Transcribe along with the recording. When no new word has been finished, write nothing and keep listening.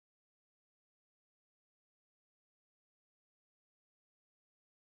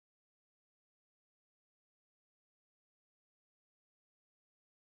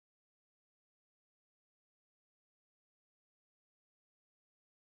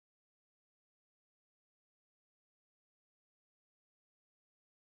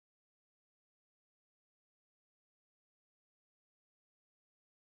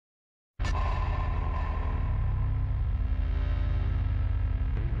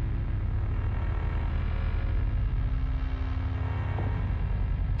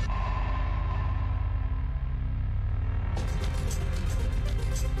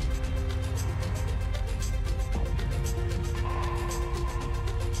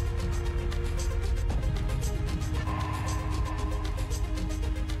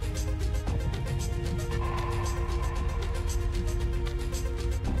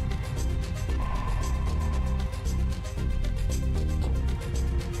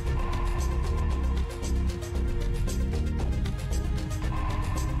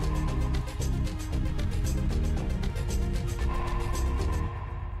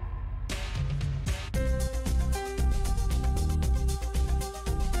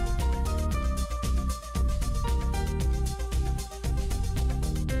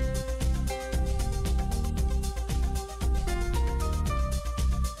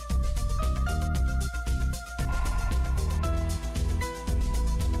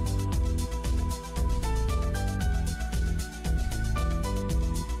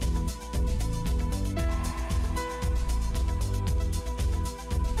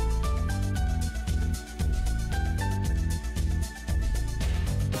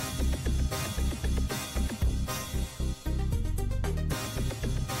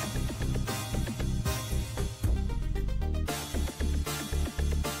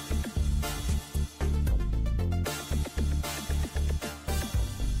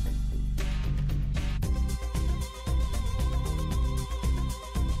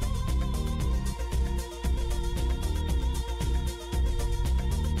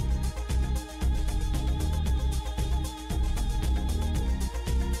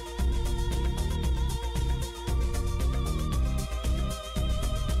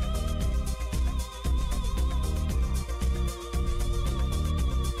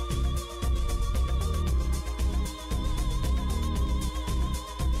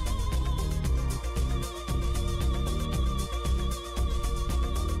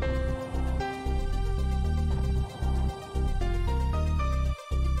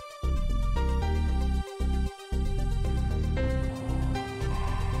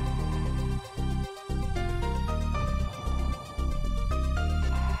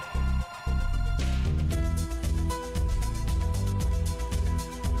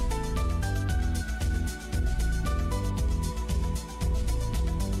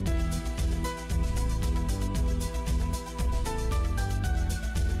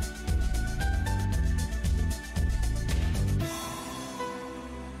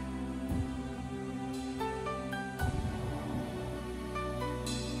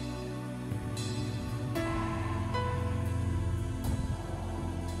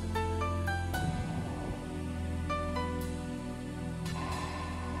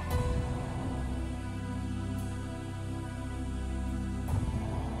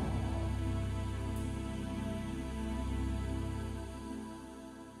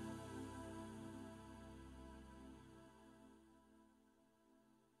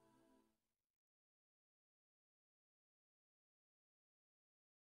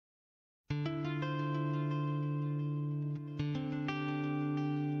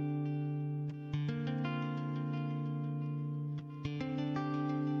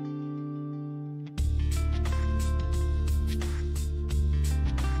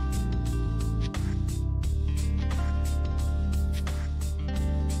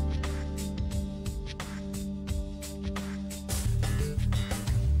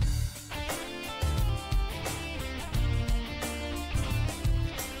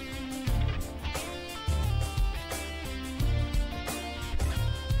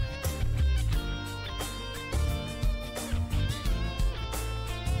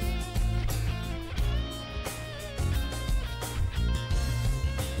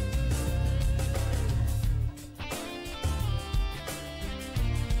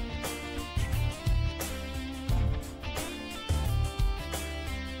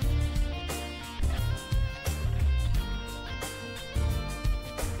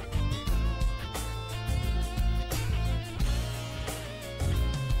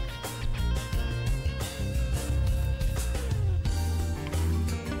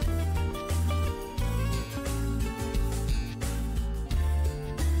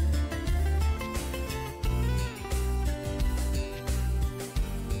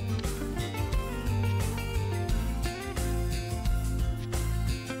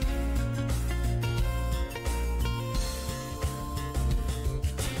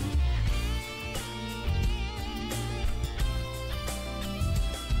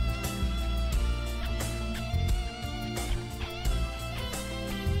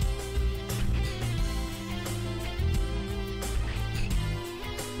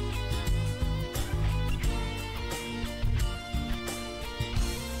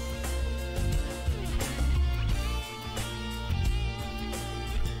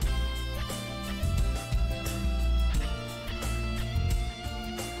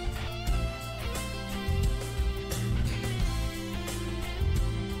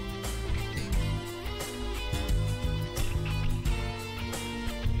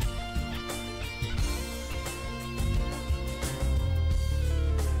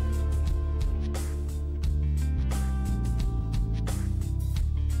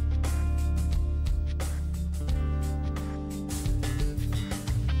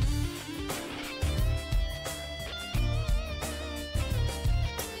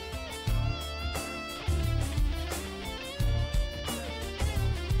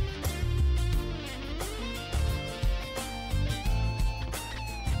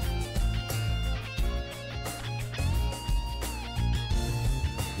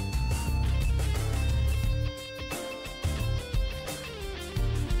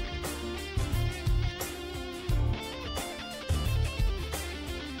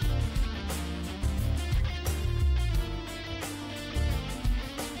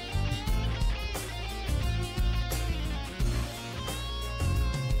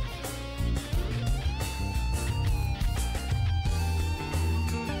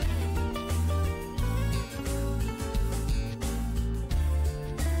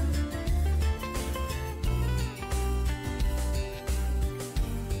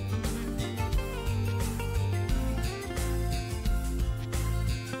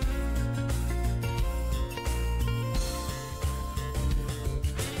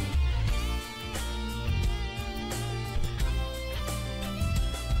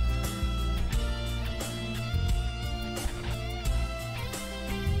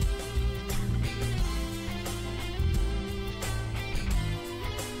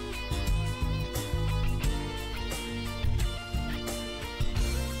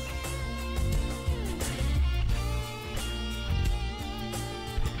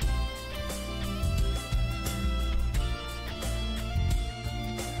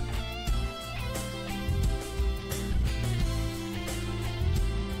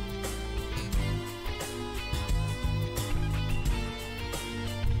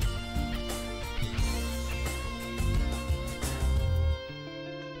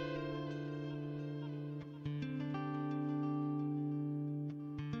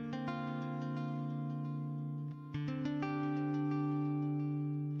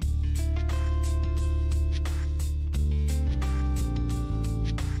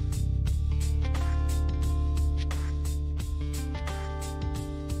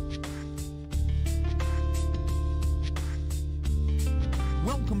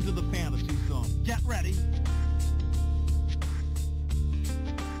Welcome to the fantasy zone. Get ready.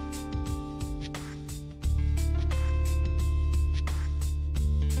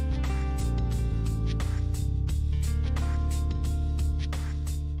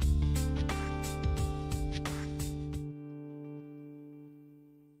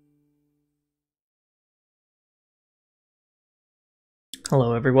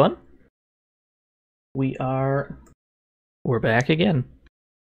 Hello everyone. We're back again.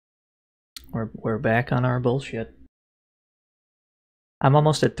 We're back on our bullshit. I'm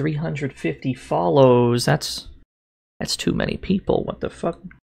almost at 350 follows. That's too many people. What the fuck?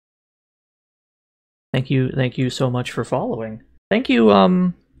 Thank you so much for following. Thank you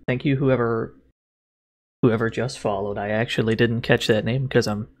whoever just followed. I actually didn't catch that name because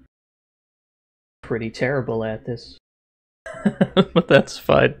I'm pretty terrible at this. But that's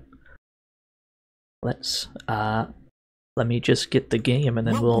fine. Let me just get the game and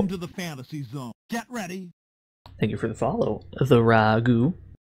then Welcome to the fantasy zone. Get ready. Thank you for the follow, the Ragu.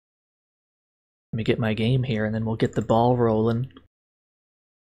 Let me get my game here and then we'll get the ball rolling.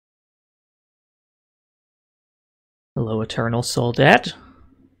 Hello, Eternal Soldat.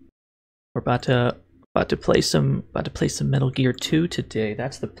 We're about to play some Metal Gear 2 today.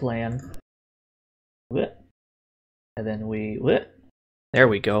 That's the plan. And then there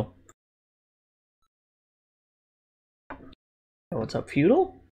we go. Oh, what's up,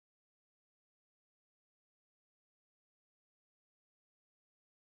 Feudal?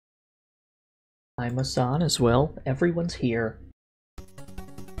 I'm Masan as well. Everyone's here.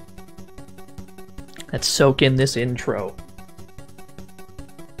 Let's soak in this intro.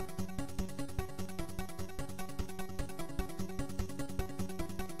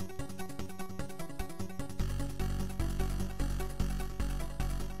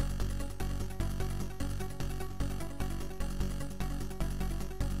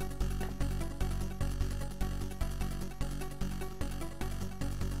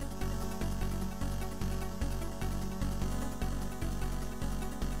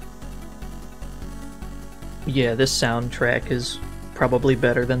 Yeah, this soundtrack is probably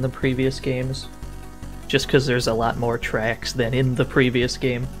better than the previous games. Just because there's a lot more tracks than in the previous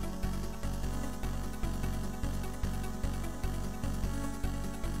game.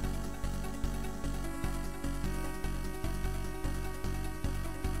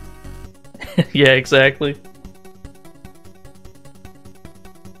 Yeah, exactly.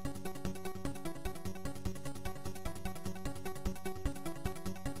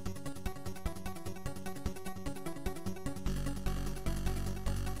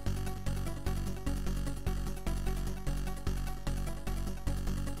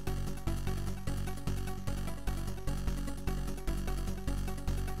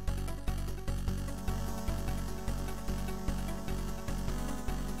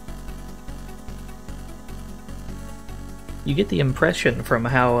 You get the impression from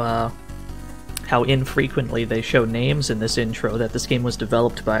how infrequently they show names in this intro that this game was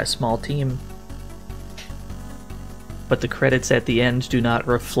developed by a small team. But the credits at the end do not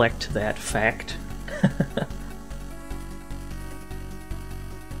reflect that fact.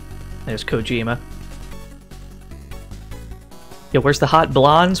 There's Kojima. Yo, where's the hot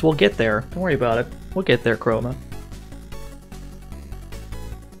blondes? We'll get there. Don't worry about it. We'll get there, Chroma.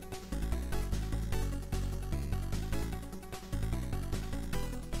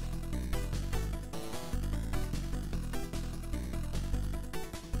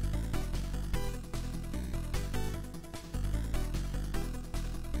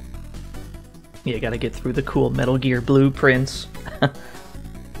 You gotta get through the cool Metal Gear blueprints.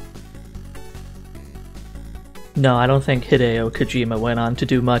 No, I don't think Hideo Kojima went on to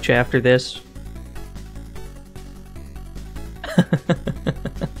do much after this.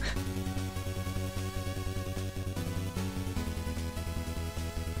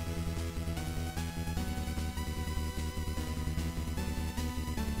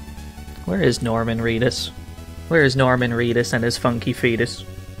 Where is Norman Reedus? Where is Norman Reedus and his funky fetus?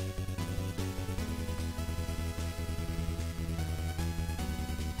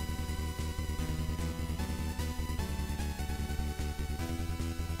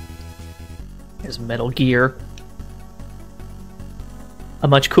 Metal Gear. A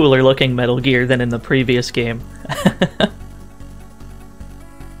much cooler looking Metal Gear than in the previous game.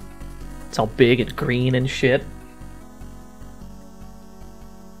 It's all big and green and shit.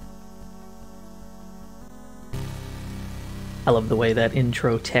 I love the way that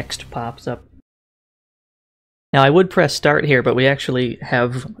intro text pops up. Now I would press start here, but we actually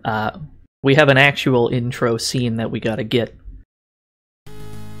have an actual intro scene that we gotta get.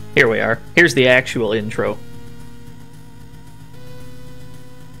 Here we are. Here's the actual intro.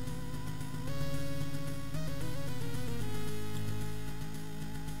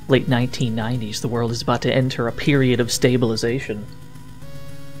 late 1990s, the world is about to enter a period of stabilization.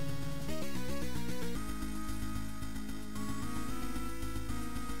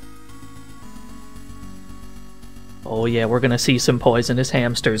 Oh yeah, we're gonna see some poisonous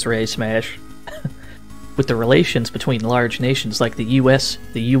hamsters, Ray Smash. With the relations between large nations like the US,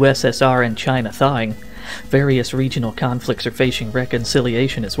 the USSR, and China thawing, various regional conflicts are facing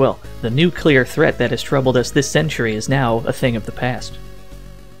reconciliation as well. The nuclear threat that has troubled us this century is now a thing of the past.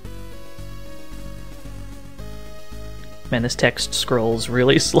 Man, this text scrolls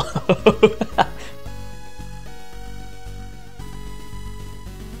really slow.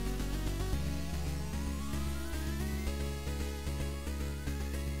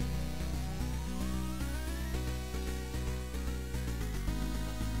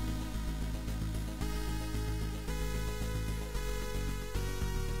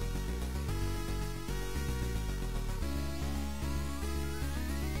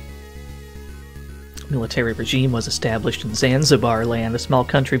 Military regime was established in Zanzibar land, a small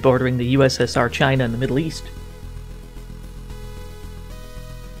country bordering the USSR, China, and the Middle East.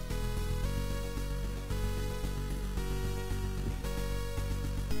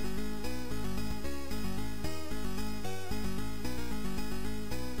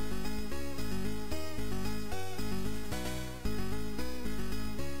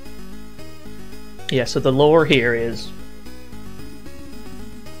 Yeah, so the lore here is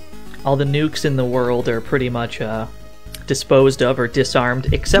all the nukes in the world are pretty much disposed of or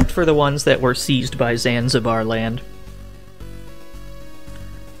disarmed, except for the ones that were seized by Zanzibar land.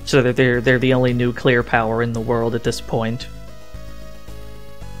 So they're the only nuclear power in the world at this point.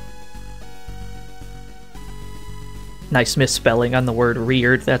 Nice misspelling on the word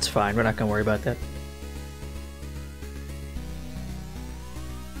reared, that's fine, we're not gonna worry about that.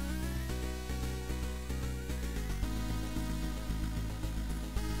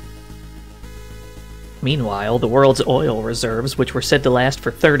 Meanwhile, the world's oil reserves, which were said to last for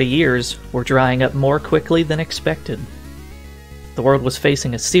 30 years, were drying up more quickly than expected. The world was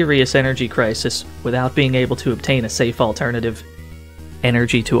facing a serious energy crisis without being able to obtain a safe alternative: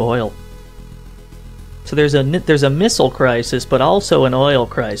 energy to oil. So there's a missile crisis, but also an oil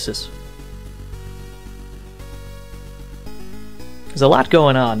crisis. There's a lot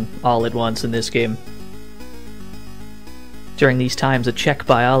going on all at once in this game. During these times, a Czech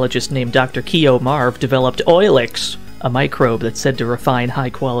biologist named Dr. Kio Marv developed Oilix, a microbe that's said to refine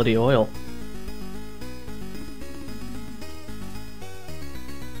high-quality oil.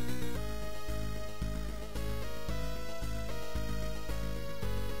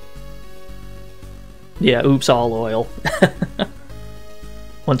 Yeah, oops, all oil.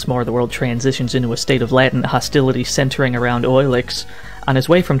 Once more, the world transitions into a state of latent hostility centering around Oilix. On his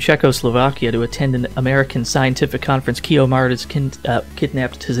way from Czechoslovakia to attend an American scientific conference, Kio Marv is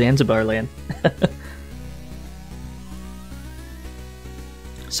kidnapped to Zanzibar land.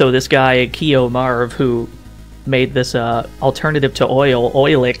 So this guy, Kio Marv, who made this alternative to oil,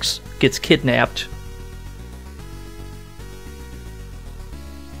 Oilix, gets kidnapped.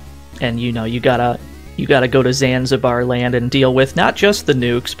 And you know, you gotta go to Zanzibar land and deal with not just the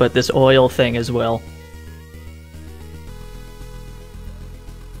nukes, but this oil thing as well.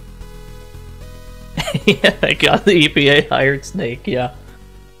 Yeah, I got the EPA hired Snake, yeah.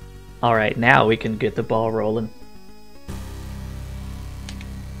 Alright, now we can get the ball rolling.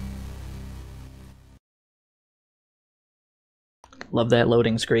 Love that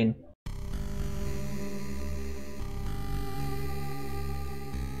loading screen.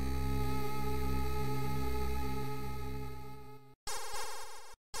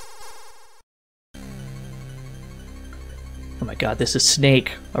 Oh my god, this is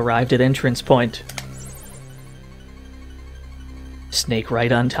Snake, arrived at entrance point. Snake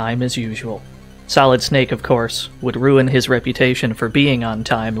right on time as usual. Solid Snake, of course, would ruin his reputation for being on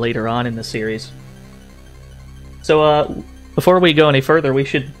time later on in the series. So, before we go any further, we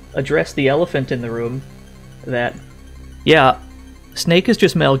should address the elephant in the room. That, yeah, Snake is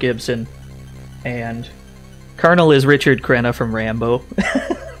just Mel Gibson, and Colonel is Richard Crenna from Rambo.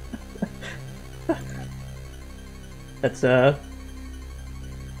 That's, there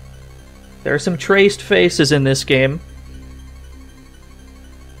are some traced faces in this game.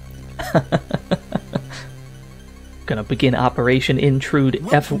 Gonna begin Operation Intrude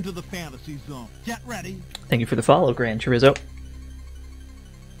F. Welcome to the fantasy zone. Get ready. Thank you for the follow, Gran Turismo.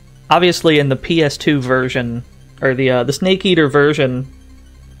 Obviously, in the PS2 version, or the Snake Eater version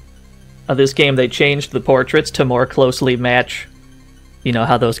of this game, they changed the portraits to more closely match, you know,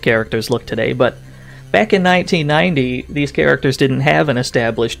 how those characters look today. But back in 1990, these characters didn't have an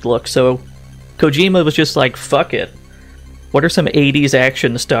established look, so Kojima was just like, fuck it. What are some 80s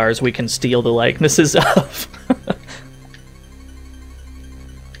action stars we can steal the likenesses of?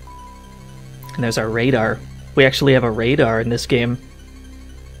 And there's our radar. We actually have a radar in this game.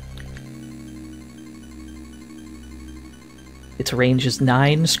 Its range is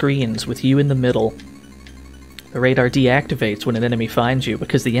 9 screens with you in the middle. The radar deactivates when an enemy finds you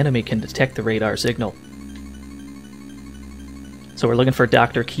because the enemy can detect the radar signal. So we're looking for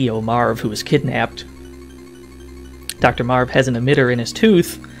Dr. Keo Marv, who was kidnapped. Dr. Marv has an emitter in his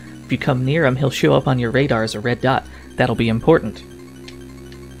tooth. If you come near him, he'll show up on your radar as a red dot. That'll be important.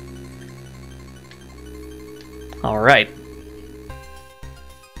 Alright.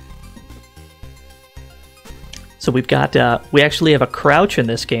 So we've got, we actually have a crouch in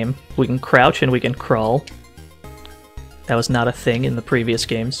this game. We can crouch and we can crawl. That was not a thing in the previous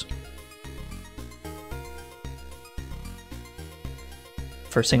games.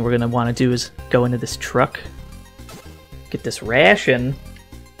 First thing we're going to want to do is go into this truck. Get this ration.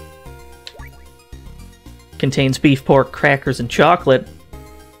 Contains beef, pork, crackers, and chocolate.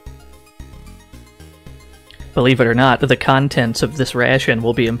 Believe it or not, the contents of this ration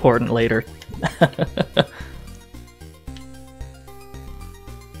will be important later.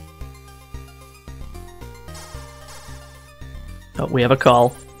 Oh, we have a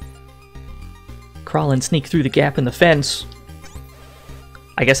call. Crawl and sneak through the gap in the fence.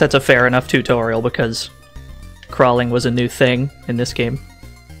 I guess that's a fair enough tutorial because crawling was a new thing in this game.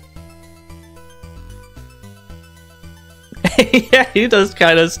 Yeah, he does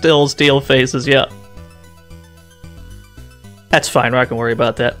kind of still steal faces, yeah. That's fine, we're not gonna worry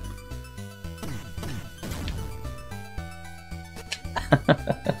about that.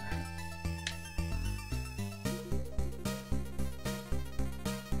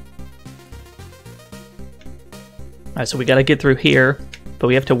 Alright, so we gotta get through here, but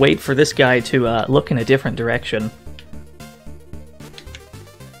we have to wait for this guy to look in a different direction.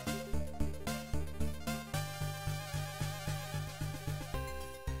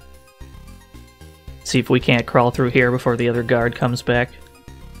 See if we can't crawl through here before the other guard comes back.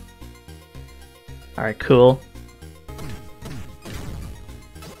 Alright, cool.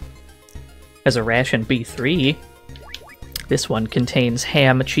 As a ration B3, this one contains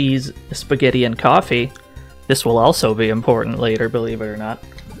ham, cheese, spaghetti, and coffee. This will also be important later, believe it or not.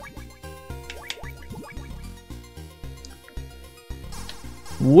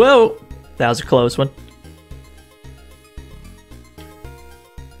 Whoa! That was a close one.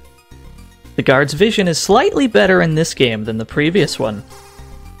 The guard's vision is slightly better in this game than the previous one.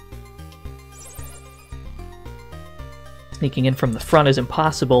 Sneaking in from the front is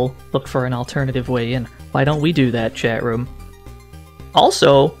impossible. Look for an alternative way in. Why don't we do that, chat room?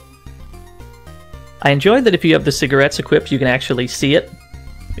 Also, I enjoyed that if you have the cigarettes equipped, you can actually see it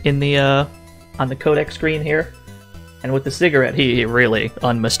in the on the codec screen here. And with the cigarette, he really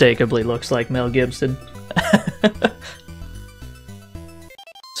unmistakably looks like Mel Gibson.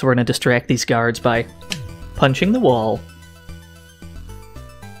 So we're going to distract these guards by punching the wall.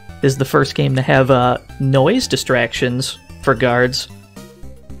 This is the first game to have noise distractions for guards.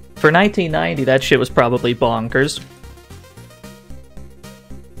 For 1990, that shit was probably bonkers.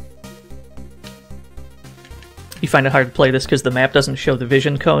 You find it hard to play this because the map doesn't show the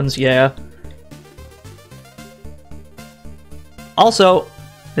vision cones? Yeah. Also,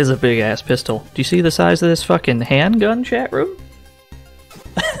 this is a big-ass pistol. Do you see the size of this fucking handgun, chat room?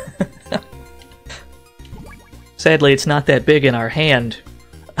 Sadly, it's not that big in our hand.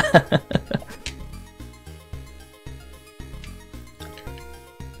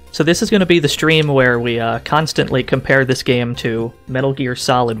 So this is going to be the stream where we constantly compare this game to Metal Gear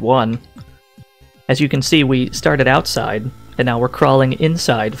Solid 1. As you can see, we started outside, and now we're crawling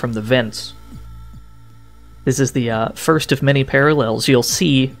inside from the vents. This is the first of many parallels you'll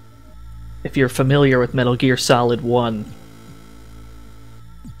see if you're familiar with Metal Gear Solid 1.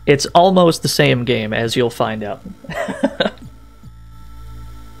 It's almost the same game, as you'll find out.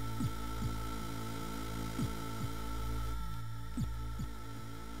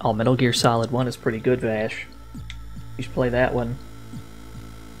 Oh, Metal Gear Solid 1 is pretty good, Vash. You should play that one.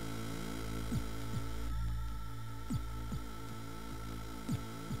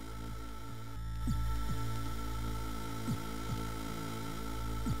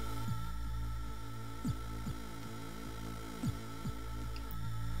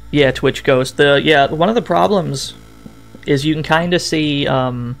 Yeah, Twitch Ghost. One of the problems is you can kind of see,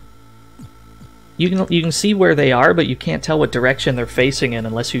 you can see where they are, but you can't tell what direction they're facing in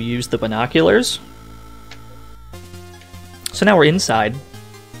unless you use the binoculars. So now we're inside.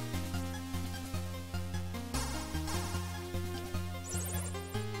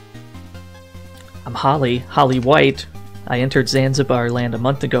 I'm Holly White. I entered Zanzibar land a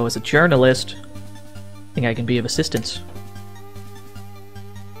month ago as a journalist. I think I can be of assistance.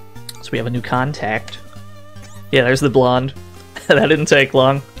 So we have a new contact. Yeah, there's the blonde. That didn't take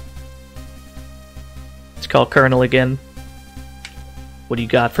long. Let's call Colonel again. What do you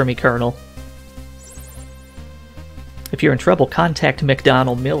got for me, Colonel? If you're in trouble, contact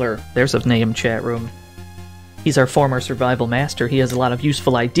McDonald Miller. There's a name, chat room. He's our former survival master. He has a lot of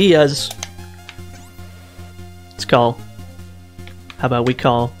useful ideas. Let's call... How about we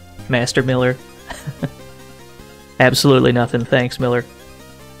call Master Miller? Absolutely nothing. Thanks, Miller.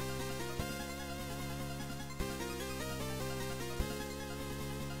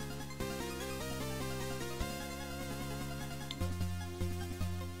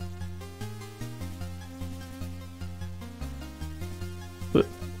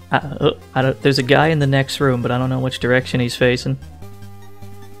 There's a guy in the next room, but I don't know which direction he's facing.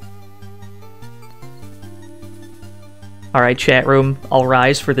 Alright, chat room, I'll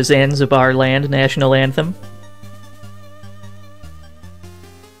rise for the Zanzibar Land National Anthem.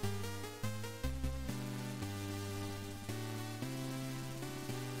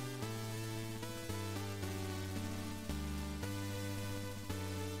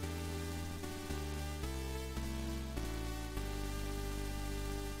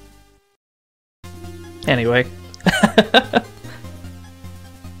 Anyway.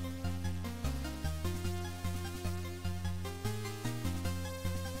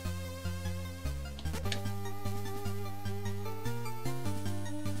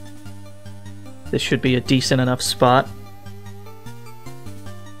 This should be a decent enough spot.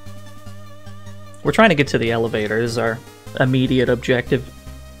 We're trying to get to the elevator. This is our immediate objective.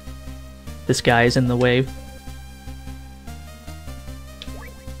 This guy's in the way.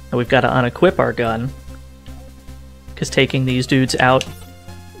 And we've got to unequip our gun. Because taking these dudes out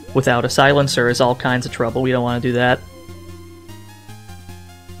without a silencer is all kinds of trouble. We don't want to do that.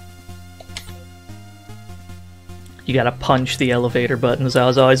 You gotta punch the elevator buttons. I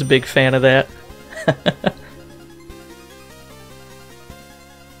was always a big fan of that.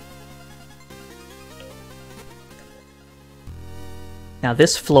 Now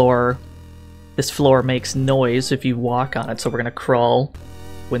this floor makes noise if you walk on it, so we're gonna crawl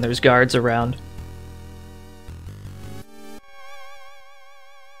when there's guards around.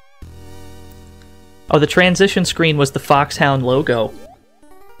 Oh, the transition screen was the Foxhound logo.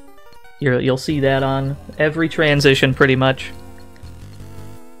 You'll see that on every transition, pretty much.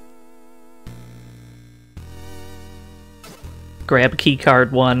 Grab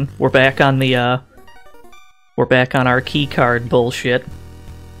keycard 1. We're back on the, we're back on our keycard bullshit.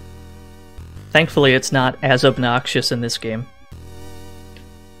 Thankfully, it's not as obnoxious in this game.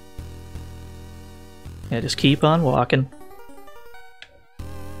 Yeah, just keep on walking.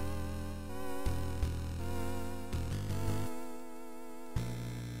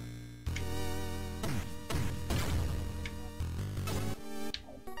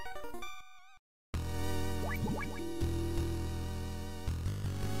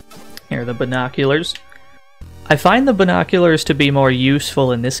 Here are the binoculars. I find the binoculars to be more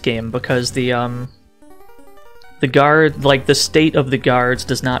useful in this game because the guard, like the state of the guards,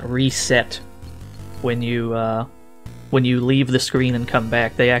 does not reset when you leave the screen and come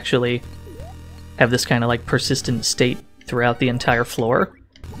back. They actually have this kind of like persistent state throughout the entire floor.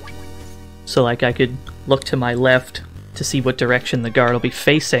 So like I could look to my left to see what direction the guard will be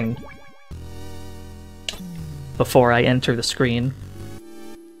facing before I enter the screen.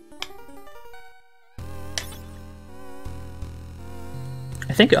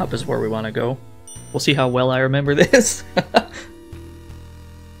 I think up is where we want to go. We'll see how well I remember this.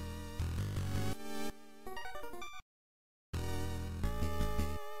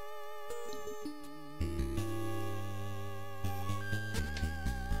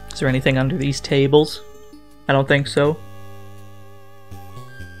 Is there anything under these tables? I don't think so.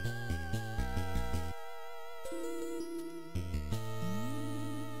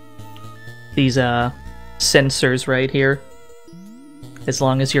 These sensors right here. As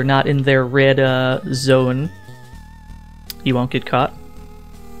long as you're not in their red zone, you won't get caught.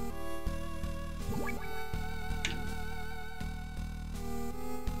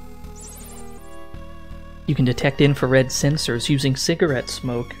 You can detect infrared sensors using cigarette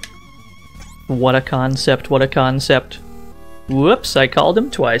smoke. What a concept, what a concept. Whoops, I called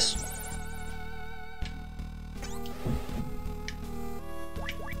him twice.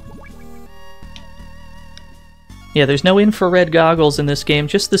 Yeah, there's no infrared goggles in this game,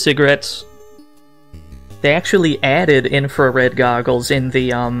 just the cigarettes. They actually added infrared goggles in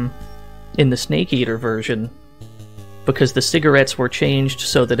the Snake Eater version, because the cigarettes were changed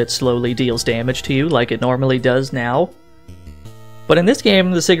so that it slowly deals damage to you, like it normally does now. But in this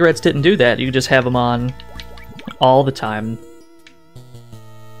game, the cigarettes didn't do that. You could just have them on all the time.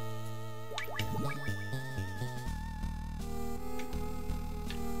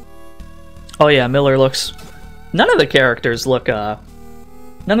 Oh yeah, Miller looks... None of the characters look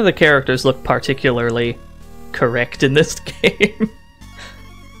particularly correct in this game.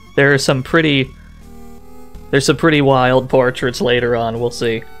 There's some pretty wild portraits later on, we'll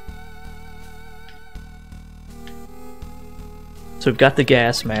see. So we've got the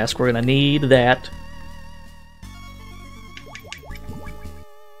gas mask, we're gonna need that.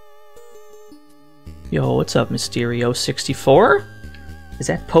 Yo, what's up, Mysterio64? Is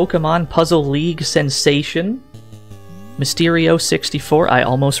that Pokemon Puzzle League sensation? Mysterio64? I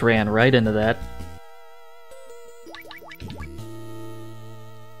almost ran right into that.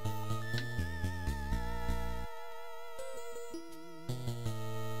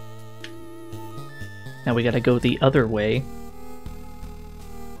 Now we gotta go the other way.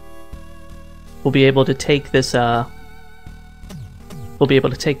 We'll be able to take this, left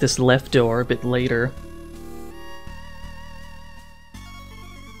door a bit later.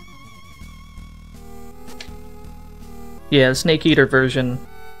 Yeah, the Snake Eater version,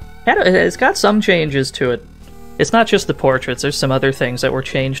 it's got some changes to it. It's not just the portraits, there's some other things that were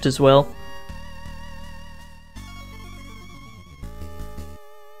changed as well.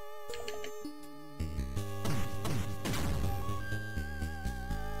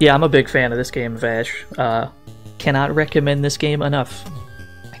 Yeah, I'm a big fan of this game, Vash. Cannot recommend this game enough.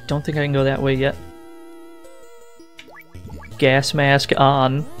 I don't think I can go that way yet. Gas mask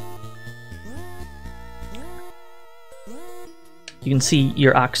on. You can see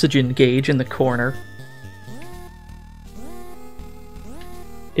your oxygen gauge in the corner.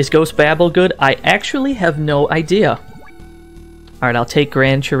 Is Ghost Babel good? I actually have no idea. Alright, I'll take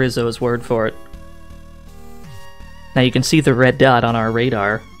Gran Chorizo's word for it. Now you can see the red dot on our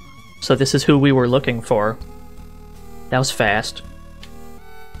radar. So this is who we were looking for. That was fast.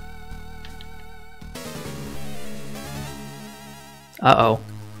 Uh-oh.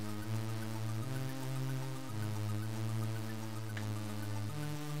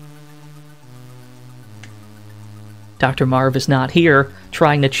 Dr. Marv is not here,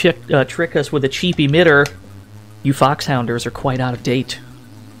 trying to trick us with a cheap emitter. You foxhounders are quite out of date.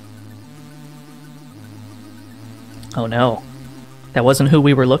 Oh no. That wasn't who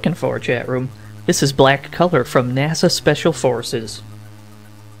we were looking for, chat room. This is Black Color from NASA Special Forces.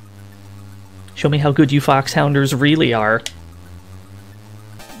 Show me how good you foxhounders really are.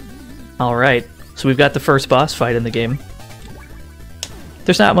 Alright, so we've got the first boss fight in the game.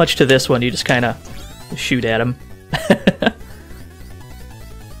 There's not much to this one, you just kinda shoot at him.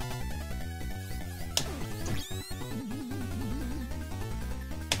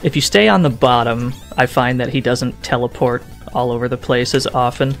 If you stay on the bottom, I find that he doesn't teleport all over the place as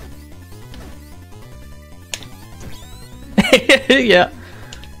often. Yeah.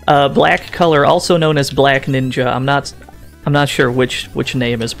 Black Color, also known as Black Ninja. I'm not sure which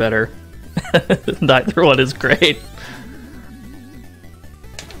name is better. Neither one is great.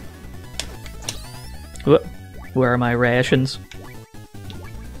 Where are my rations?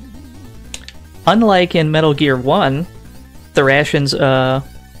 Unlike in Metal Gear 1, the rations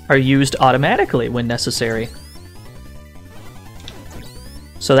are used automatically when necessary.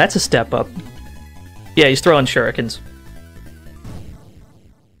 So that's a step up. Yeah, he's throwing shurikens.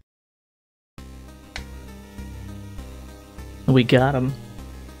 We got him.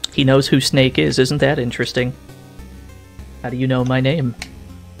 He knows who Snake is, isn't that interesting? How do you know my name?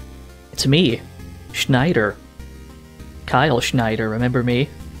 It's me, Schneider. Kyle Schneider, remember me?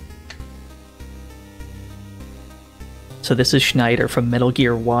 So this is Schneider from Metal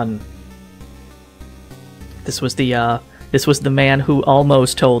Gear 1. This was the man who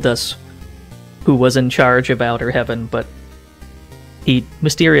almost told us who was in charge of Outer Heaven, but he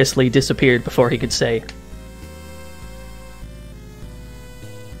mysteriously disappeared before he could say.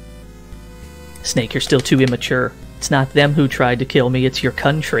 Snake, you're still too immature. It's not them who tried to kill me, it's your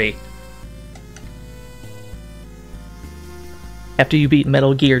country. After you beat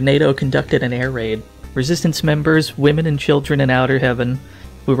Metal Gear, NATO conducted an air raid. Resistance members, women and children in Outer Heaven,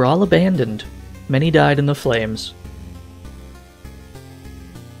 we were all abandoned. Many died in the flames.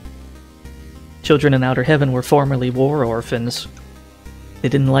 Children in Outer Heaven were formerly war orphans. They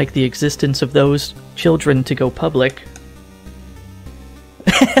didn't like the existence of those children to go public.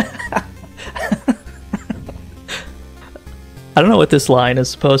 I don't know what this line is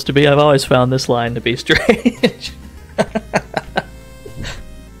supposed to be. I've always found this line to be strange.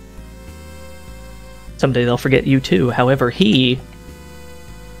 Someday they'll forget you too. However, he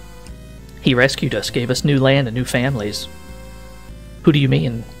rescued us, gave us new land and new families. Who do you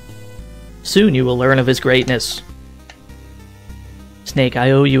mean? Soon you will learn of his greatness. Snake,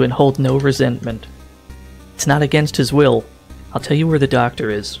 I owe you and hold no resentment. It's not against his will. I'll tell you where the doctor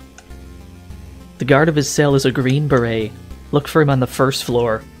is. The guard of his cell is a green beret. Look for him on the first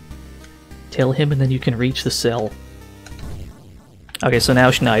floor. Tell him and then you can reach the cell. Okay, so now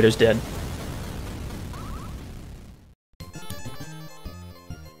Schneider's dead.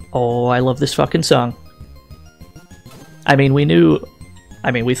 Oh, I love this fucking song. I mean,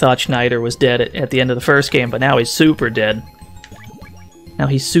 we thought Schneider was dead at the end of the first game, but now he's super dead. Now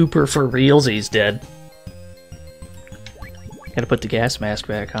he's super for realsies dead. Gotta put the gas mask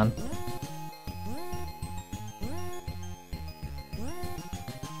back on.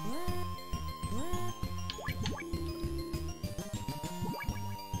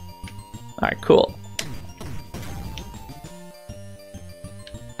 Alright, cool.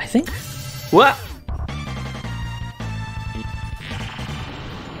 I think... What?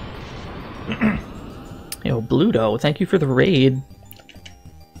 Yo, Bluto, thank you for the raid.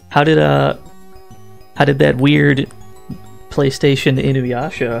 How did that weird PlayStation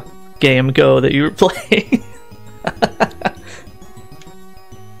Inuyasha game go that you were playing?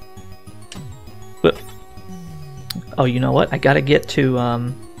 But, oh, you know what? I gotta get to,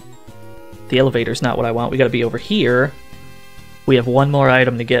 the elevator's not what I want. We gotta be over here. We have one more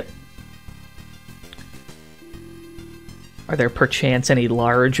item to get. Are there perchance any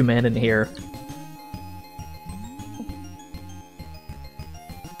large men in here?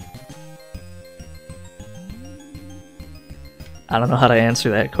 I don't know how to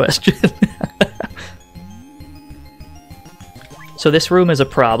answer that question. So this room is a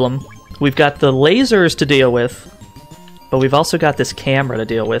problem. We've got the lasers to deal with, but we've also got this camera to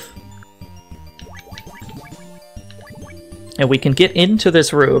deal with. And we can get into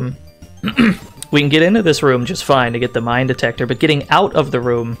this room. We can get into this room just fine to get the mine detector, but getting out of the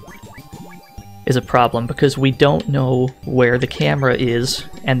room is a problem because we don't know where the camera is,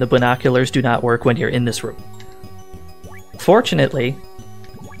 and the binoculars do not work when you're in this room. Fortunately,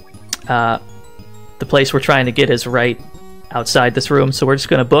 the place we're trying to get is right outside this room, so we're just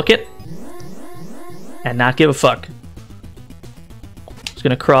gonna book it and not give a fuck. Just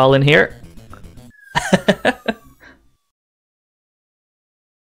gonna crawl in here.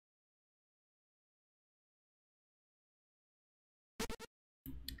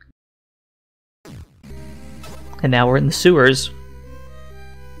 And now we're in the sewers.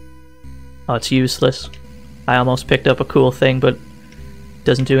 Oh, it's useless. I almost picked up a cool thing, but it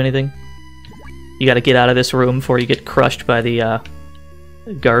doesn't do anything. You gotta get out of this room before you get crushed by the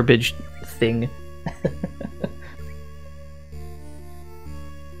garbage thing.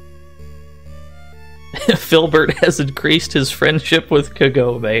 Filbert has increased his friendship with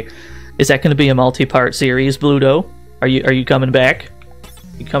Kagome. Is that gonna be a multi-part series, Bluto? Are you coming back?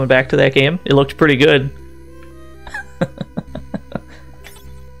 You coming back to that game? It looked pretty good.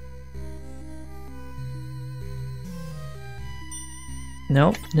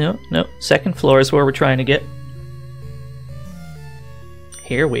 No. Second floor is where we're trying to get.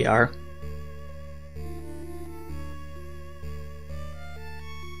 Here we are.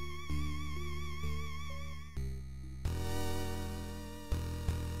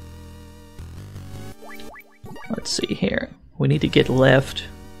 Let's see here. We need to get left.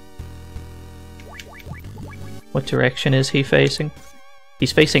 What direction is he facing?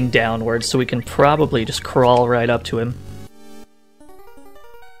 He's facing downwards, so we can probably just crawl right up to him.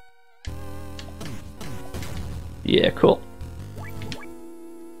 Yeah, cool.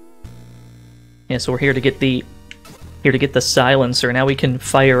 Yeah, so we're here to get the silencer. Now we can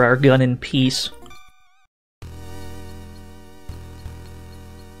fire our gun in peace.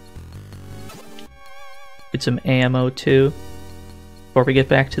 Get some ammo too before we get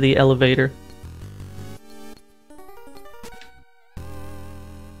back to the elevator.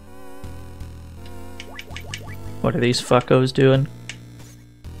 What are these fuckos doing?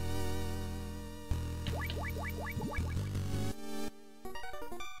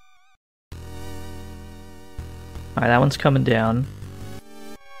 Alright, that one's coming down.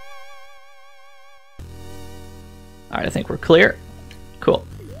 Alright, I think we're clear. Cool.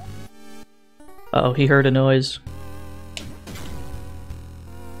 Uh-oh, he heard a noise.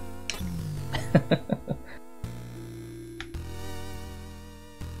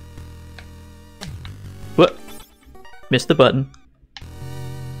 Whoop! Missed the button.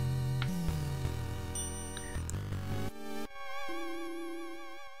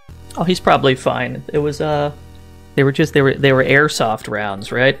 Oh, he's probably fine. It was, they were airsoft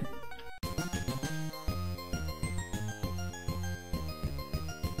rounds, right?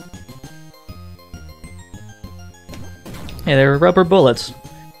 Hey, they're rubber bullets.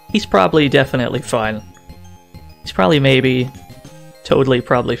 He's probably definitely fine. He's probably maybe totally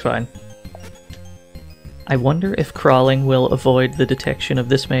probably fine. I wonder if crawling will avoid the detection of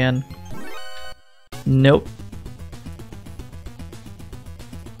this man. Nope.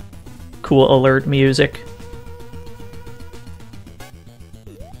 Cool alert music.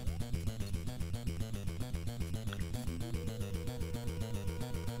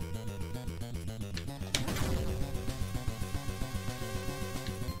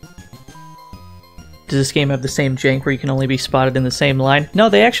 Does this game have the same jank where you can only be spotted in the same line? No,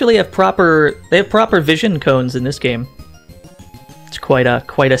 they actually have proper vision cones in this game. It's quite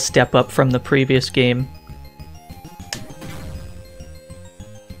a step up from the previous game.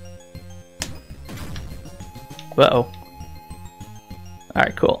 Uh-oh.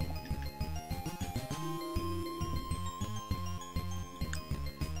 Alright, cool.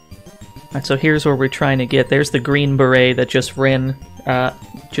 Alright, so here's where we're trying to get. There's the green beret that just ran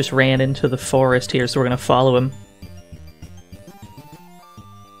into the forest here, so we're gonna follow him.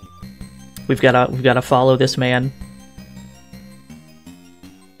 We've gotta follow this man.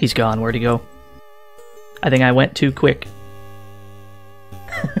 He's gone. Where'd he go? I think I went too quick.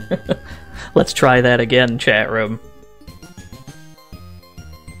 Let's try that again, chat room.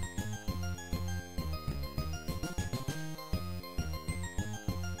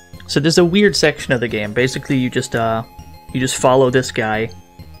 So there's a weird section of the game. Basically, you just follow this guy.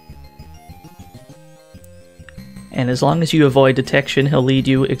 And as long as you avoid detection, he'll lead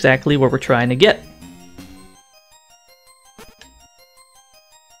you exactly where we're trying to get.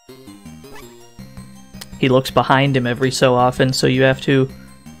 He looks behind him every so often, so you have to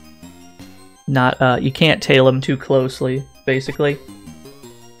not, you can't tail him too closely, basically.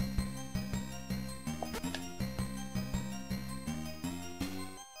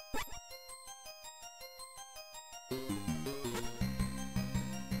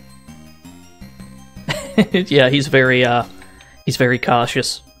 Yeah, he's very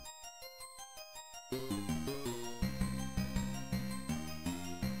cautious.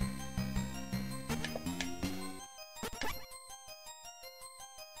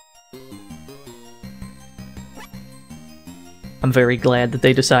 I'm very glad that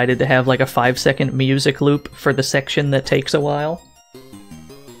they decided to have like a 5-second music loop for the section that takes a while.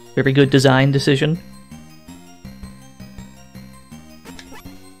 Very good design decision.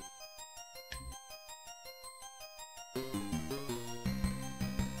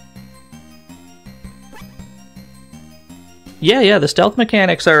 Yeah, the stealth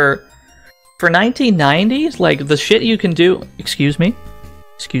mechanics are, for 1990s, like, the shit you can do... Excuse me,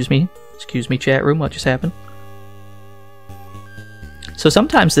 chat room, what just happened? So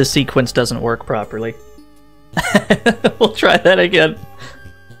sometimes this sequence doesn't work properly. We'll try that again.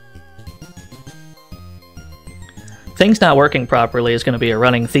 Things not working properly is going to be a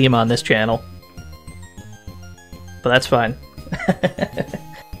running theme on this channel. But that's fine.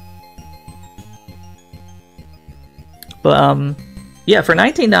 But, yeah, for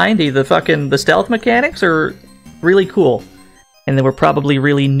 1990, the stealth mechanics are really cool. And they were probably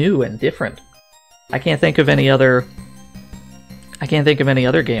really new and different. I can't think of any other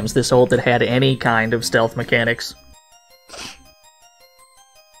games this old that had any kind of stealth mechanics.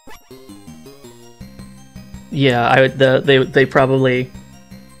 Yeah, they probably...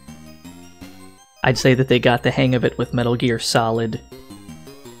 I'd say that they got the hang of it with Metal Gear Solid.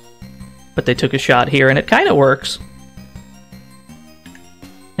 But they took a shot here, and it kind of works.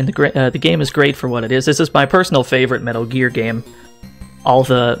 And the game is great for what it is. This is my personal favorite Metal Gear game. All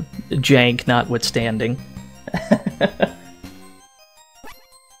the jank notwithstanding.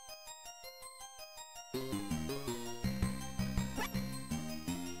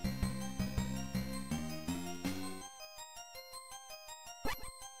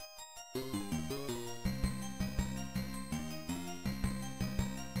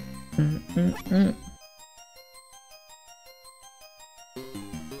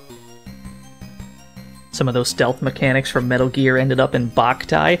 Some of those stealth mechanics from Metal Gear ended up in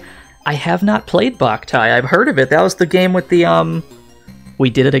Boktai. I have not played Boktai. I've heard of it. That was the game with the, We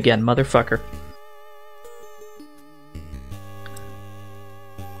did it again, motherfucker.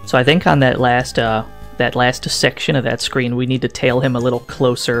 So I think on that last section of that screen, we need to tail him a little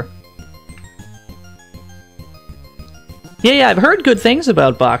closer. Yeah, I've heard good things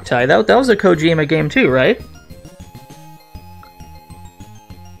about Boktai. That was a Kojima game too, right?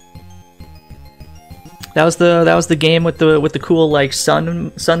 That was the game with the cool like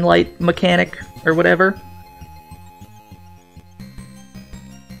sunlight mechanic or whatever.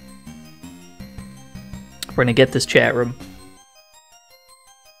 We're gonna get this chat room.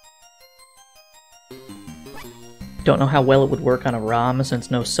 Don't know how well it would work on a ROM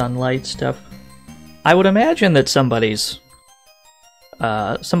since no sunlight stuff. I would imagine that somebody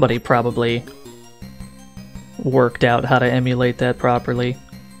probably worked out how to emulate that properly.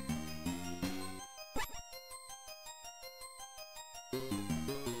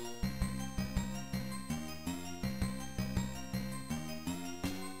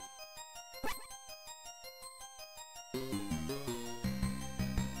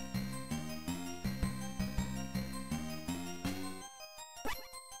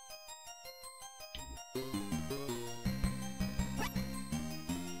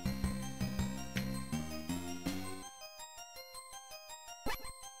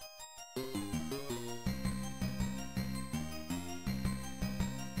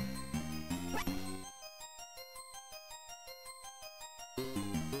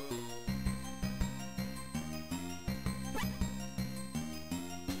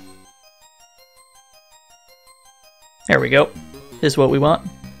 There we go. Is what we want.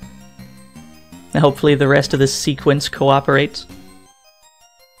 And hopefully the rest of this sequence cooperates.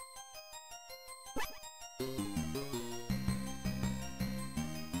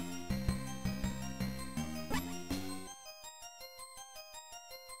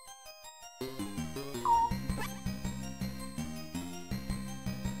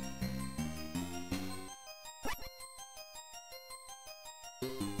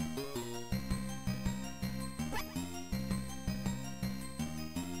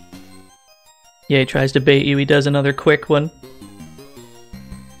 Yeah, he tries to bait you, he does another quick one.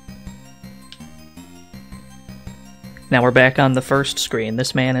 Now we're back on the first screen.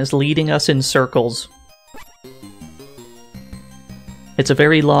 This man is leading us in circles. It's a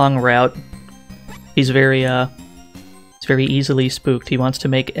very long route. He's very easily spooked. He wants to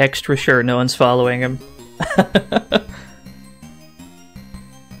make extra sure no one's following him.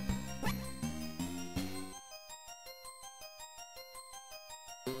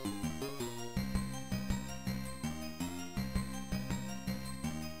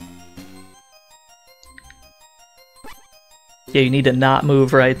 Yeah, you need to not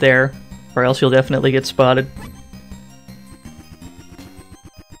move right there, or else you'll definitely get spotted.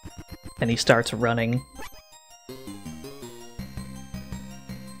 And he starts running.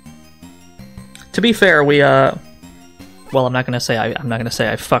 To be fair, we well, I'm not gonna say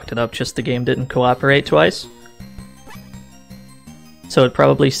I fucked it up. Just the game didn't cooperate twice, so it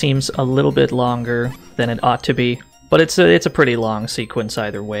probably seems a little bit longer than it ought to be. But it's a pretty long sequence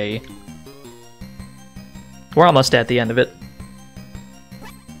either way. We're almost at the end of it.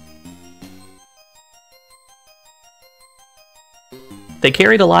 They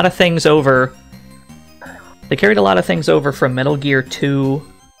carried a lot of things over. They carried a lot of things over from Metal Gear 2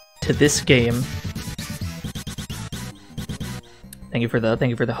 to this game. Thank you for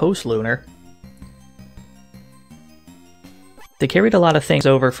the host, Lunar. They carried a lot of things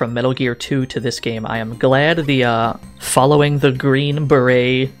over from Metal Gear 2 to this game. I am glad the following the green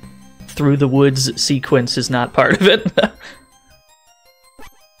beret through the woods sequence is not part of it.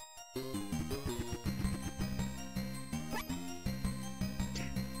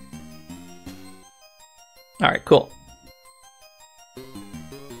 Alright, cool.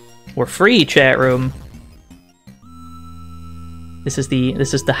 We're free, chat room. This is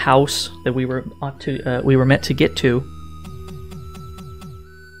the house that we were meant to get to.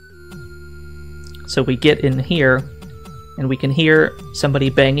 So we get in here, and we can hear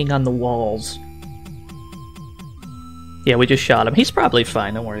somebody banging on the walls. Yeah, we just shot him. He's probably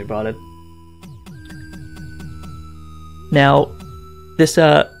fine, don't worry about it. Now, this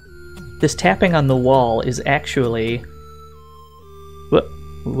tapping on the wall is actually...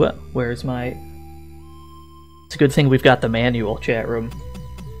 What? Where's my... It's a good thing we've got the manual, chat room.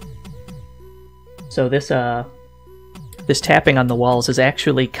 So this tapping on the walls is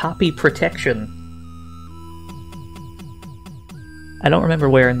actually copy protection. I don't remember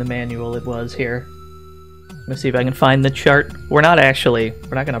where in the manual it was here. Let me see if I can find the chart. We're not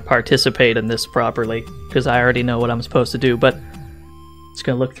going to participate in this properly, because I already know what I'm supposed to do, but just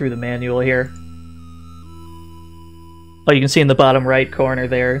going to look through the manual here. Oh, you can see in the bottom right corner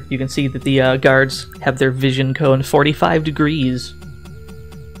there, you can see that the guards have their vision cone 45 degrees.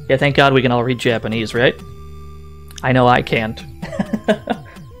 Yeah, thank God we can all read Japanese, right? I know I can't.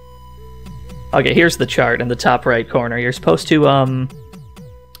 Okay, here's the chart in the top right corner. You're supposed to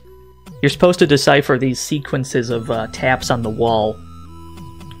decipher these sequences of taps on the wall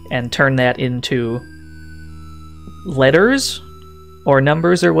and turn that into letters or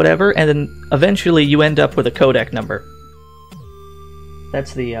numbers or whatever, and then eventually you end up with a codec number.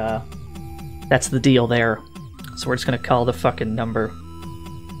 That's the deal there. So we're just gonna call the fucking number.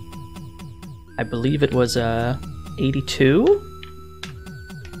 I believe it was 82?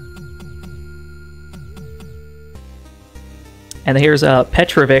 And here's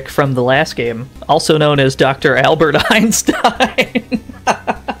Petrovic from the last game, also known as Dr. Albert Einstein.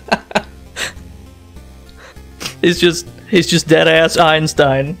 He's just dead ass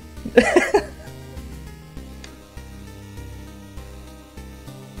Einstein.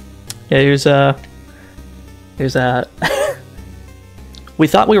 Yeah, here's we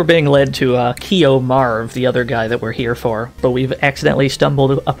thought we were being led to Keo Marv, the other guy that we're here for, but we've accidentally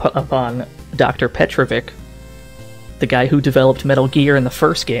stumbled upon Dr. Petrovic, the guy who developed Metal Gear in the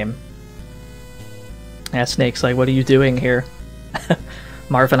first game. Yeah, Snake's like, what are you doing here?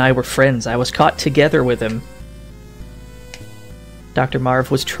 Marv and I were friends. I was caught together with him. Dr. Marv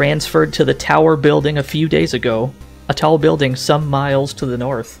was transferred to the Tower Building a few days ago, a tall building some miles to the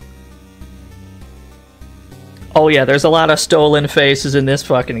north. Oh yeah, there's a lot of stolen faces in this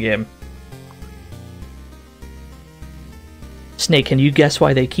fucking game. Snake, can you guess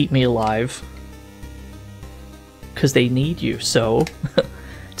why they keep me alive? Because they need you, so...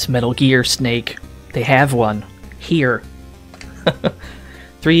 It's Metal Gear, Snake. They have one. Here.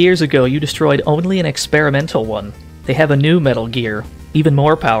 3 years ago, you destroyed only an experimental one. They have a new Metal Gear, even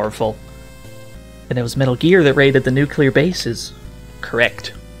more powerful. And it was Metal Gear that raided the nuclear bases.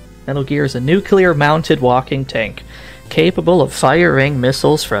 Correct. Metal Gear is a nuclear-mounted walking tank, capable of firing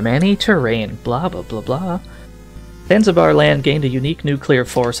missiles from any terrain. Blah, blah, blah, blah. Zanzibar land gained a unique nuclear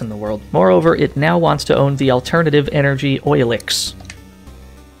force in the world. Moreover, it now wants to own the alternative energy oilix.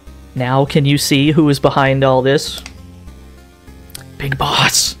 Now can you see who is behind all this? Big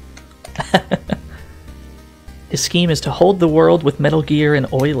Boss! His scheme is to hold the world with Metal Gear and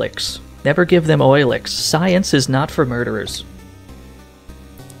oilix. Never give them oilix. Science is not for murderers.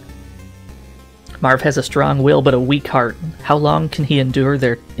 Marv has a strong will but a weak heart. How long can he endure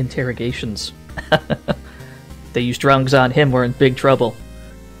their interrogations? They used drugs on him, we're in big trouble.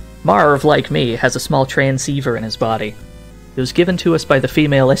 Marv, like me, has a small transceiver in his body. It was given to us by the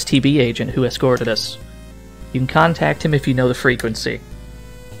female STB agent who escorted us. You can contact him if you know the frequency.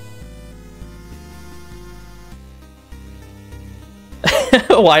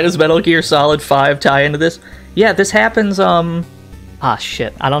 Why does Metal Gear Solid 5 tie into this? Yeah, this happens, Ah,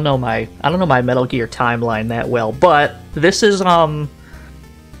 shit. I don't know my Metal Gear timeline that well, but this is,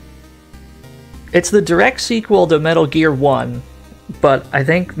 it's the direct sequel to Metal Gear 1, but I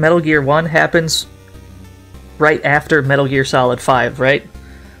think Metal Gear 1 happens right after Metal Gear Solid 5, right?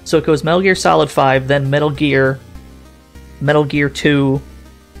 So it goes Metal Gear Solid 5, then Metal Gear 2,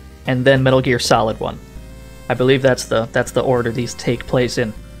 and then Metal Gear Solid 1. I believe that's the order these take place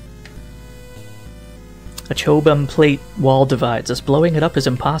in. A Chobam plate wall divides us. Blowing it up is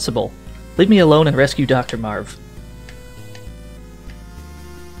impossible. Leave me alone and rescue Dr. Marv.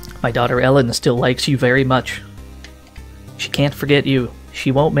 My daughter Ellen still likes you very much. She can't forget you.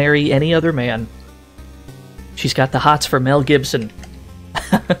 She won't marry any other man. She's got the hots for Mel Gibson.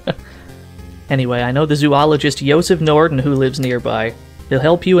 Anyway, I know the zoologist Joseph Norden who lives nearby. He'll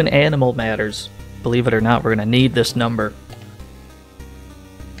help you in animal matters. Believe it or not, we're gonna need this number.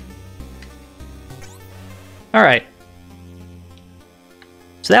 Alright.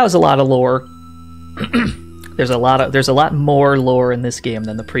 So that was a lot of lore. There's a lot more lore in this game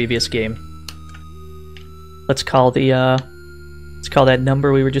than the previous game. Let's call that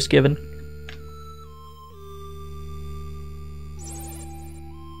number we were just given.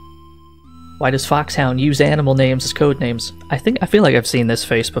 Why does Foxhound use animal names as code names? I feel like I've seen this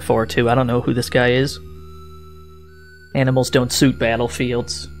face before too. I don't know who this guy is. Animals don't suit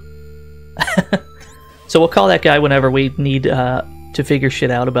battlefields. So we'll call that guy whenever we need to figure shit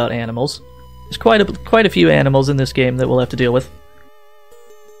out about animals. There's quite a few animals in this game that we'll have to deal with.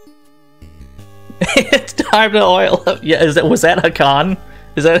 It's time to oil up. Yeah, was that Hakan?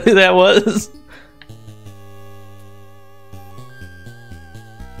 Is that who that was?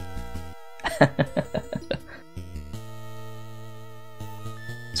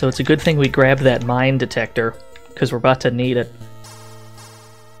 So it's a good thing we grabbed that mine detector, because we're about to need it.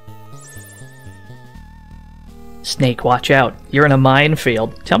 Snake, watch out. You're in a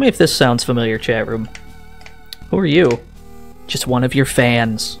minefield. Tell me if this sounds familiar, chat room. Who are you? Just one of your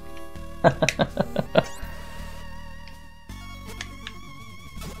fans.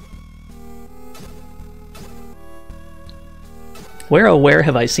 Where oh where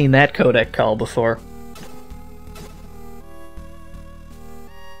have I seen that codec call before?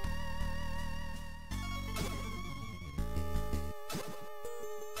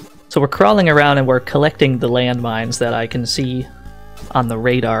 So we're crawling around and we're collecting the landmines that I can see on the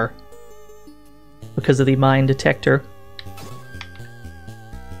radar because of the mine detector.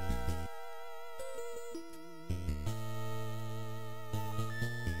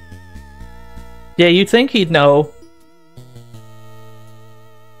 Yeah, you'd think he'd know.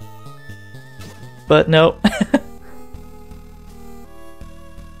 But no.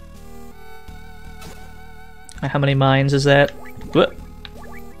 How many mines is that? Whoop.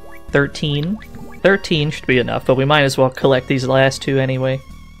 13. 13 should be enough, but we might as well collect these last two anyway.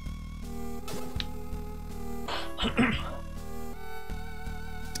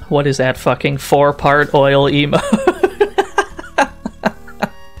 What is that fucking 4-part oil emo?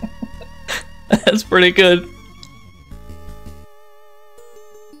 That's pretty good.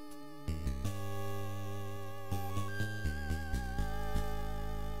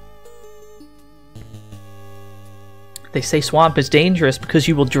 They say swamp is dangerous because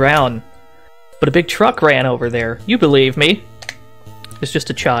you will drown. But a big truck ran over there. You believe me. It's just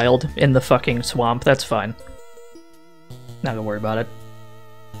a child in the fucking swamp. That's fine. Not gonna worry about it.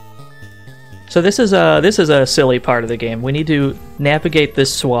 So this is a silly part of the game. We need to navigate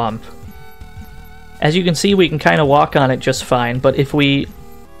this swamp. As you can see, we can kind of walk on it just fine, but if we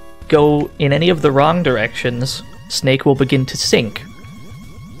go in any of the wrong directions, Snake will begin to sink.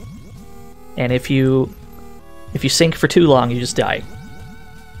 And if you sink for too long, you just die.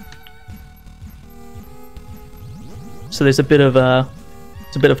 So there's a bit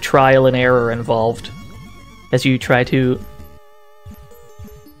of trial and error involved as you try to.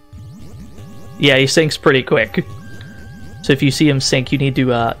 Yeah, he sinks pretty quick. So if you see him sink, you need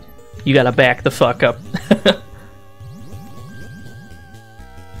to you gotta back the fuck up.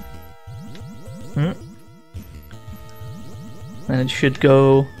 And it should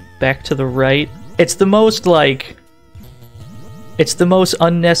go back to the right. It's the most, like... It's the most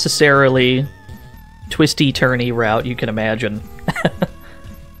unnecessarily twisty-turny route you can imagine.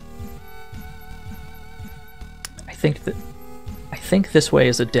 I think this way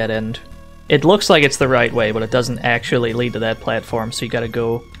is a dead end. It looks like it's the right way, but it doesn't actually lead to that platform, so you gotta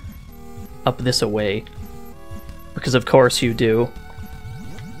go up this away. Because of course you do.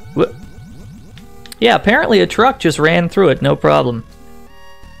 Whoop. Yeah, apparently a truck just ran through it, no problem.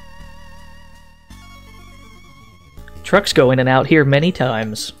 Trucks go in and out here many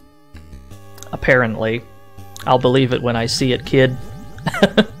times. Apparently. I'll believe it when I see it, kid.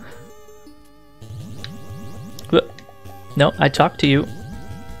 No, I talked to you.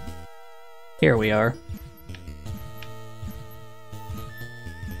 Here we are.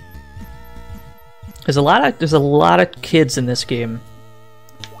 There's a lot of kids in this game.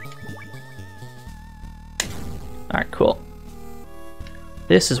 Alright, cool.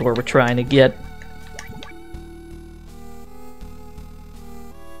 This is where we're trying to get.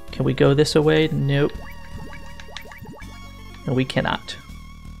 Can we go this way? Nope. No, we cannot.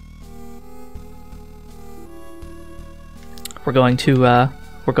 We're going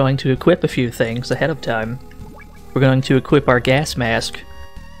to equip a few things ahead of time. We're going to equip our gas mask.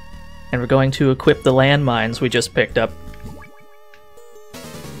 And we're going to equip the landmines we just picked up.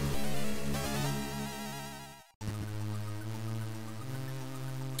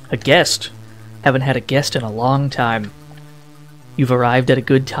 A guest. Haven't had a guest in a long time. You've arrived at a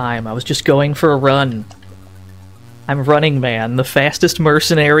good time. I was just going for a run. I'm Running Man, the fastest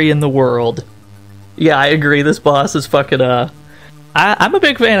mercenary in the world. Yeah, I agree. This boss is fucking, I'm a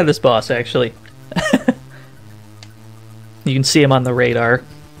big fan of this boss, actually. You can see him on the radar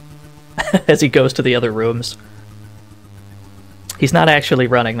as he goes to the other rooms. He's not actually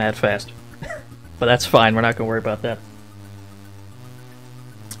running that fast. But that's fine, we're not going to worry about that.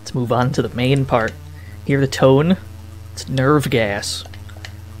 Let's move on to the main part. Hear the tone? It's nerve gas.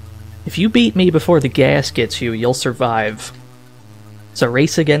 If you beat me before the gas gets you, you'll survive. It's a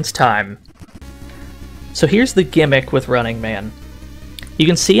race against time. So here's the gimmick with Running Man. You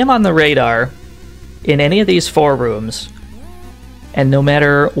can see him on the radar in any of these 4 rooms, and no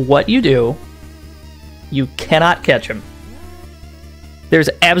matter what you do, you cannot catch him. There's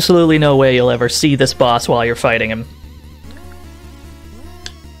absolutely no way you'll ever see this boss while you're fighting him.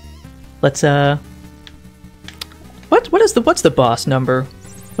 Let's what's the boss number?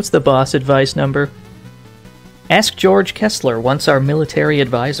 What's the boss advice number? Ask George Kessler, once our military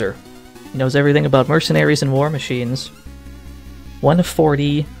advisor. He knows everything about mercenaries and war machines.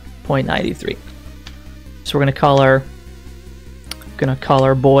 140.93. So we're gonna call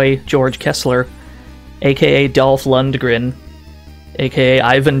our boy George Kessler, aka Dolph Lundgren, aka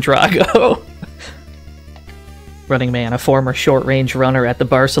Ivan Drago. Running Man, a former short-range runner at the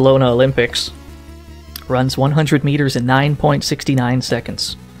Barcelona Olympics. Runs 100 meters in 9.69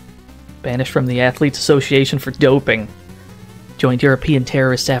 seconds. Banished from the Athletes Association for doping. Joined European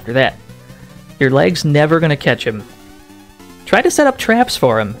terrorists after that. Your leg's never gonna catch him. Try to set up traps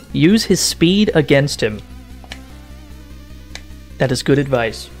for him. Use his speed against him. That is good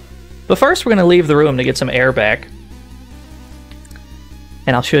advice. But first, we're going to leave the room to get some air back.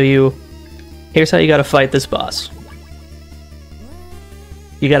 And I'll show you... Here's how you gotta fight this boss.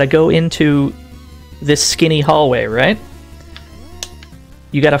 You gotta go into this skinny hallway, right?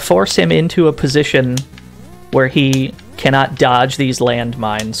 You gotta force him into a position where he cannot dodge these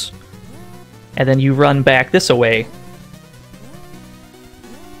landmines. And then you run back this way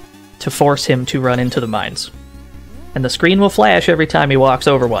to force him to run into the mines. And the screen will flash every time he walks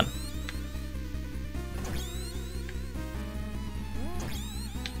over one.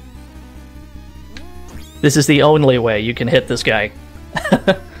 This is the only way you can hit this guy.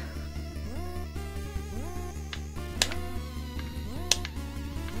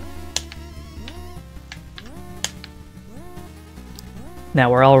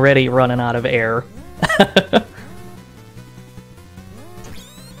 Now we're already running out of air.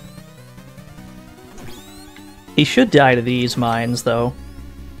 He should die to these mines, though.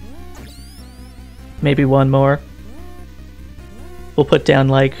 Maybe one more. We'll put down,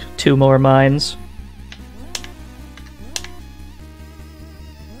 like, 2 more mines.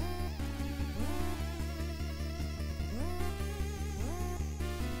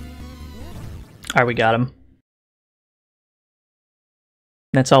 Alright, we got him.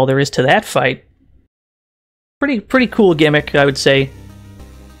 That's all there is to that fight. Pretty cool gimmick, I would say.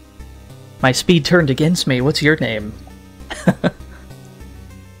 My speed turned against me. What's your name? A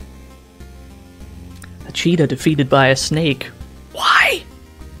cheetah defeated by a snake. Why?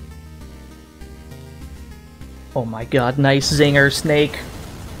 Oh my god, nice zinger, snake.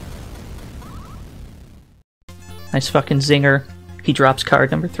 Nice fucking zinger. He drops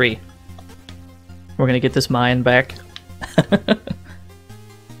card number 3. We're gonna get this mine back.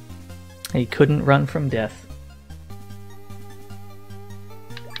 He couldn't run from death.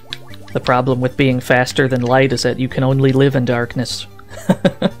 The problem with being faster than light is that you can only live in darkness.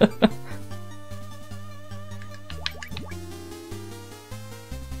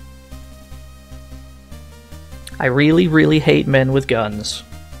 I really, really hate men with guns.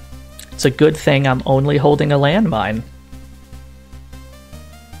 It's a good thing I'm only holding a landmine.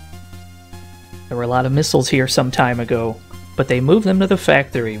 There were a lot of missiles here some time ago, but they moved them to the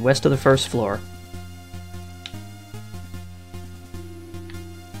factory west of the first floor.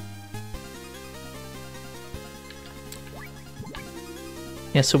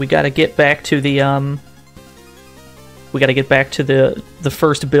 Yeah, so we gotta get back to the, we gotta get back to the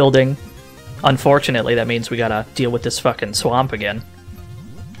first building. Unfortunately, that means we gotta deal with this fucking swamp again.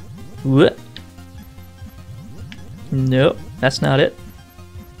 What? Nope, that's not it.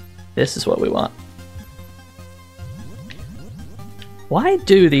 This is what we want. Why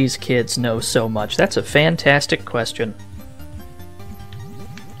do these kids know so much? That's a fantastic question.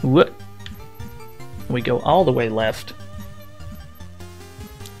 What? We go all the way left.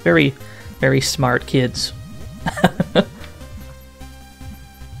 Very, very smart kids.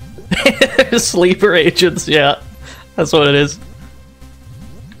 Sleeper agents, yeah. That's what it is.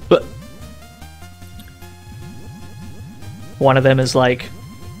 But one of them is like...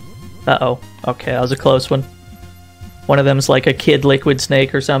 Uh-oh. Okay, that was a close one. One of them's like a kid liquid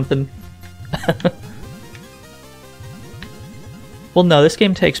snake or something. Well, no, this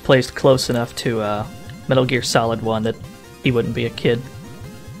game takes place close enough to Metal Gear Solid 1 that he wouldn't be a kid.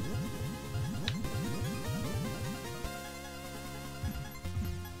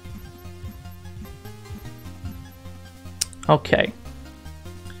 Okay.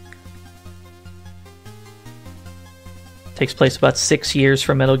 Takes place about 6 years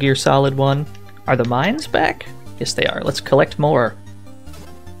from Metal Gear Solid 1. Are the mines back? Yes, they are. Let's collect more.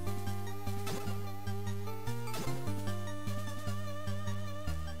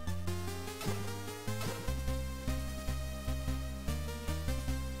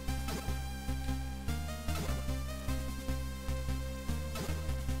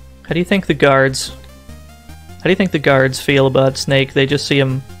 How do you think the guards... How do you think the guards feel about Snake? They just see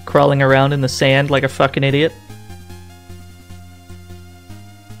him crawling around in the sand like a fucking idiot?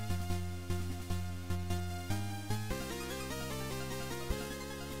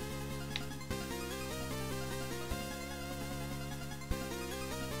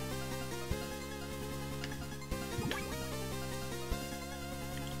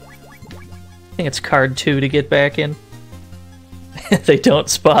 I think it's card 2 to get back in. They don't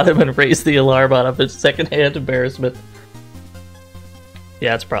spot him and raise the alarm on him. It's secondhand embarrassment.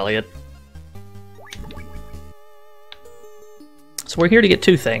 Yeah, that's probably it. So we're here to get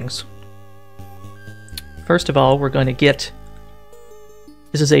 2 things. First of all, we're going to get...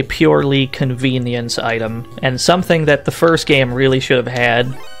 This is a purely convenience item, and something that the first game really should have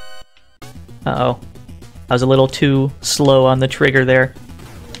had. Uh-oh. I was a little too slow on the trigger there.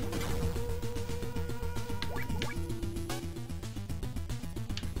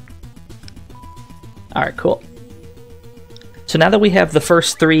 Alright, cool. So now that we have the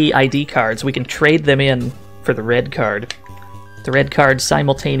first 3 ID cards, we can trade them in for the red card. The red card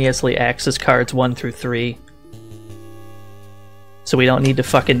simultaneously acts as cards 1 through 3. So we don't need to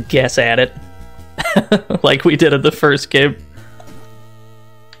fucking guess at it. Like we did in the first game.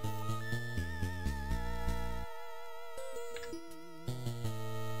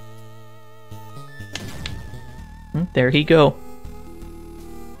 There he go.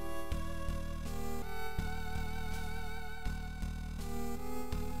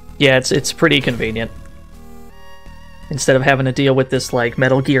 Yeah, it's pretty convenient. Instead of having to deal with this like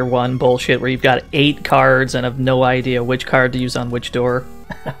Metal Gear 1 bullshit where you've got 8 cards and have no idea which card to use on which door.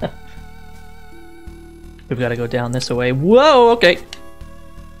 We've got to go down this way. Whoa, okay.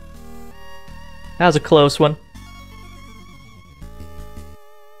 That was a close one.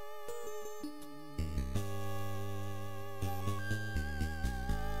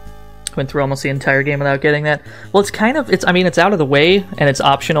 Went through almost the entire game without getting that. Well, it's kind of, I mean, it's out of the way, and it's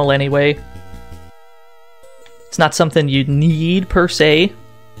optional anyway. It's not something you need, per se.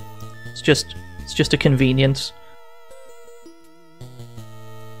 It's just a convenience.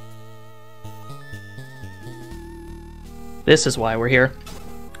 This is why we're here.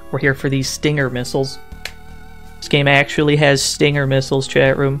 We're here for these Stinger missiles. This game actually has Stinger missiles,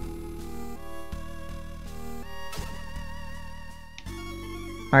 chat room.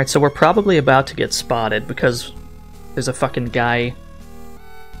 Alright, so we're probably about to get spotted because there's a fucking guy.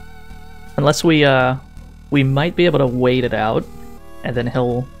 Unless we might be able to wait it out, and then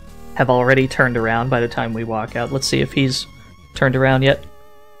he'll have already turned around by the time we walk out. Let's see if he's turned around yet.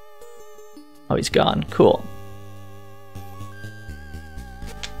 Oh, he's gone. Cool.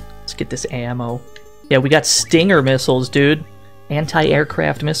 Let's get this ammo. Yeah, we got Stinger missiles, dude.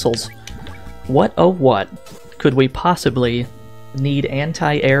 Anti-aircraft missiles. What oh what could we possibly need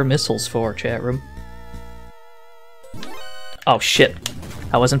anti-air missiles for, chat room? Oh shit.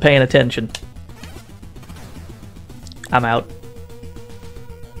 I wasn't paying attention. I'm out.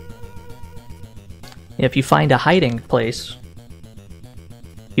 If you find a hiding place,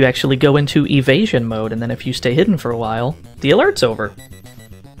 you actually go into evasion mode, and then if you stay hidden for a while, the alert's over.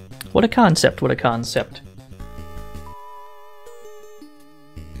 What a concept, what a concept.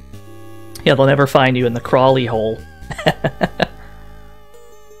 Yeah, they'll never find you in the crawly hole.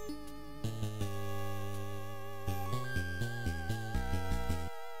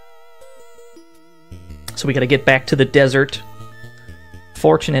 So we gotta get back to the desert.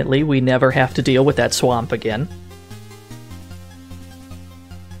 Fortunately, we never have to deal with that swamp again.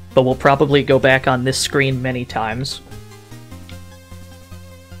 But we'll probably go back on this screen many times.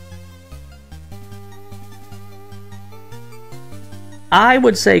 I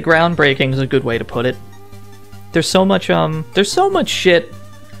would say groundbreaking is a good way to put it. There's so much shit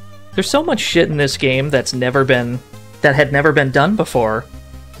in this game that had never been done before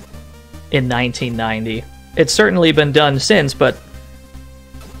in 1990. It's certainly been done since, but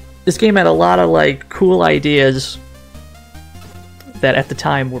this game had a lot of like cool ideas that at the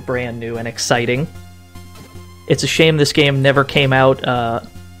time were brand new and exciting. It's a shame this game never came out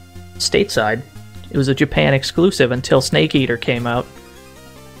stateside. It was a Japan exclusive until Snake Eater came out.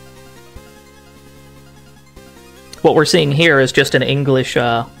 What we're seeing here is just an English,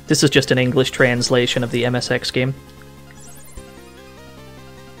 this is just an English translation of the MSX game.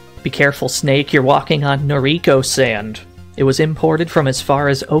 Be careful, Snake, you're walking on Noriko sand. It was imported from as far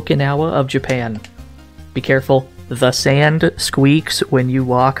as Okinawa of Japan. Be careful, the sand squeaks when you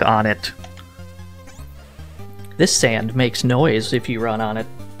walk on it. This sand makes noise if you run on it.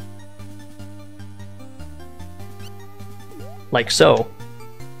 Like so.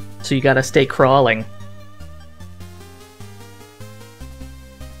 So you gotta stay crawling.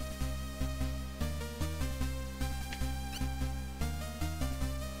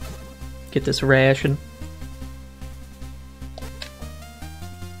 Get this ration.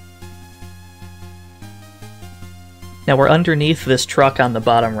 Now we're underneath this truck on the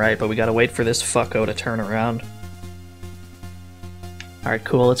bottom right, but we gotta wait for this fucko to turn around. Alright,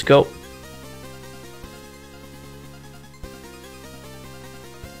 cool, let's go.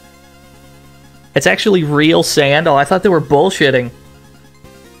 It's actually real sand? Oh, I thought they were bullshitting.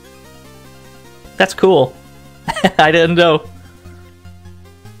 That's cool. I didn't know.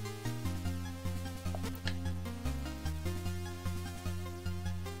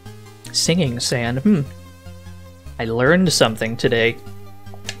 Singing sand. I learned something today.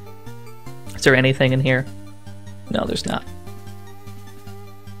 Is there anything in here? No, there's not.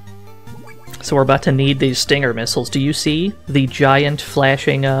 So we're about to need these Stinger missiles. Do you see the giant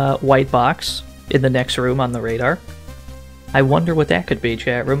flashing white box in the next room on the radar? I wonder what that could be,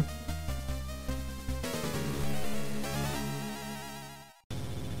 chat room.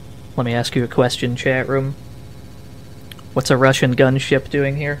 Let me ask you a question, chat room. What's a Russian gunship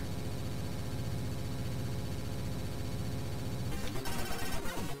doing here?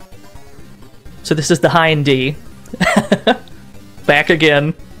 So this is the Hind D. Back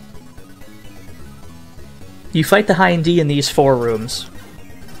again. You fight the Hind D in these 4 rooms.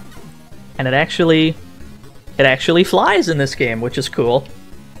 And it actually flies in this game, which is cool.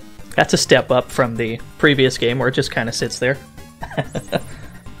 That's a step up from the previous game where it just kind of sits there.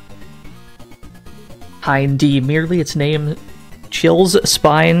 Hind D, merely its name chills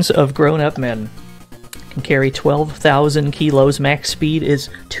spines of grown-up men. Can carry 12,000 kilos. Max speed is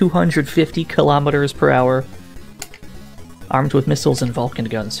 250 kilometers per hour. Armed with missiles and Vulcan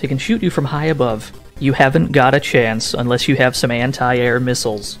guns. It can shoot you from high above. You haven't got a chance unless you have some anti-air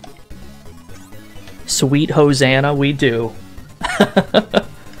missiles. Sweet Hosanna, we do.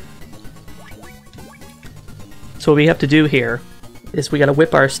 So what we have to do here is we gotta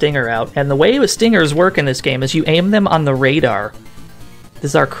whip our stinger out. And the way the stingers work in this game is you aim them on the radar.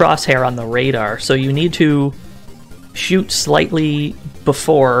 This is our crosshair on the radar, so you need to shoot slightly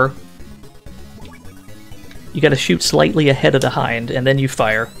before. You gotta shoot slightly ahead of the Hind, and then you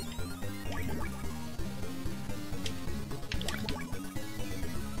fire.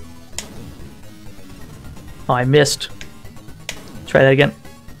 Oh, I missed. Try that again.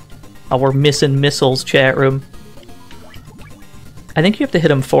 Oh, we're missing missiles, chat room. I think you have to hit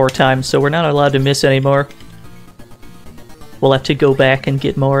them 4 times, so we're not allowed to miss anymore. We'll have to go back and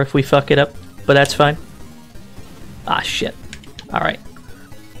get more if we fuck it up, but that's fine. Ah, shit. Alright.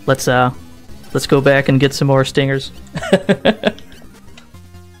 Let's go back and get some more stingers.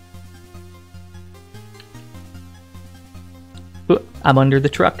 Ooh, I'm under the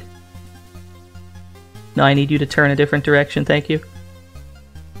truck. No, I need you to turn a different direction, thank you.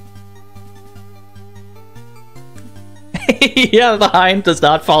 Yeah, the Hind does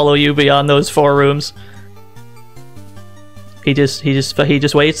not follow you beyond those 4 rooms. He just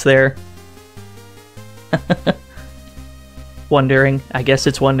waits there. Wondering. I guess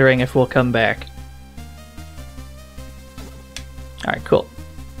it's wondering if we'll come back. Alright, cool.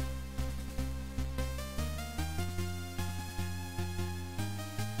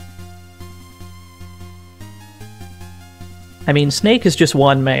 I mean, Snake is just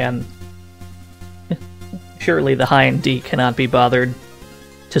one man. Surely the Hind D cannot be bothered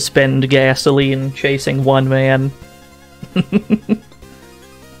to spend gasoline chasing one man.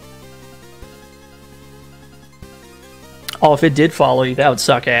 Oh, if it did follow you, that would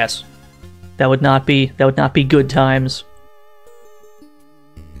suck ass. That would not be good times.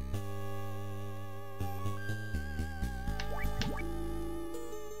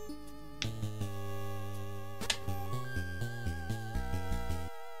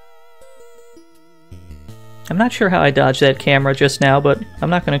 I'm not sure how I dodged that camera just now, but I'm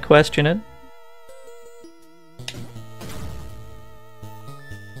not going to question it.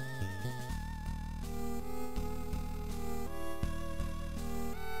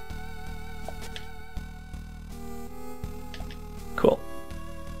 Cool.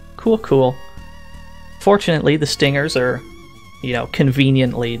 Cool, cool. Fortunately, the stingers are, you know,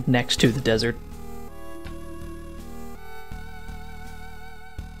 conveniently next to the desert.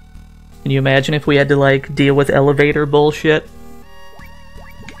 Can you imagine if we had to, like, deal with elevator bullshit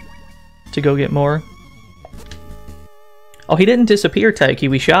to go get more? Oh, he didn't disappear, Taiki.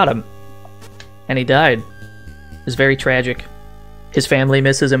 We shot him. And he died. It was very tragic. His family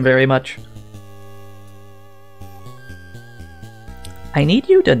misses him very much. I need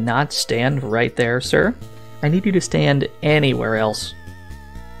you to not stand right there, sir. I need you to stand anywhere else.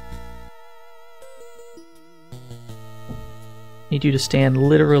 Need you to stand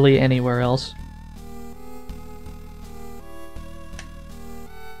literally anywhere else.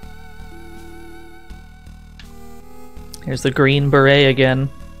 Here's the Green Beret again.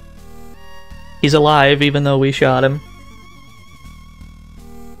 He's alive even though we shot him.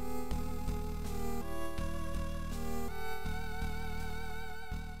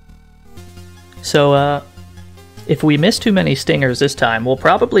 So, if we miss too many stingers this time, we'll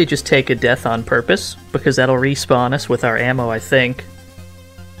probably just take a death on purpose, because that'll respawn us with our ammo, I think.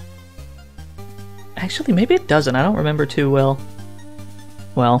 Actually, maybe it doesn't. I don't remember too well.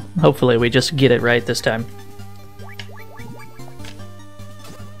 Well, hopefully we just get it right this time.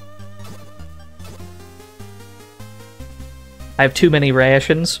 I have too many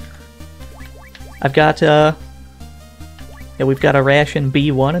rations. I've got, yeah, we've got a ration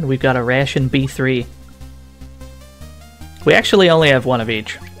B1 and we've got a ration B3. We actually only have one of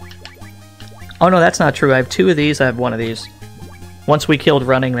each. Oh no, that's not true. I have 2 of these, I have 1 of these. Once we killed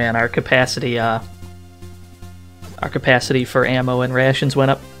Running Man, our capacity for ammo and rations went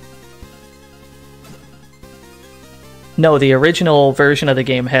up. No, the original version of the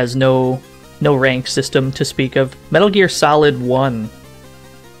game has no rank system to speak of. Metal Gear Solid 1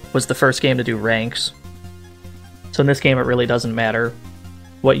 was the first game to do ranks. So in this game, it really doesn't matter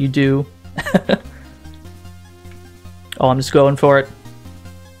what you do. Oh, I'm just going for it.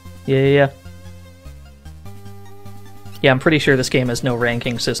 Yeah. Yeah, I'm pretty sure this game has no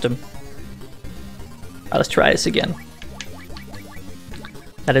ranking system. Let's try this again.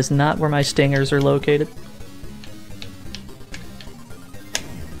 That is not where my stingers are located.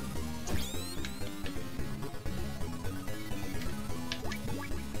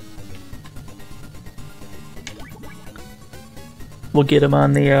 We'll get him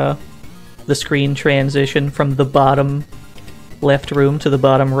on the screen transition from the bottom left room to the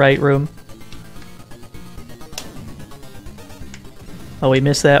bottom right room. Oh, we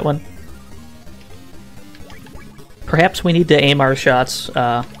missed that one. Perhaps we need to aim our shots.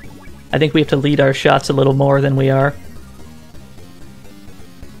 I think we have to lead our shots a little more than we are.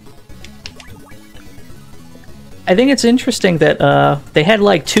 I think it's interesting that they had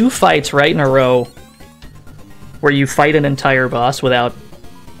like 2 fights right in a row where you fight an entire boss without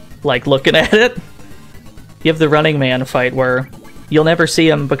like looking at it. You have the Running Man fight where you'll never see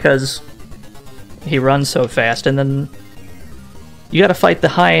him because he runs so fast, and then you gotta fight the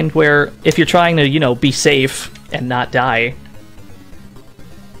Hind where if you're trying to, you know, be safe and not die,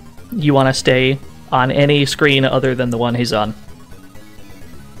 you want to stay on any screen other than the one he's on.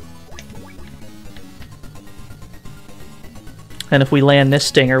 And if we land this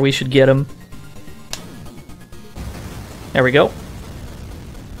stinger, we should get him. There we go.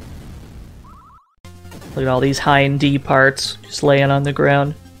 Look at all these Hind D parts just laying on the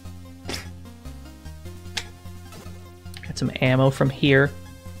ground. Got some ammo from here.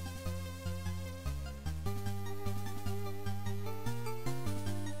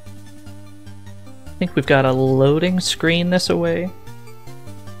 I think we've got a loading screen this way.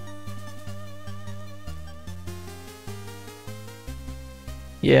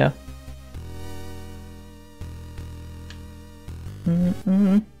 Yeah.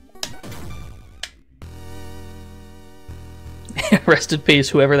 Rest in peace,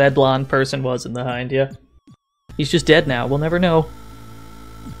 whoever that blonde person was in the Hind, yeah. He's just dead now, we'll never know.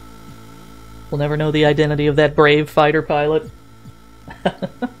 We'll never know the identity of that brave fighter pilot.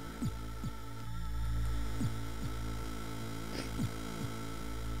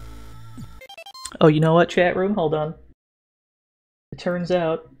 Oh, you know what, chat room? Hold on. It turns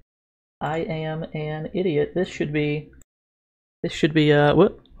out I am an idiot. This should be,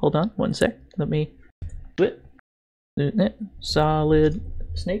 whoop, hold on, one sec. Let me, whoop. Solid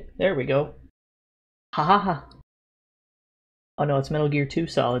Snake. There we go. Ha ha ha. Oh no, it's Metal Gear 2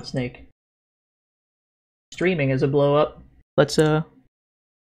 Solid Snake. Streaming is a blow up. Let's get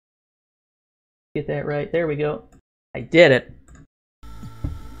that right. There we go. I did it.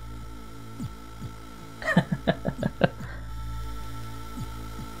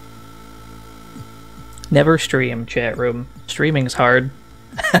 Never stream, chat room. Streaming's hard.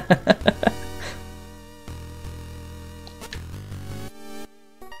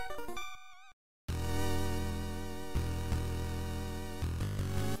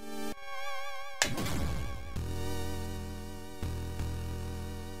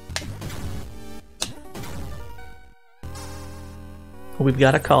 We've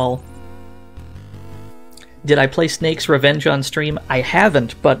got a call. Did I play Snake's Revenge on stream? I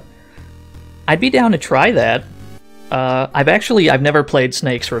haven't, but I'd be down to try that. I've never played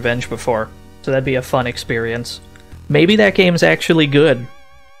Snake's Revenge before, so that'd be a fun experience. Maybe that game's actually good.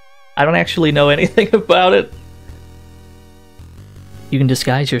 I don't actually know anything about it. You can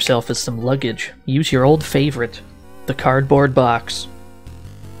disguise yourself as some luggage. Use your old favorite, the cardboard box.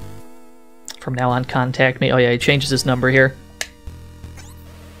 From now on, contact me. Oh yeah, he changes his number here.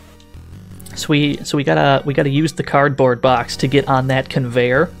 So we gotta use the cardboard box to get on that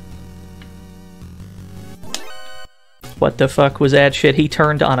conveyor. What the fuck was that shit? He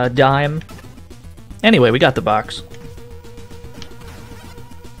turned on a dime. Anyway, we got the box.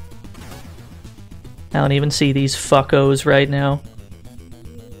 I don't even see these fuckos right now.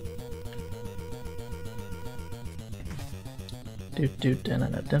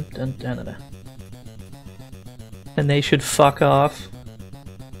 And they should fuck off.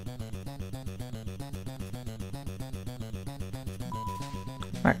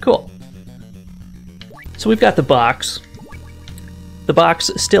 Alright, cool. So we've got the box. The box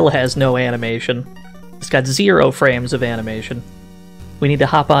still has no animation. It's got 0 frames of animation. We need to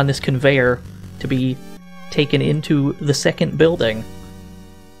hop on this conveyor to be taken into the second building.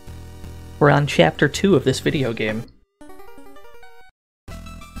 We're on chapter 2 of this video game.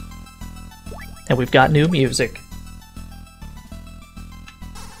 And we've got new music.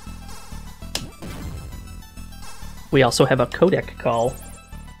 We also have a codec call.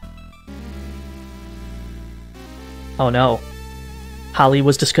 Oh no. Holly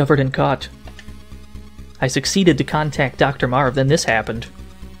was discovered and caught. I succeeded to contact Dr. Marv, then this happened.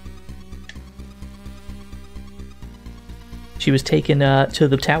 She was taken to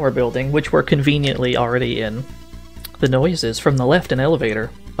the tower building, which we're conveniently already in. The noises from the left, an elevator.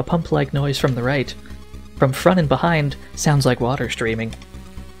 A pump-like noise from the right. From front and behind, sounds like water streaming.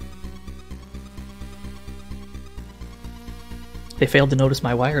 They failed to notice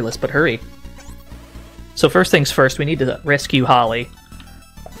my wireless, but hurry. So first things first, we need to rescue Holly,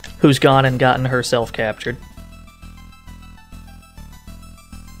 who's gone and gotten herself captured.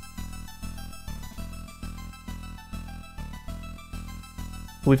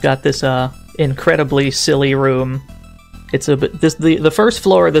 We've got this incredibly silly room. It's the first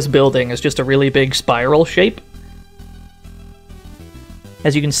floor of this building is just a really big spiral shape.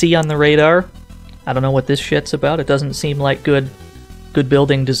 As you can see on the radar, I don't know what this shit's about. It doesn't seem like good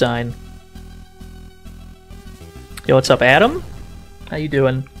building design. Yo, what's up, Adam? How you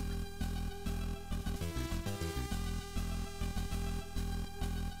doing?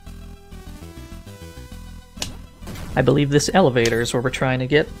 I believe this elevator is where we're trying to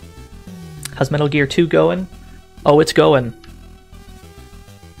get. How's Metal Gear 2 going? Oh, it's going.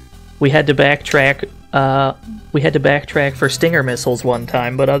 We had to backtrack. We had to backtrack for Stinger missiles one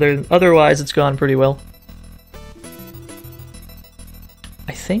time, but otherwise it's gone pretty well.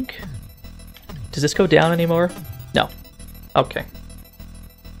 I think. Does this go down anymore? No. Okay.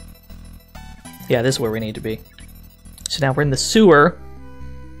 Yeah, this is where we need to be. So now we're in the sewer.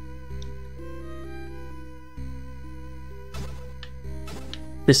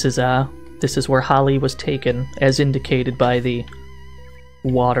 This is where Holly was taken, as indicated by the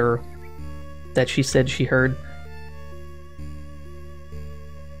water that she said she heard.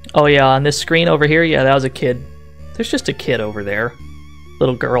 Oh yeah, on this screen over here, yeah, that was a kid. There's just a kid over there.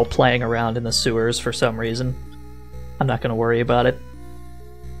 Little girl playing around in the sewers for some reason. I'm not gonna worry about it.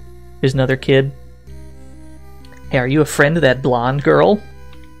 Here's another kid. Hey, are you a friend of that blonde girl?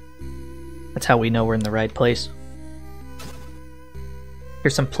 That's how we know we're in the right place.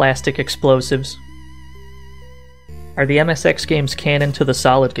 Here's some plastic explosives. Are the MSX games canon to the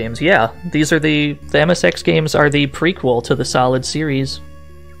Solid games? Yeah, these are the MSX games are the prequel to the Solid series.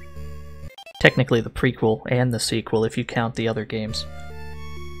 Technically the prequel and the sequel if you count the other games.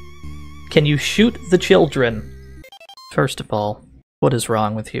 Can you shoot the children? First of all, what is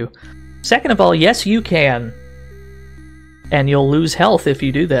wrong with you? Second of all, yes you can. And you'll lose health if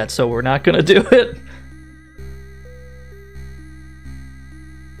you do that, so we're not gonna do it.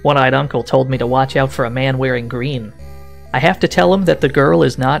 One-eyed uncle told me to watch out for a man wearing green. I have to tell him that the girl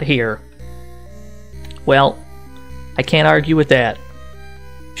is not here. Well, I can't argue with that.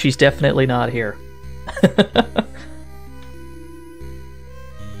 She's definitely not here.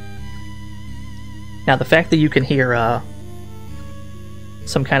 Now, the fact that you can hear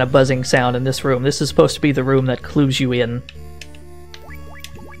some kind of buzzing sound in this room, this is supposed to be the room that clues you in.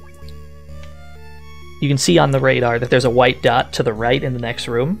 You can see on the radar that there's a white dot to the right in the next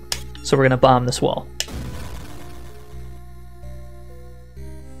room, so we're gonna bomb this wall.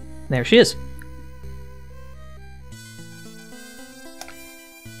 There she is.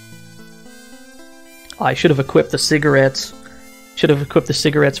 Oh, I should have equipped the cigarettes. Should have equipped the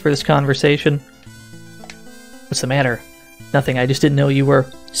cigarettes for this conversation. What's the matter? Nothing, I just didn't know you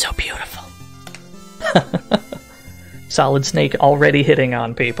were so beautiful. Solid Snake already hitting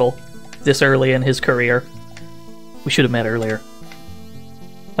on people this early in his career. We should have met earlier.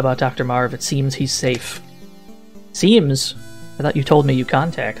 About Dr. Marv, it seems he's safe. Seems? I thought you told me you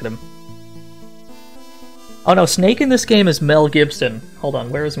contacted him. Oh no, Snake in this game is Mel Gibson. Hold on,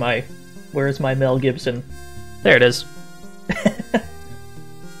 where is my Mel Gibson? There it is.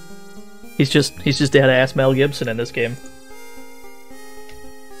 He's just dead-ass Mel Gibson in this game.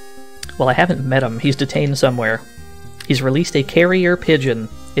 Well, I haven't met him. He's detained somewhere. He's released a carrier pigeon.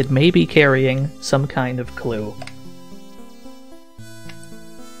 It may be carrying some kind of clue.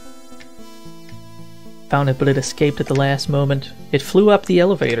 Found it, but it escaped at the last moment. It flew up the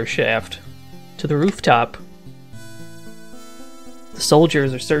elevator shaft to the rooftop. The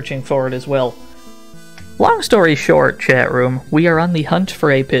soldiers are searching for it as well. Long story short, chat room, we are on the hunt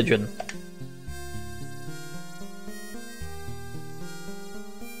for a pigeon.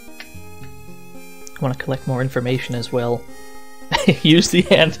 I want to collect more information as well. Use the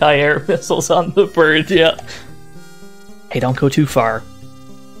anti-air missiles on the bird, yeah. Hey, don't go too far.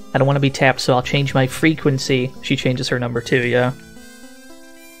 I don't want to be tapped, so I'll change my frequency. She changes her number too, yeah.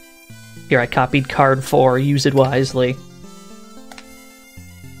 Here, I copied card 4. Use it wisely.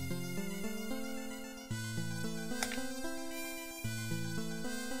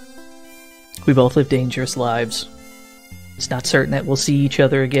 We both live dangerous lives. It's not certain that we'll see each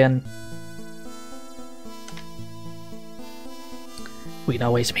other again. We can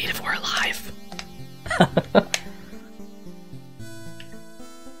always meet if we're alive.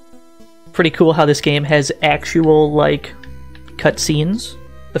 Pretty cool how this game has actual, like, cutscenes.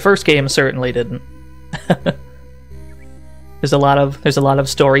 The first game certainly didn't. There's a lot of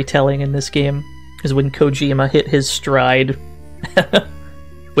storytelling in this game. Is when Kojima hit his stride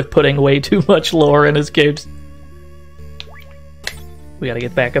with putting way too much lore in his games. We gotta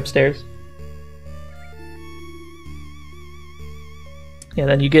get back upstairs. Yeah,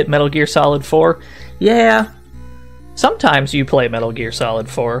 then you get Metal Gear Solid 4. Yeah, sometimes you play Metal Gear Solid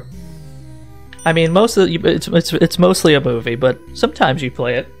 4. I mean, most of it's mostly a movie, but sometimes you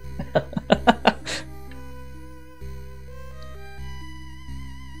play it.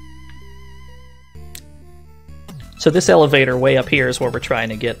 So this elevator way up here is where we're trying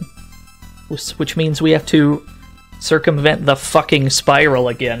to get, which means we have to circumvent the fucking spiral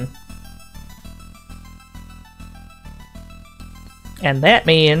again. And that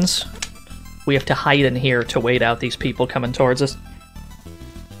means we have to hide in here to wait out these people coming towards us.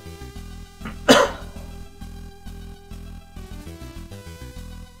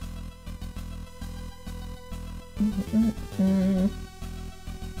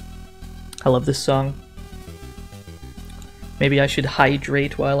 I love this song. Maybe I should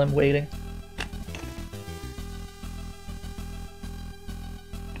hydrate while I'm waiting.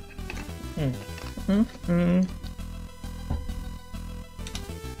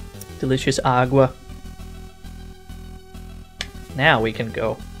 Delicious agua. Now we can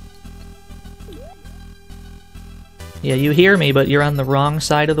go. Yeah, you hear me, but you're on the wrong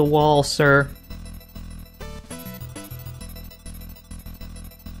side of the wall, sir.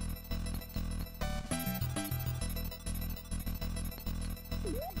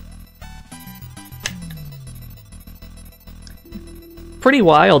 Pretty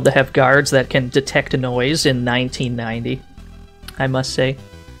wild to have guards that can detect noise in 1990, I must say.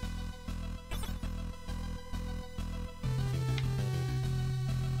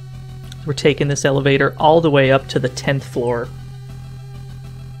 We're taking this elevator all the way up to the 10th floor.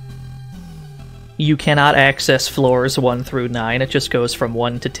 You cannot access floors 1 through 9, it just goes from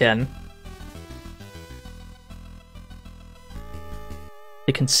 1 to 10.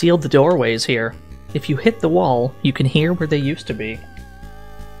 They concealed the doorways here. If you hit the wall, you can hear where they used to be.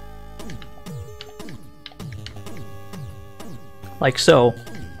 Like so.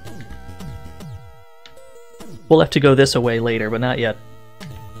 We'll have to go this away later, but not yet.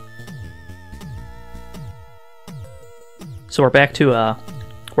 So we're back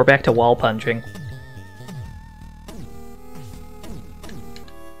to wall punching.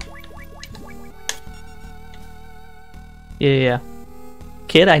 Yeah.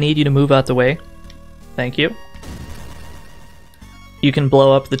 Kid, I need you to move out the way. Thank you. You can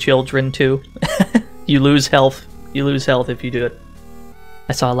blow up the children too. You lose health. You lose health if you do it.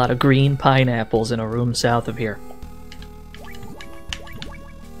 I saw a lot of green pineapples in a room south of here.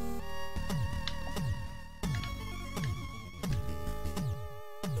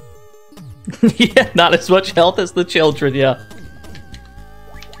 Yeah, not as much health as the children, yeah.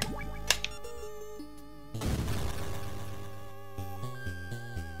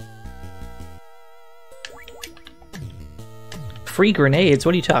 Free grenades?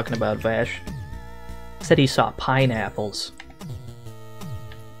 What are you talking about, Vash? Said he saw pineapples.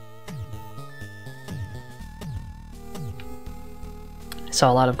 I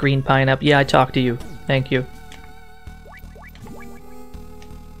saw a lot of green pineapple. Yeah, I talked to you. Thank you.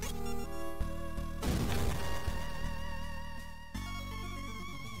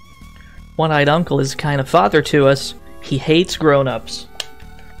 One-eyed uncle is kind of father to us. He hates grown-ups.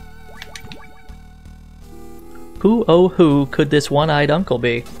 Who, oh who, could this one-eyed uncle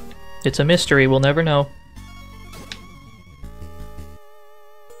be? It's a mystery, we'll never know.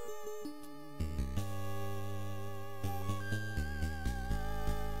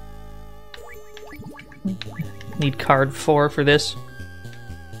 Need card 4 for this.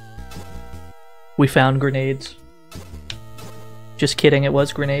 We found grenades. Just kidding, it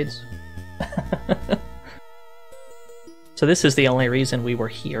was grenades. So this is the only reason we were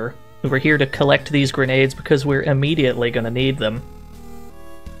here. We were here to collect these grenades because we're immediately gonna need them.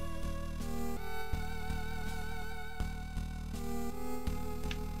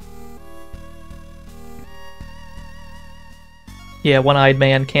 Yeah, one-eyed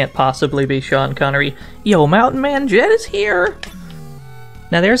man can't possibly be Sean Connery. Yo, Mountain Man Jet is here!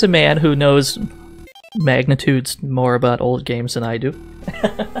 Now there's a man who knows magnitudes more about old games than I do.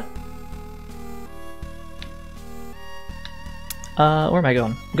 Where am I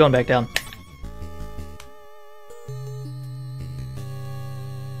going? I'm going back down.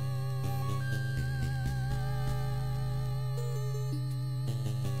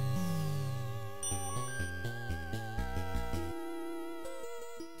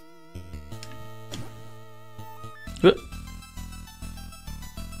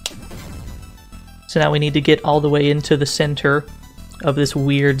 So now we need to get all the way into the center of this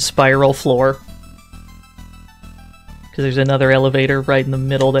weird spiral floor. Because there's another elevator right in the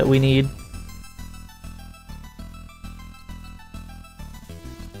middle that we need.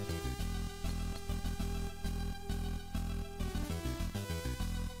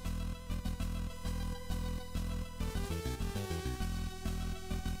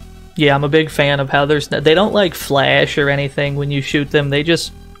 Yeah, I'm a big fan of how they don't like flash or anything when you shoot them. They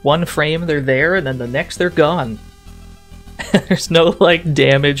just, one frame they're there and then the next they're gone. There's no like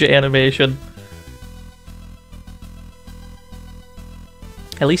damage animation.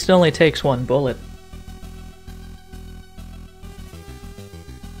 At least it only takes one bullet.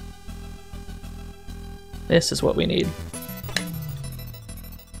 This is what we need.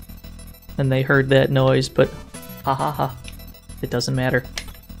 And they heard that noise, but ha ha ha. It doesn't matter.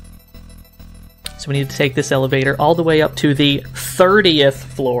 So we need to take this elevator all the way up to the 30th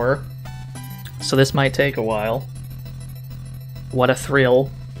floor. So this might take a while. What a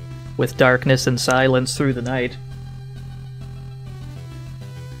thrill, with darkness and silence through the night.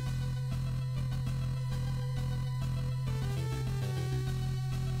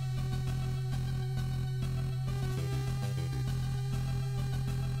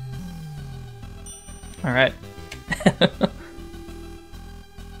 All right.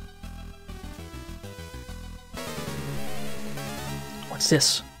 What's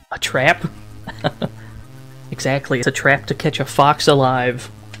this? A trap? Exactly, it's a trap to catch a fox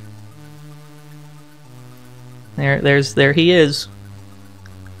alive. There he is.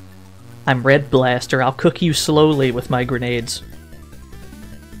 I'm Red Blaster. I'll cook you slowly with my grenades.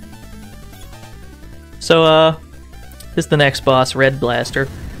 So, this is the next boss, Red Blaster.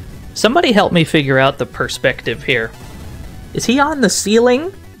 Somebody help me figure out the perspective here. Is he on the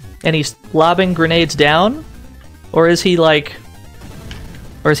ceiling and he's lobbing grenades down? Or is he like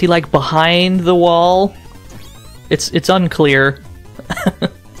behind the wall? It's unclear.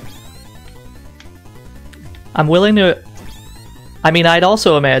 I'm willing to... I mean, I'd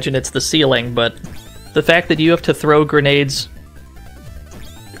also imagine it's the ceiling, but the fact that you have to throw grenades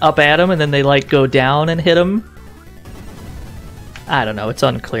up at him and then they like go down and hit him, I don't know, it's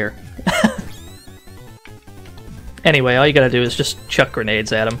unclear. Anyway, all you gotta do is just chuck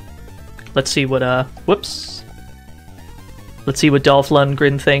grenades at him. Let's see what, whoops. Let's see what Dolph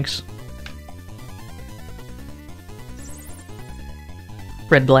Lundgren thinks.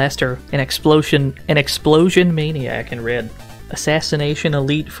 Red Blaster, an explosion maniac in red. Assassination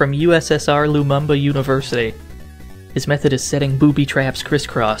elite from USSR Lumumba University. His method is setting booby traps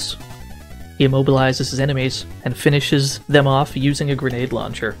crisscross. He immobilizes his enemies and finishes them off using a grenade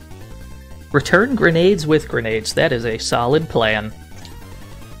launcher. Return grenades with grenades. That is a solid plan.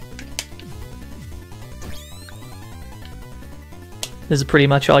 This is pretty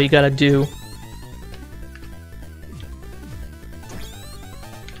much all you gotta do.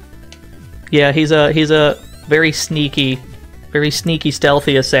 Yeah, he's a very sneaky,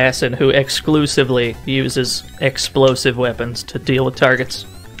 stealthy assassin who exclusively uses explosive weapons to deal with targets.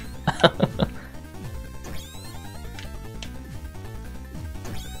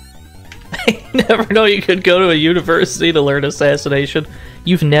 I never know you could go to a university to learn assassination.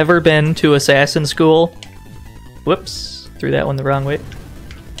 You've never been to assassin school? Whoops, threw that one the wrong way.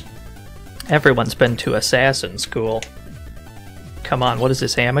 Everyone's been to assassin school. Come on, what is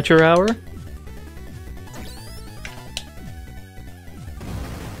this, amateur hour?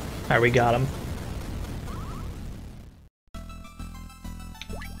 Alright, we got him.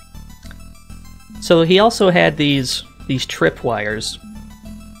 So he also had these tripwires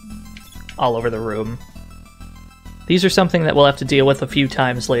all over the room. These are something that we'll have to deal with a few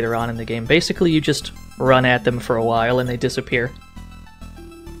times later on in the game. Basically, you just run at them for a while and they disappear.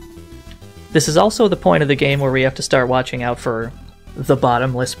 This is also the point of the game where we have to start watching out for the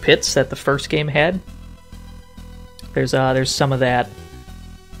bottomless pits that the first game had. There's some of that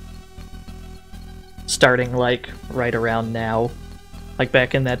starting like right around now. Like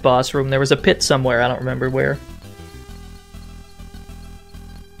back in that boss room, there was a pit somewhere, I don't remember where.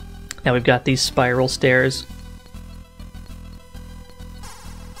 Now we've got these spiral stairs.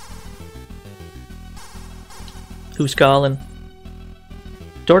 Who's calling?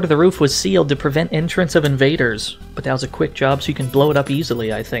 Door to the roof was sealed to prevent entrance of invaders, but that was a quick job so you can blow it up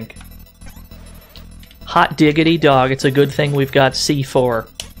easily, I think. Hot diggity dog, it's a good thing we've got C4.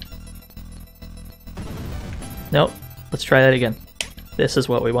 Nope, let's try that again. This is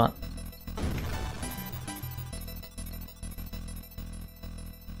what we want.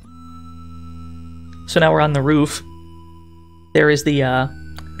 So now we're on the roof. There's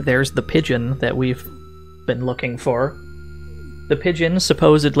the pigeon that we've been looking for. The pigeon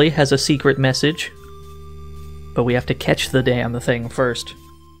supposedly has a secret message but we have to catch the damn thing first.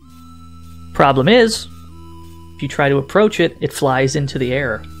 Problem is, if you try to approach it, it flies into the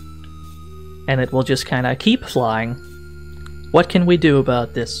air. And it will just kind of keep flying. What can we do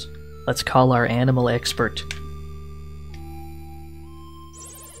about this? Let's call our animal expert.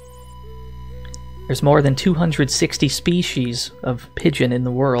 There's more than 260 species of pigeon in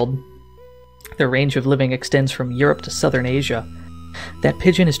the world. Their range of living extends from Europe to southern Asia. That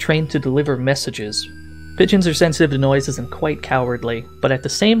pigeon is trained to deliver messages. Pigeons are sensitive to noises and quite cowardly, but at the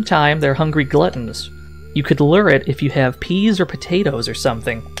same time they're hungry gluttons. You could lure it if you have peas or potatoes or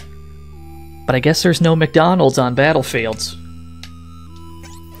something. But I guess there's no McDonald's on battlefields.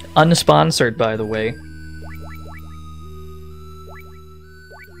 Unsponsored, by the way.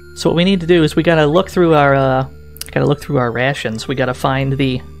 So what we need to do is we gotta look through our rations. We gotta find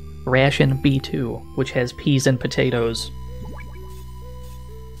the ration B2, which has peas and potatoes.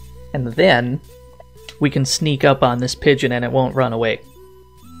 And then we can sneak up on this pigeon and it won't run away.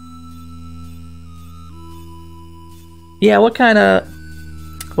 Yeah, what kind of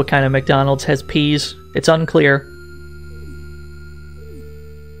McDonald's has peas? It's unclear.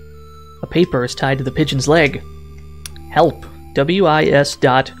 A paper is tied to the pigeon's leg. Help.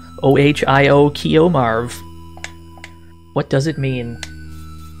 WIS.OHIO Kiomarv. What does it mean?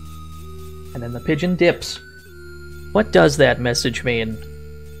 And then the pigeon dips. What does that message mean?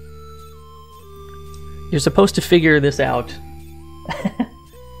 You're supposed to figure this out.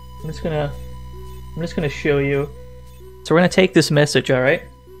 I'm just gonna show you. So we're gonna take this message, alright?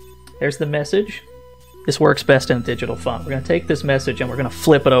 There's the message. This works best in digital font. We're gonna take this message and we're gonna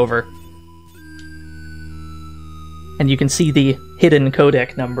flip it over. And you can see the hidden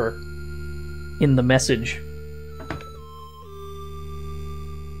codec number in the message.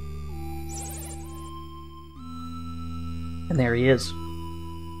 And there he is.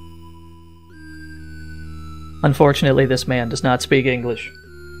 Unfortunately, this man does not speak English.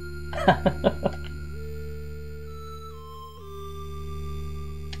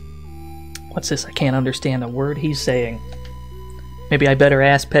 What's this? I can't understand a word he's saying. Maybe I better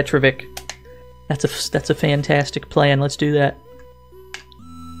ask Petrovic. That's a fantastic plan. Let's do that.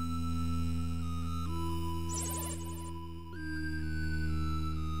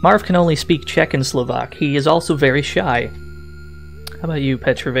 Marv can only speak Czech and Slovak. He is also very shy. How about you,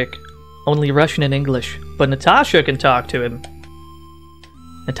 Petrovic? Only Russian and English. But Natasha can talk to him.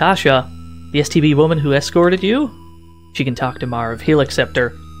 Natasha, the STB woman who escorted you? She can talk to Marv. He'll accept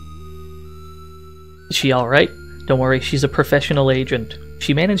her. Is she alright? Don't worry, she's a professional agent.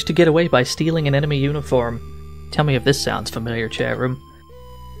 She managed to get away by stealing an enemy uniform. Tell me if this sounds familiar, chat room.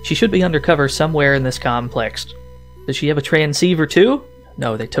 She should be undercover somewhere in this complex. Does she have a transceiver too?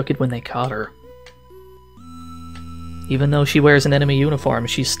 No, they took it when they caught her. Even though she wears an enemy uniform,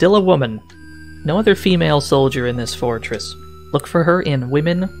 she's still a woman. No other female soldier in this fortress. Look for her in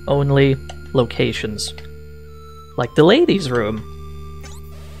women-only locations. Like the ladies' room.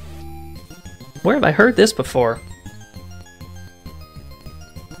 Where have I heard this before?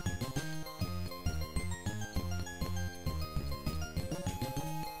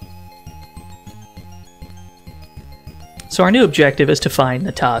 So our new objective is to find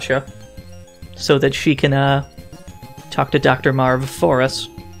Natasha, so that she can talk to Dr. Marv for us,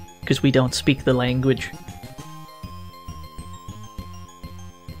 because we don't speak the language.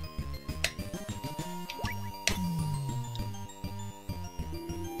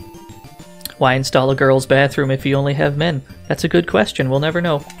 Why install a girl's bathroom if you only have men? That's a good question, we'll never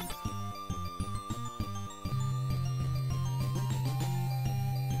know.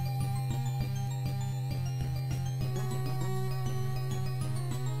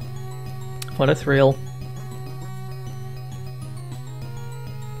 What a thrill.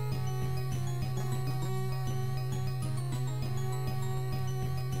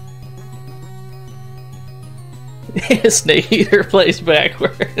 Snake Eater plays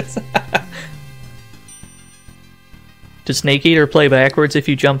backwards. Does Snake Eater play backwards if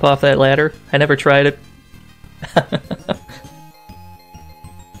you jump off that ladder? I never tried it.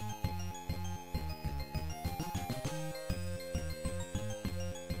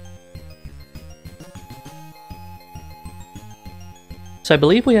 So I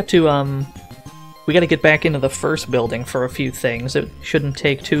believe we have to, we gotta get back into the first building for a few things. It shouldn't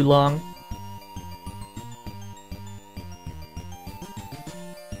take too long.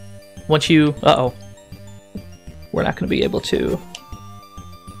 Once you... uh-oh. We're not gonna be able to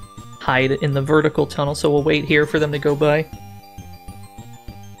hide in the vertical tunnel, so we'll wait here for them to go by.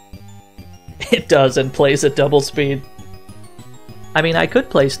 It does, and plays at double speed. I mean, I could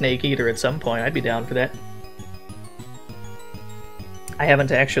play Snake Eater at some point. I'd be down for that. I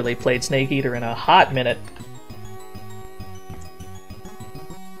haven't actually played Snake Eater in a hot minute.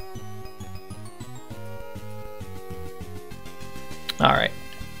 Alright.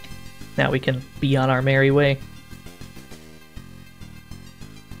 Now we can be on our merry way.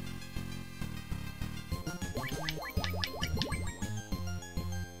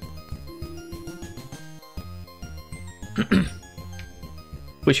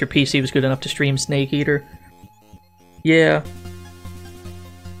 Wish your PC was good enough to stream Snake Eater. Yeah.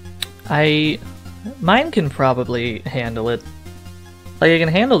 Mine can probably handle it. Like, I can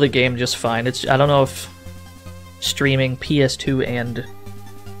handle the game just fine. I don't know if streaming PS2 and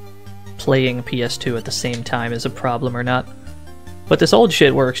playing PS2 at the same time is a problem or not. But this old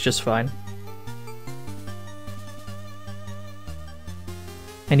shit works just fine.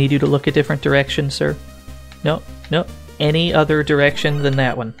 I need you to look a different direction, sir. No, no. Any other direction than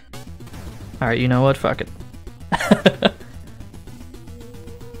that one. Alright, you know what? Fuck it.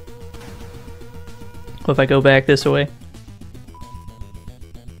 What if I go back this way?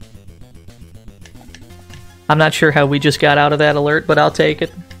 I'm not sure how we just got out of that alert, but I'll take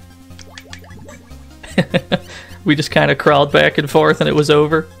it. We just kind of crawled back and forth and it was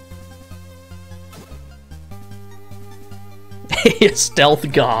over.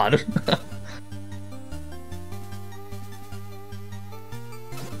 Stealth god.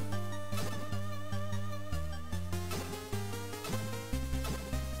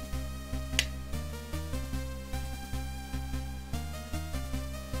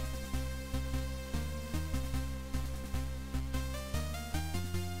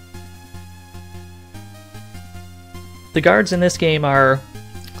 The guards in this game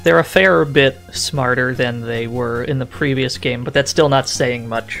they're a fair bit smarter than they were in the previous game, but that's still not saying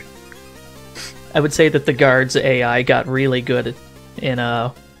much. I would say that the guards' AI got really good in,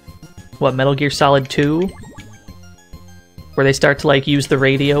 Metal Gear Solid 2? Where they start to, like, use the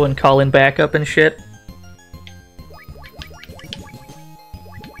radio and call in backup and shit.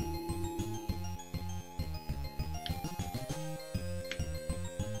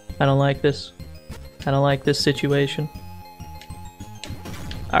 I don't like this. I don't like this situation.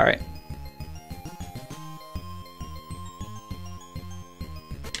 Alright.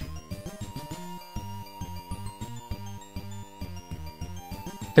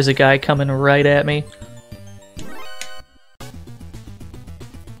 There's a guy coming right at me.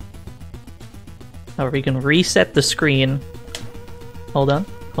 Now we can reset the screen. Hold on,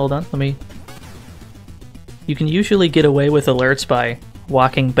 let me... You can usually get away with alerts by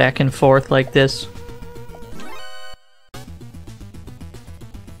walking back and forth like this.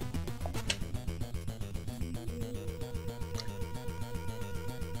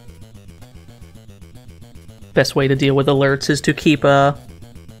 Best way to deal with alerts is to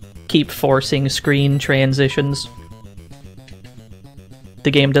keep forcing screen transitions. The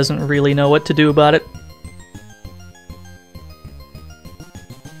game doesn't really know what to do about it.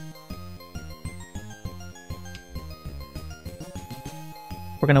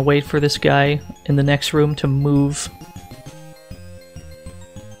 We're gonna wait for this guy in the next room to move.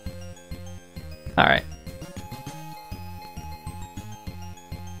 Alright.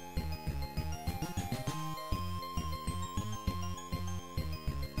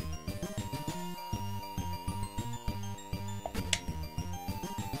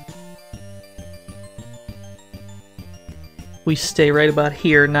 We stay right about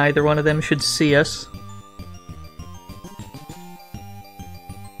here, neither one of them should see us.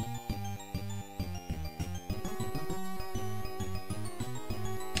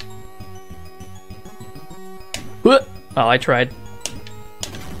 What? Oh, I tried.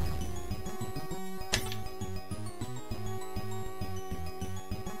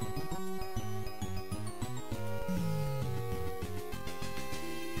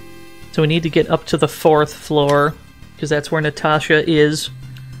 So we need to get up to the 4th floor, because that's where Natasha is.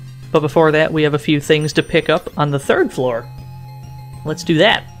 But before that, we have a few things to pick up on the 3rd floor. Let's do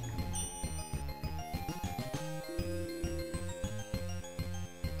that.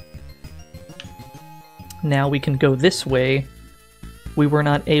 Now we can go this way. We were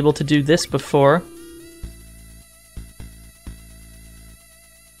not able to do this before.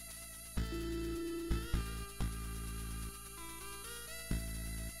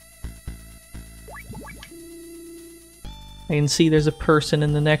 I can see there's a person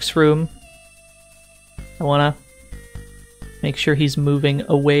in the next room. I wanna make sure he's moving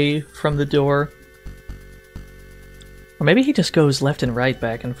away from the door. Or maybe he just goes left and right,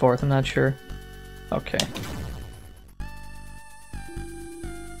 back and forth, I'm not sure. Okay.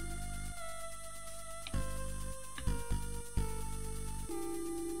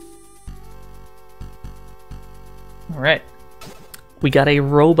 Alright. We got a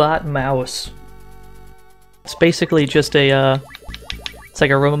robot mouse. It's basically just a, it's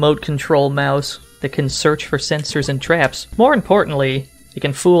like a remote control mouse that can search for sensors and traps. More importantly, it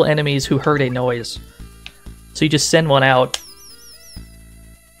can fool enemies who heard a noise. So you just send one out,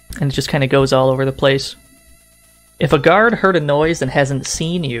 and it just kind of goes all over the place. If a guard heard a noise and hasn't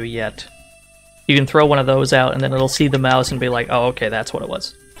seen you yet, you can throw one of those out, and then it'll see the mouse and be like, oh, okay, that's what it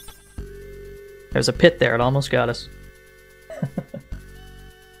was. There's a pit there, it almost got us.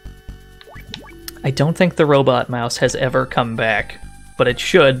 I don't think the robot mouse has ever come back, but it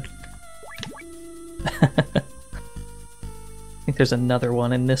should. I think there's another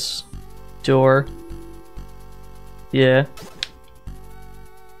one in this door. Yeah.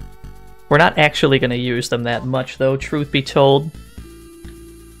 We're not actually going to use them that much, though, truth be told.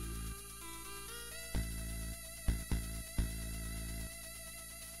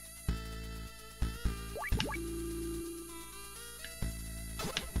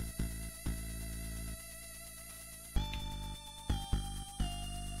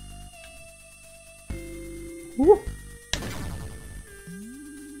 Woo.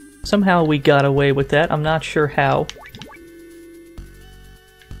 Somehow we got away with that. I'm not sure how.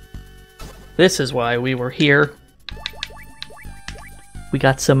 This is why we were here. We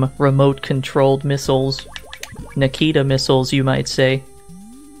got some remote-controlled missiles. Nikita missiles, you might say.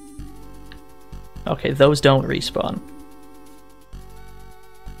 Okay, those don't respawn.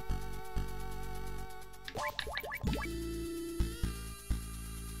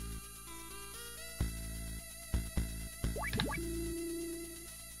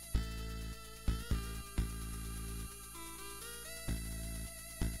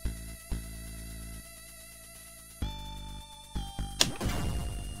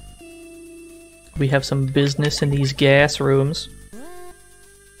 We have some business in these gas rooms.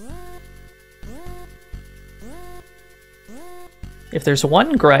 If there's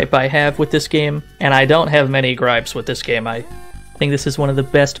one gripe I have with this game, and I don't have many gripes with this game, I think this is one of the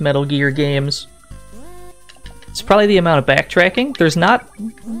best Metal Gear games. It's probably the amount of backtracking.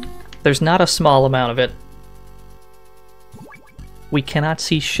 There's not a small amount of it. We cannot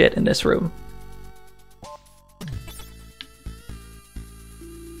see shit in this room.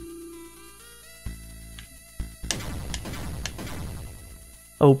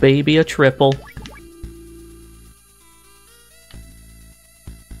 Oh baby, a triple.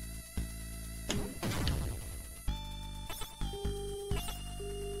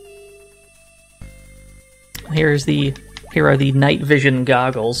 Here are the night vision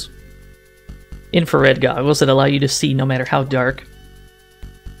goggles. Infrared goggles that allow you to see no matter how dark.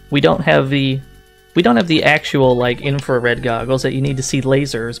 We don't have the actual like infrared goggles that you need to see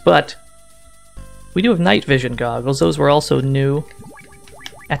lasers, but we do have night vision goggles. Those were also new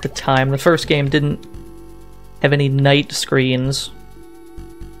at the time. The first game didn't have any night screens.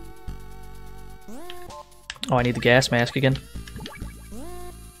 Oh, I need the gas mask again.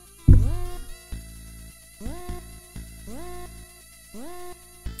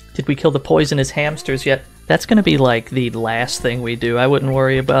 Did we kill the poisonous hamsters yet? That's gonna be like the last thing we do. I wouldn't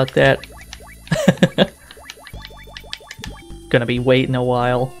worry about that. Gonna be waiting a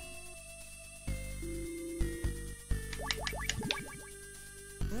while.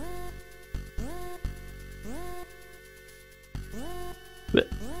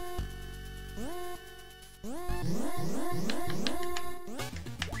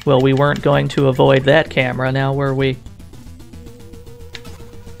 Well, we weren't going to avoid that camera now, were we?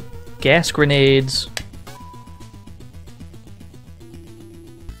 Gas grenades.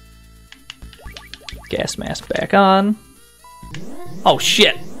 Gas mask back on. Oh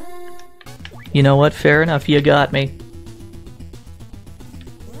shit! You know what? Fair enough, you got me.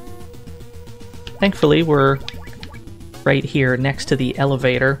 Thankfully, we're right here next to the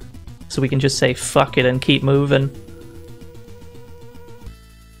elevator, so we can just say fuck it and keep moving.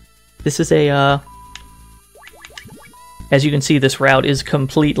 This is a, as you can see, this route is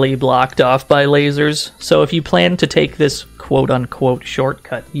completely blocked off by lasers, so if you plan to take this quote-unquote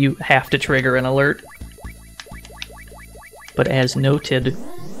shortcut, you have to trigger an alert. But as noted,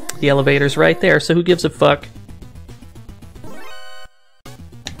 the elevator's right there, so who gives a fuck?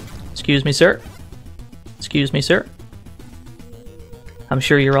 Excuse me, sir. Excuse me, sir. I'm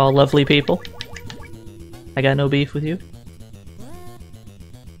sure you're all lovely people. I got no beef with you.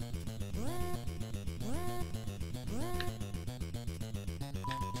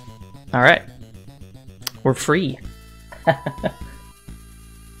 Alright. We're free.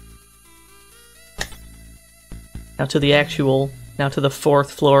 Now to the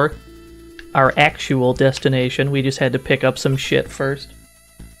fourth floor. Our actual destination. We just had to pick up some shit first.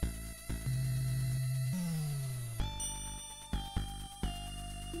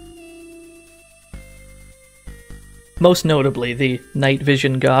 Most notably, the night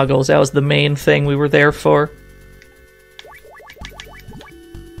vision goggles. That was the main thing we were there for.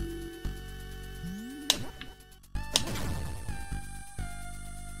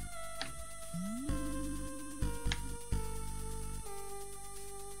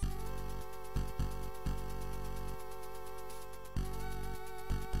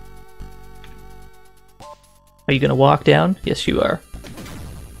 Are you gonna walk down? Yes, you are.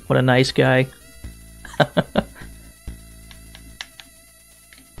 What a nice guy.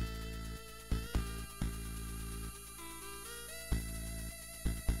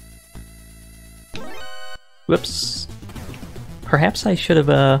 Whoops. Perhaps I should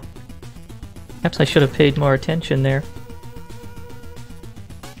have paid more attention there.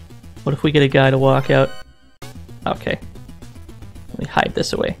 What if we get a guy to walk out? Okay. Let me hide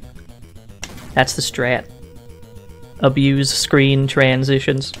this away. That's the strat. Abuse screen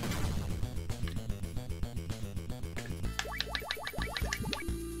transitions.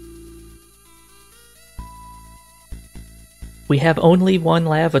 We have only one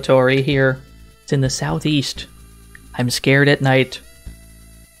lavatory here. It's in the southeast. I'm scared at night.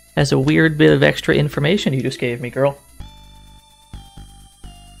 That's a weird bit of extra information you just gave me, girl.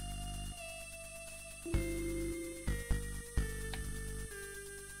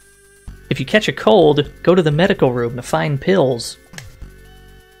 If you catch a cold, go to the medical room to find pills.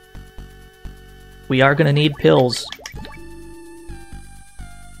 We are gonna need pills.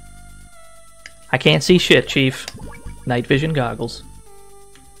 I can't see shit, Chief. Night vision goggles.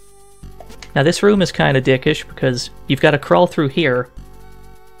 Now this room is kind of dickish because you've got to crawl through here.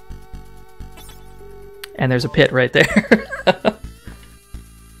 And there's a pit right there.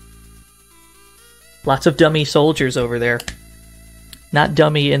 Lots of dummy soldiers over there. Not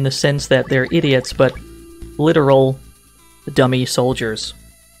dummy in the sense that they're idiots, but literal dummy soldiers.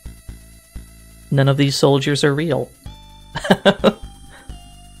 None of these soldiers are real.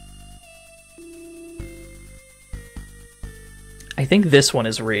 I think this one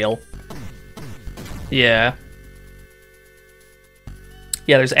is real. Yeah.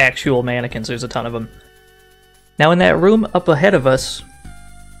 Yeah, there's actual mannequins. There's a ton of them. Now in that room up ahead of us,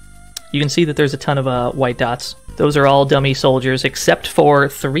 you can see that there's a ton of white dots. Those are all dummy soldiers, except for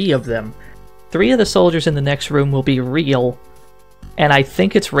 3 of them. 3 of the soldiers in the next room will be real, and I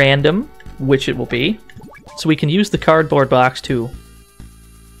think it's random which it will be. So we can use the cardboard box to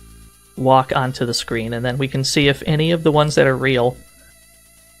walk onto the screen, and then we can see if any of the ones that are real...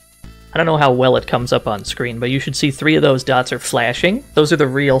 I don't know how well it comes up on screen, but you should see 3 of those dots are flashing. Those are the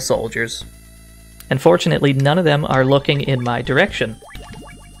real soldiers. And fortunately, none of them are looking in my direction.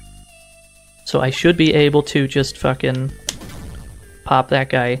 So I should be able to just fucking pop that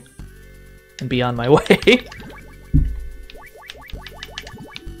guy and be on my way.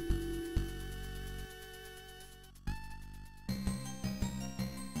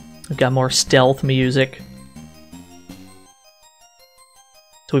 We've got more stealth music.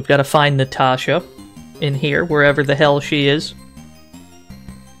 So we've got to find Natasha in here, wherever the hell she is.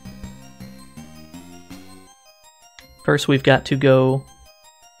 First we've got to go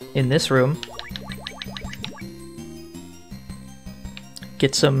in this room.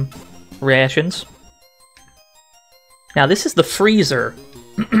 Get some rations. Now this is the freezer.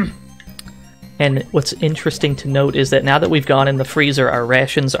 And what's interesting to note is that now that we've gone in the freezer, our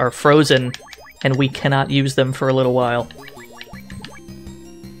rations are frozen and we cannot use them for a little while.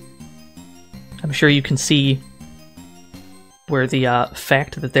 I'm sure you can see where the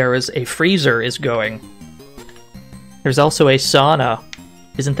fact that there is a freezer is going. There's also a sauna.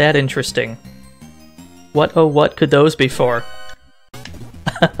 Isn't that interesting? What oh what could those be for?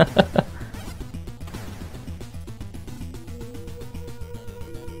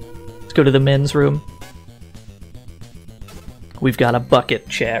 Let's go to the men's room. We've got a bucket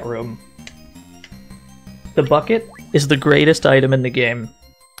chat room. The bucket is the greatest item in the game.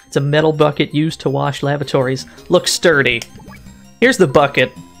 It's a metal bucket used to wash lavatories. Looks sturdy. Here's the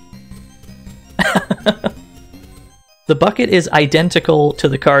bucket. The bucket is identical to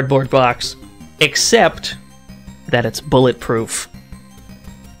the cardboard box, except that it's bulletproof.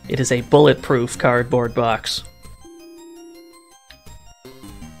 It is a bulletproof cardboard box.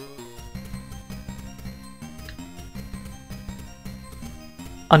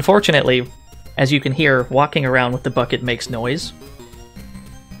 Unfortunately, as you can hear, walking around with the bucket makes noise.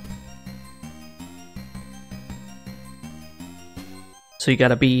 So you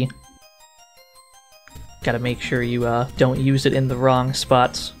gotta make sure you don't use it in the wrong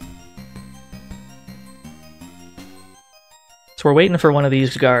spots. So we're waiting for one of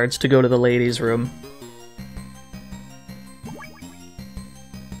these guards to go to the ladies' room.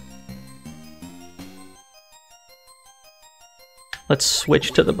 Let's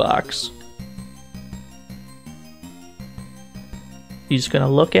switch to the box. You just gonna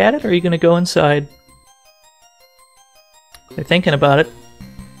look at it, or are you gonna go inside? They're thinking about it.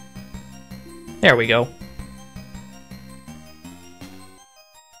 There we go.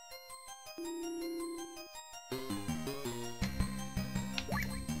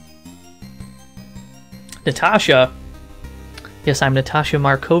 Natasha. Yes, I'm Natasha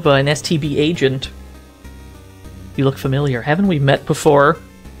Markova, an STB agent. You look familiar. Haven't we met before?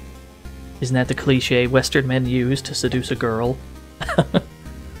 Isn't that the cliche Western men use to seduce a girl?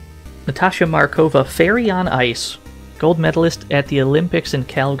 Natasha Markova, fairy on ice. Gold medalist at the Olympics in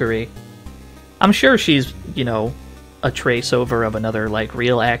Calgary. I'm sure she's, you know, a trace over of another, like,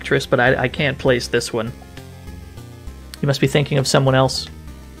 real actress, but I can't place this one. You must be thinking of someone else.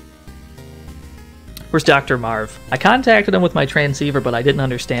 Where's Dr. Marv? I contacted him with my transceiver, but I didn't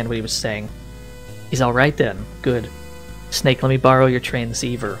understand what he was saying. He's alright then. Good. Snake, let me borrow your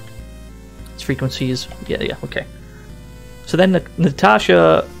transceiver. Its frequencies... Yeah, okay. So then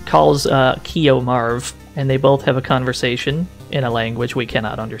Natasha calls Keo Marv, and they both have a conversation in a language we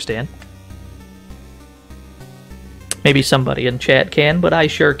cannot understand. Maybe somebody in chat can, but I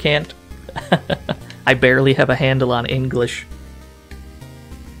sure can't. I barely have a handle on English.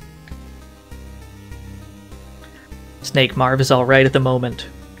 Snake, Marv is alright at the moment.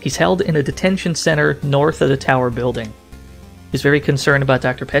 He's held in a detention center north of the tower building. He's very concerned about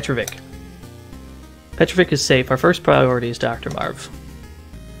Dr. Petrovic. Petrovic is safe. Our first priority is Dr. Marv.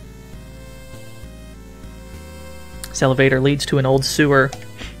 This elevator leads to an old sewer.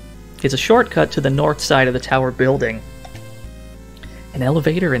 It's a shortcut to the north side of the tower building. An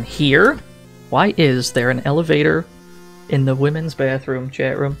elevator in here? Why is there an elevator in the women's bathroom,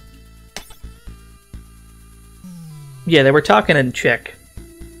 chat room? Yeah, they were talking in Czech.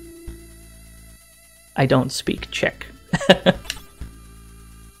 I don't speak Czech.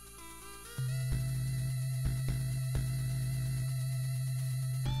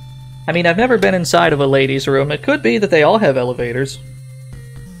 I mean, I've never been inside of a ladies' room. It could be that they all have elevators.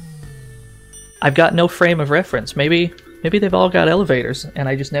 I've got no frame of reference. Maybe they've all got elevators, and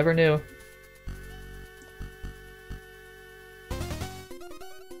I just never knew.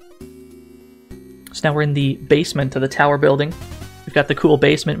 So now we're in the basement of the tower building. We've got the cool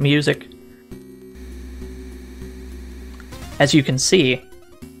basement music. As you can see,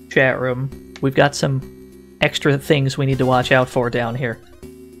 chat room, we've got some extra things we need to watch out for down here.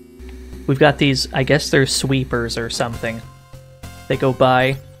 We've got these, I guess they're sweepers or something. They go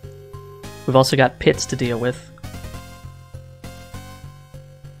by. We've also got pits to deal with.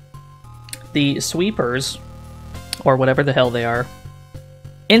 The sweepers, or whatever the hell they are,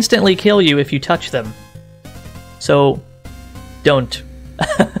 instantly kill you if you touch them. So, don't.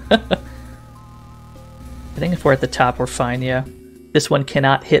 I think if we're at the top, we're fine, yeah. This one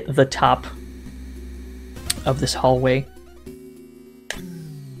cannot hit the top of this hallway.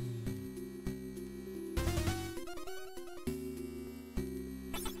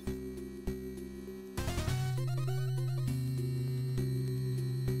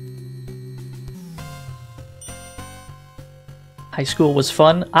 High school was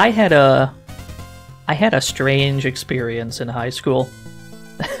fun. I had a strange experience in high school.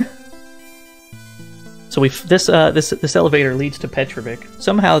 So this elevator leads to Petrovic.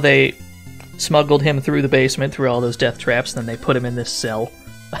 Somehow they smuggled him through the basement, through all those death traps, and then they put him in this cell.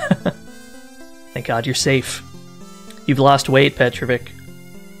 Thank God you're safe. You've lost weight, Petrovic.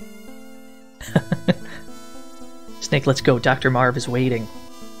 Snake, let's go. Dr. Marv is waiting.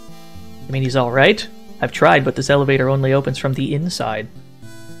 I mean, he's alright. I've tried, but this elevator only opens from the inside.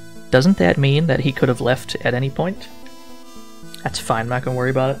 Doesn't that mean that he could have left at any point? That's fine, I'm not gonna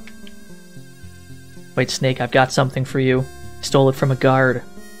worry about it. Wait, Snake, I've got something for you. Stole it from a guard.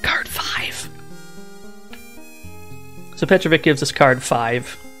 Card 5! So Petrovic gives us card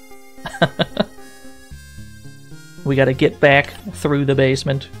 5. We gotta get back through the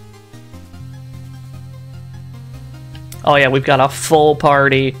basement. Oh yeah, we've got a full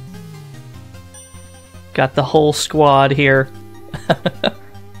party. Got the whole squad here.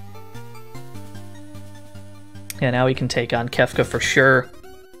 Yeah, now we can take on Kefka for sure.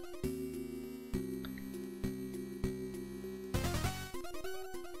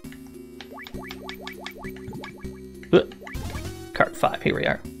 Card 5, here we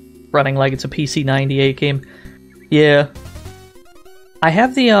are. Running like it's a PC 98 game. Yeah. I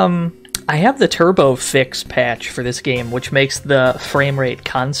have the turbo fix patch for this game, which makes the frame rate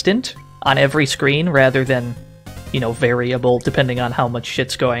constant on every screen rather than, you know, variable depending on how much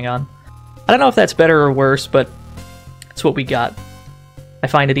shit's going on. I don't know if that's better or worse, but it's what we got. I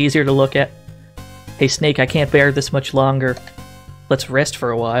find it easier to look at. Hey Snake, I can't bear this much longer. let's rest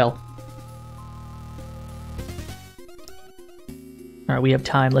for a while. Alright, we have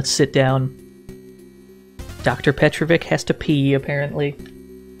time. Let's sit down. Dr. Petrovic has to pee, apparently.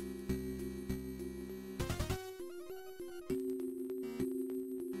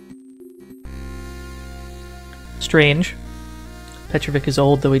 Strange. Petrovic is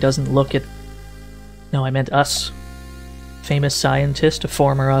old, though he doesn't look it. No, I meant us. Famous scientist, a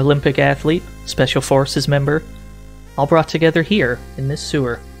former Olympic athlete, Special Forces member, all brought together here, in this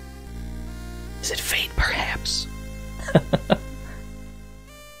sewer. Is it fate, perhaps?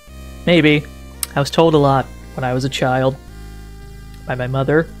 Maybe. I was told a lot when I was a child. By my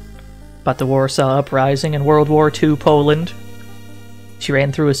mother. About the Warsaw Uprising and World War II Poland. She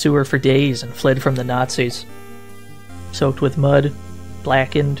ran through a sewer for days and fled from the Nazis. Soaked with mud,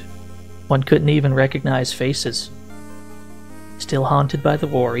 blackened, one couldn't even recognize faces. Still haunted by the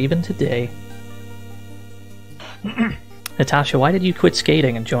war, even today. Natasha, why did you quit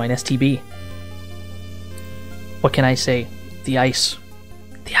skating and join STB? What can I say? The ice.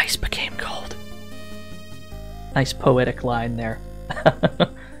 The ice became cold. Nice poetic line there.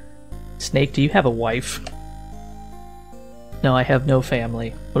 Snake, do you have a wife? No, I have no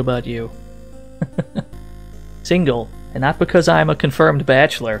family. What about you? Single, and not because I'm a confirmed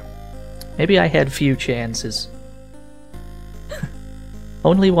bachelor. Maybe I had few chances.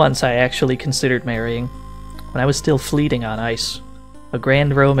 Only once I actually considered marrying, when I was still fleeting on ice. A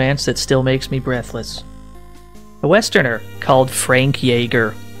grand romance that still makes me breathless. A Westerner called Frank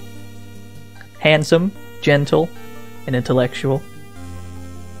Yeager. Handsome, gentle, and intellectual.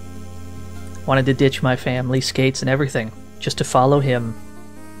 Wanted to ditch my family, skates, and everything, just to follow him.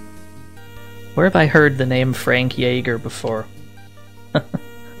 Where have I heard the name Frank Yeager before?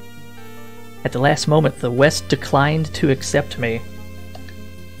 At the last moment, the West declined to accept me.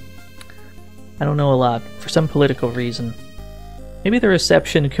 I don't know a lot, for some political reason. Maybe the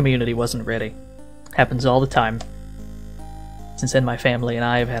reception community wasn't ready. Happens all the time. Since then, my family and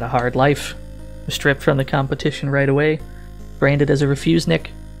I have had a hard life. Was stripped from the competition right away, branded as a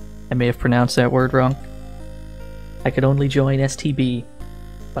refusenik. I may have pronounced that word wrong. I could only join STB,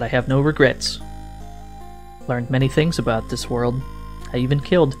 but I have no regrets. Learned many things about this world. I even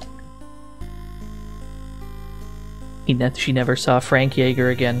killed. She never saw Frank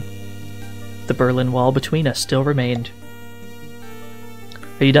Yeager again. The Berlin Wall between us still remained.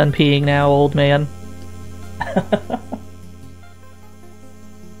 Are you done peeing now, old man?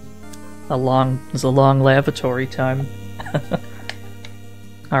 It was a long lavatory time.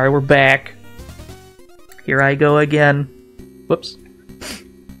 Alright, we're back. Here I go again. Whoops.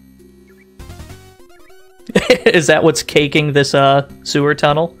 Is that what's caking this sewer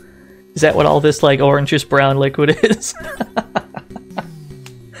tunnel? Is that what all this like orangish brown liquid is?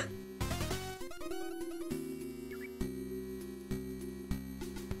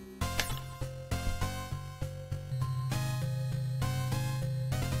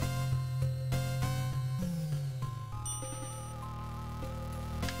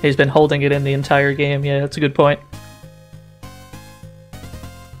 He's been holding it in the entire game. Yeah, that's a good point.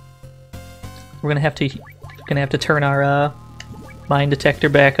 We're gonna have to turn our mine detector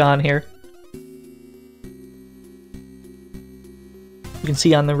back on here. You can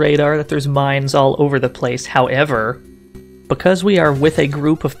see on the radar that there's mines all over the place. However, because we are with a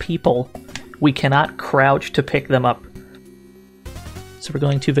group of people, we cannot crouch to pick them up. So we're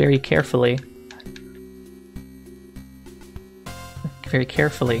going to very carefully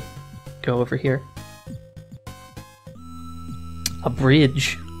go over here. A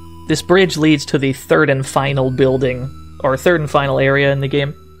bridge. This bridge leads to the third and final building, or third and final area in the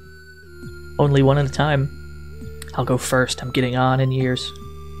game. Only one at a time. I'll go first, I'm getting on in years.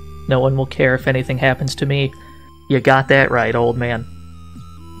 No one will care if anything happens to me. You got that right, old man.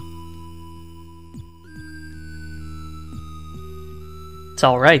 It's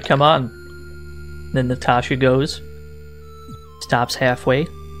alright, come on. Then Natasha goes. Stops halfway.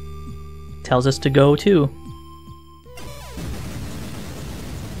 Tells us to go too.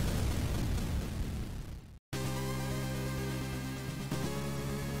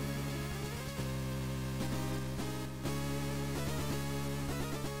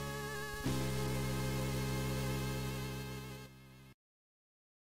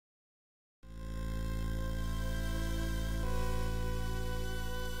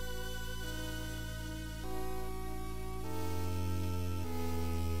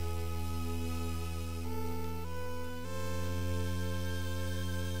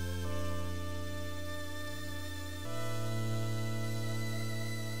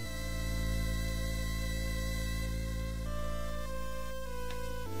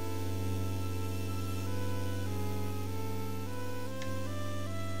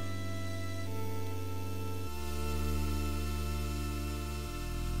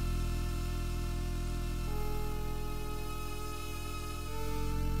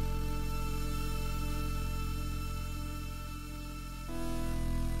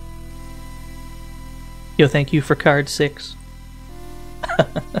 Yo, thank you for card 6.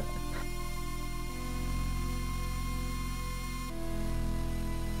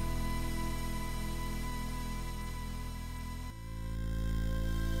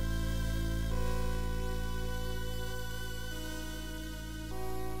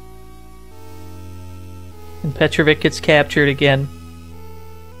 And Petrovic gets captured again.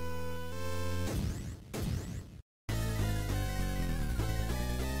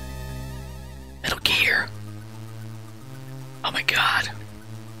 Metal Gear. Oh my god.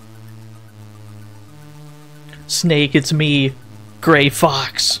 Snake, it's me, Gray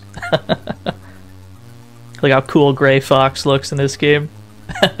Fox. Look how cool Gray Fox looks in this game.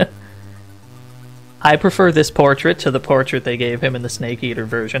 I prefer this portrait to the portrait they gave him in the Snake Eater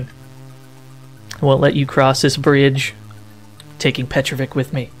version. I won't let you cross this bridge. Taking Petrovic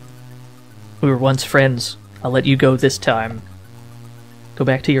with me. We were once friends. I'll let you go this time. Go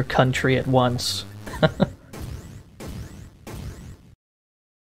back to your country at once.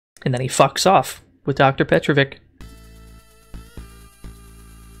 And then he fucks off with Dr. Petrovic.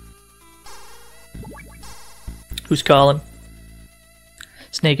 Who's calling?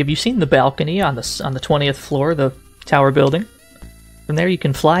 Snake, have you seen the balcony on the 20th floor of the tower building? From there you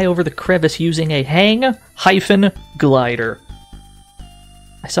can fly over the crevice using a hang-glider.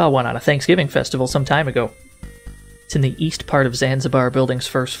 I saw one on a Thanksgiving festival some time ago. It's in the east part of Zanzibar building's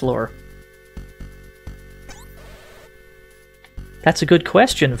first floor. That's a good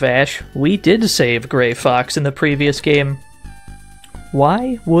question, Vash. We did save Gray Fox in the previous game.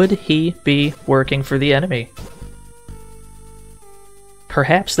 Why would he be working for the enemy?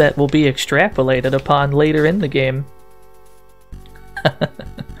 Perhaps that will be extrapolated upon later in the game.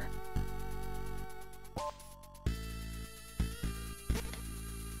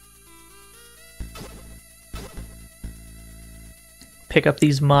 Pick up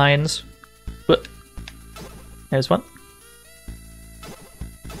these mines. Whoop. There's one.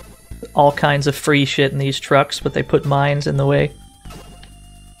 All kinds of free shit in these trucks, but they put mines in the way.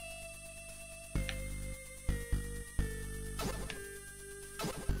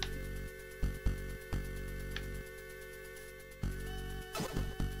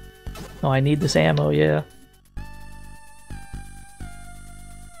 Oh, I need this ammo, yeah.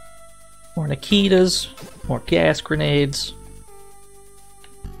 More Nikitas, more gas grenades.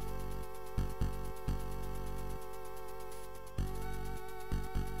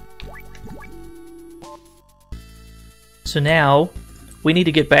 So now, we need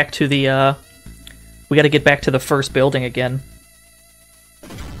to get back to the, we gotta get back to the first building again.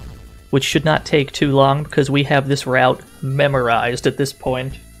 Which should not take too long, because we have this route memorized at this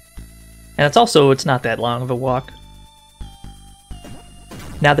point. And it's not that long of a walk.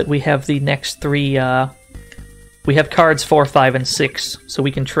 Now that we have the next 3, we have cards 4, 5, and 6, so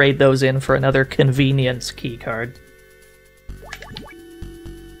we can trade those in for another convenience key card.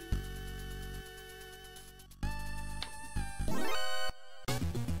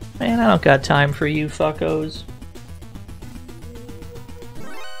 Man, I don't got time for you fuckos.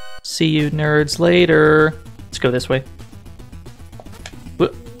 See you nerds later. Let's go this way.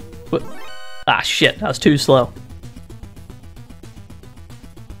 Whoop, whoop. Ah, shit, I was too slow.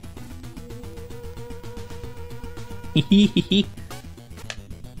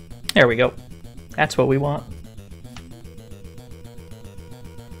 There we go. That's what we want.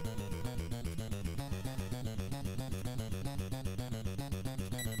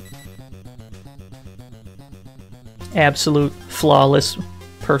 Absolute, flawless,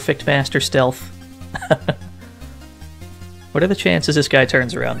 perfect master stealth. What are the chances this guy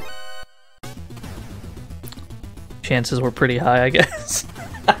turns around? Chances were pretty high, I guess.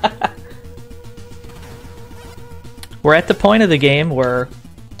 We're at the point of the game where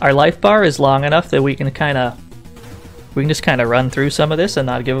our life bar is long enough that we can just kind of run through some of this and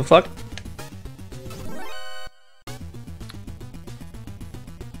not give a fuck.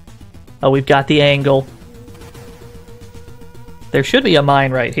 Oh, we've got the angle. There should be a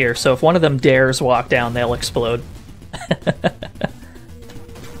mine right here, so if one of them dares walk down, they'll explode.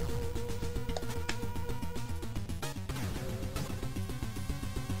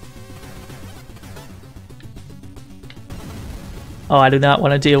 Oh, I do not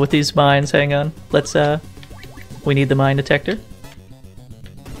want to deal with these mines. Hang on. Let's, we need the mine detector.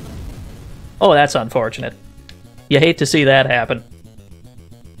 Oh, that's unfortunate. You hate to see that happen.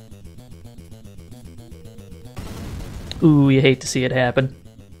 Ooh, you hate to see it happen.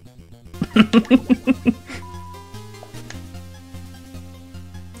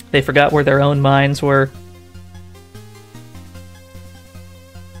 They forgot where their own mines were.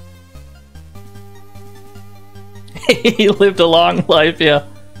 He lived a long life, yeah.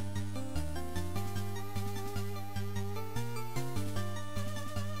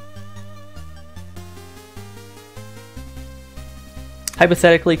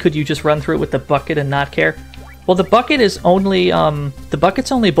 hypothetically, could you just run through it with the bucket and not care? Well, the bucket is only, the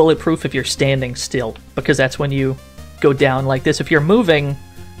bucket's only bulletproof if you're standing still, because that's when you go down like this. If you're moving,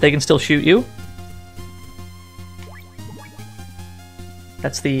 they can still shoot you.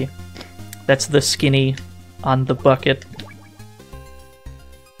 That's the skinny on the bucket.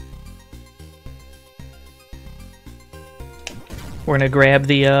 We're gonna grab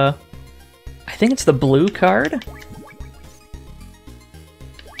the, I think it's the blue card.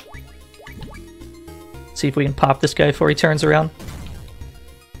 See if we can pop this guy before he turns around.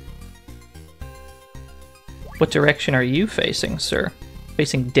 What direction are you facing, sir?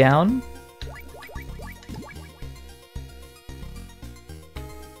 Facing down?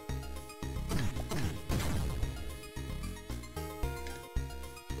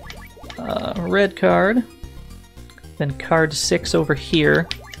 Red card. Then card 6 over here.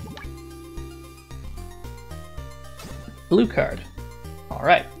 Blue card.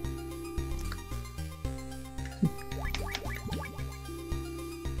 Alright.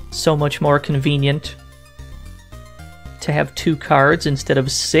 So much more convenient to have 2 cards instead of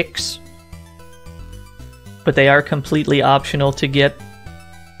 6. But they are completely optional to get.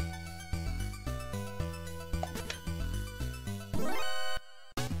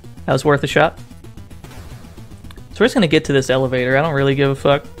 That was worth a shot. So we're just gonna get to this elevator. I don't really give a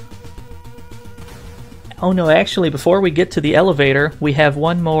fuck. Oh no, actually, before we get to the elevator, we have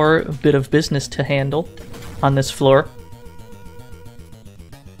one more bit of business to handle on this floor.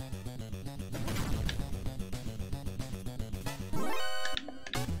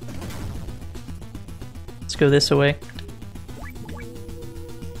 Let's go this way.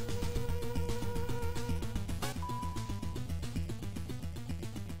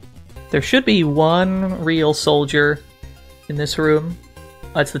 There should be one real soldier in this room.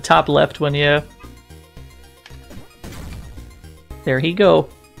 That's the top left one, yeah. There he go.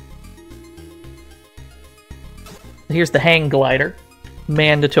 Here's the hang glider.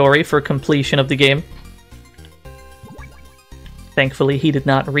 Mandatory for completion of the game. Thankfully, he did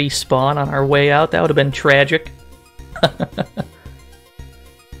not respawn on our way out. That would have been tragic.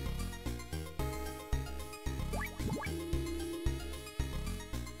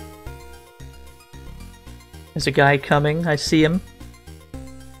 There's a guy coming. I see him.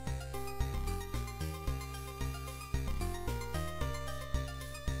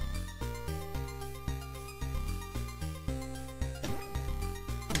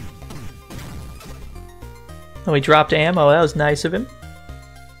 Oh, he dropped ammo. That was nice of him.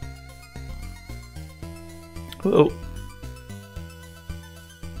 Whoa.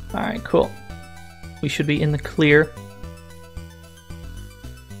 Alright, cool. We should be in the clear.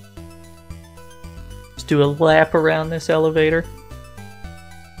 Let's do a lap around this elevator.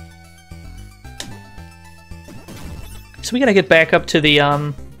 So we gotta get back up to the,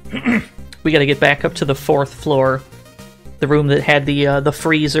 we gotta get back up to the 4th floor. The room that had the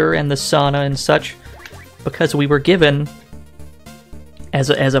freezer and the sauna and such. Because we were given,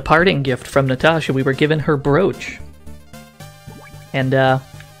 as a parting gift from Natasha, we were given her brooch. And, I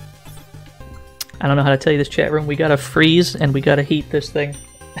don't know how to tell you this, chat room. We gotta freeze and we gotta heat this thing.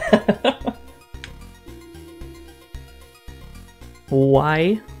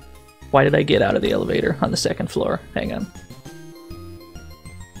 Why? Why did I get out of the elevator on the 2nd floor? Hang on.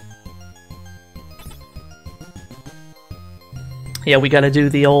 Yeah, we gotta do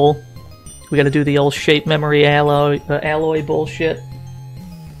the old... We gotta do the old shape memory alloy bullshit.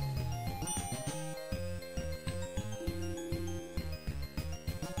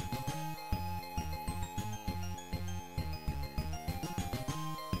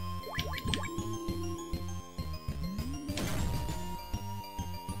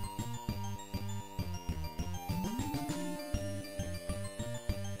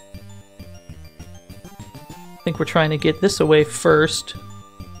 I think we're trying to get this away first.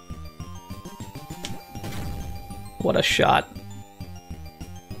 What a shot.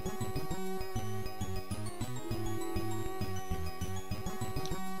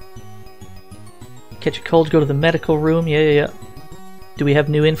 Catch a cold, go to the medical room. Yeah. Do we have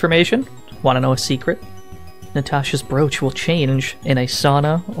new information? Want to know a secret? Natasha's brooch will change in a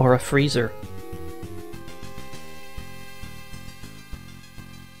sauna or a freezer.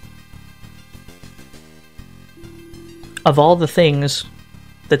 Of all the things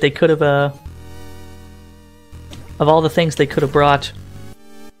that they could have, of all the things they could have brought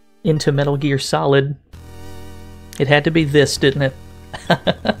into Metal Gear Solid, it had to be this, didn't it?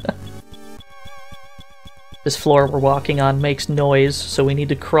 This floor we're walking on makes noise, so we need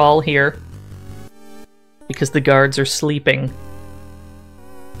to crawl here. Because the guards are sleeping.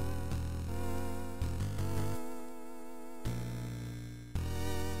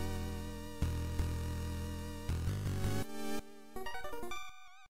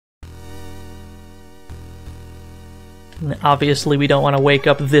 And obviously we don't want to wake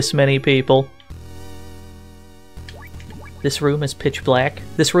up this many people. This room is pitch black.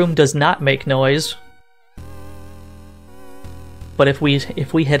 This room does not make noise. But if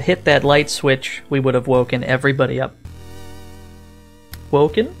we had hit that light switch, we would have woken everybody up.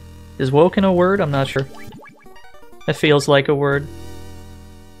 Woken? Is woken a word? I'm not sure. It feels like a word.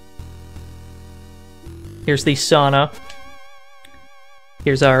 Here's the sauna.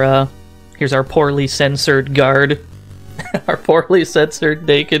 Here's our poorly censored guard. Our poorly censored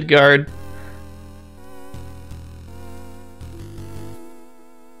naked guard.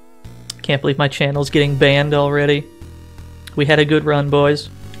 Can't believe my channel's getting banned already. We had a good run, boys.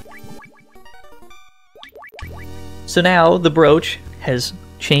 So now the brooch has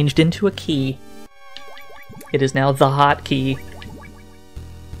changed into a key. It is now the hot key.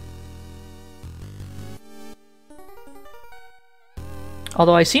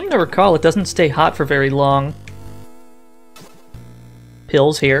 Although I seem to recall it doesn't stay hot for very long.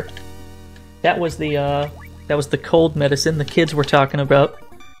 Pills here. That was the cold medicine the kids were talking about.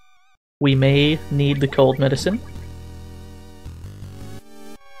 We may need the cold medicine.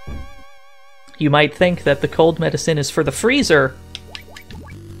 You might think that the cold medicine is for the freezer.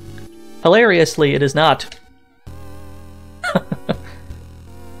 Hilariously, it is not.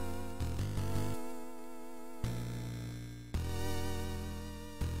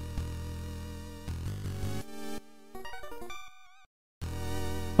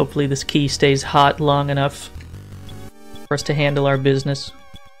 Hopefully this key stays hot long enough for us to handle our business.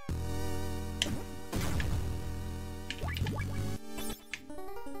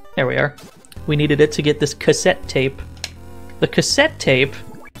 There we are. We needed it to get this cassette tape. The cassette tape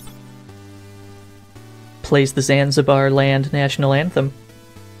plays the Zanzibar Land National Anthem.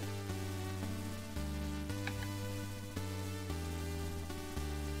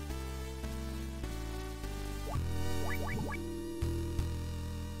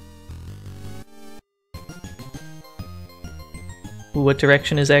 Ooh, what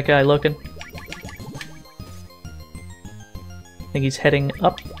direction is that guy looking? I think he's heading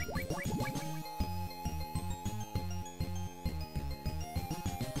up.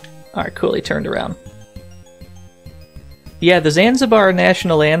 Alright, cool, he turned around. Yeah, the Zanzibar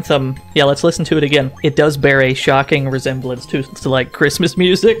National Anthem, yeah, let's listen to it again. It does bear a shocking resemblance to like, Christmas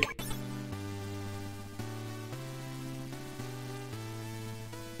music.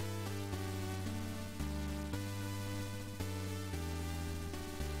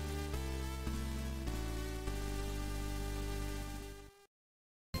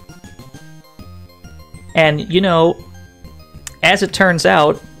 And, you know, as it turns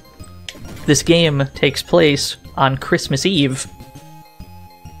out, this game takes place on Christmas Eve.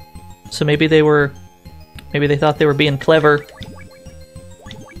 So maybe they thought they were being clever.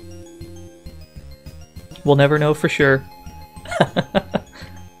 We'll never know for sure.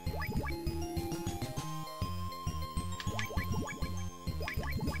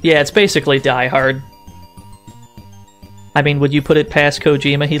 Yeah, it's basically Die Hard. I mean, would you put it past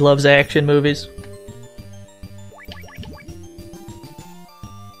Kojima? He loves action movies.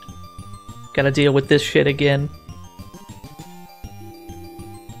 Gotta deal with this shit again.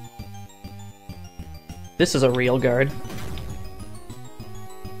 This is a real guard.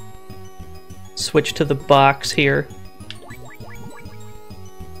 Switch to the box here.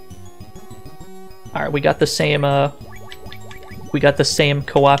 Alright, we got the same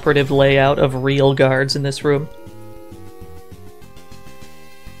cooperative layout of real guards in this room.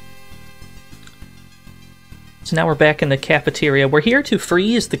 So now we're back in the cafeteria. We're here to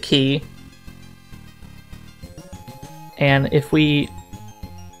freeze the key. And if we...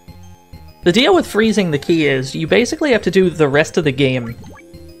 The deal with freezing the key is you basically have to do the rest of the game.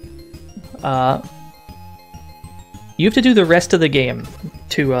 You have to do the rest of the game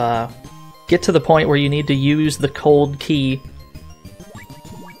to get to the point where you need to use the cold key.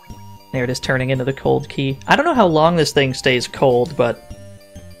 There it is, turning into the cold key. I don't know how long this thing stays cold, but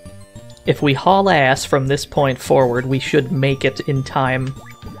if we haul ass from this point forward, we should make it in time.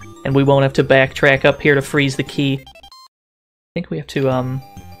 And we won't have to backtrack up here to freeze the key. I think we have to,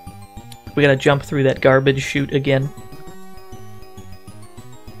 we gotta jump through that garbage chute again.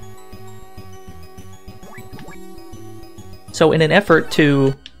 So in an effort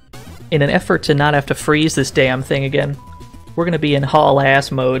to not have to freeze this damn thing again, we're gonna be in haul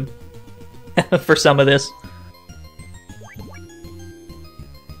ass mode for some of this.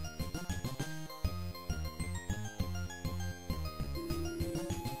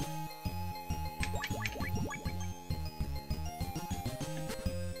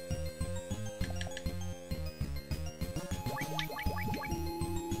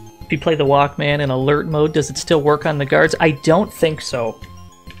 If you play the Walkman in alert mode, does it still work on the guards? I don't think so.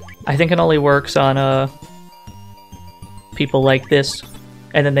 I think it only works on people like this,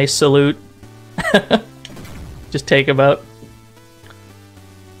 and then they salute. Just take them out.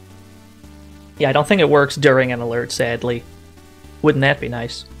 Yeah, I don't think it works during an alert, sadly. Wouldn't that be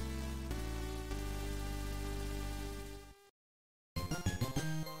nice?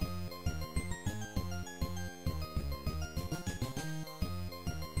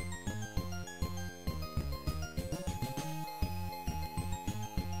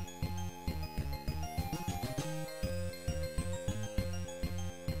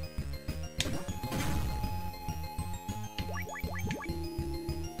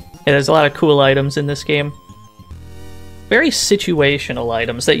 Yeah, there's a lot of cool items in this game. Very situational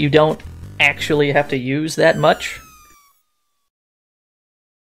items that you don't actually have to use that much.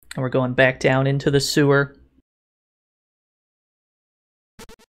 And we're going back down into the sewer.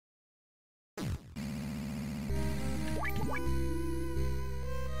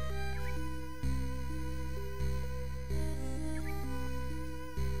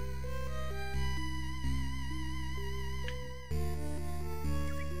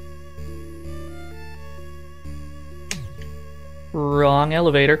 Wrong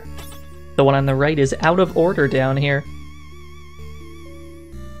elevator. The one on the right is out of order down here.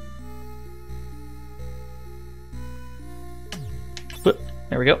 Whoop,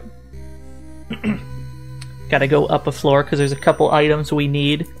 there we go. Gotta go up a floor because there's a couple items we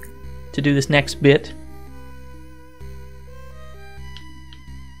need to do this next bit.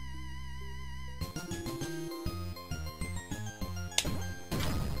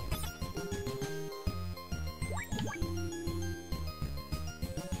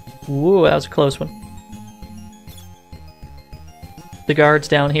 Ooh, that was a close one. The guards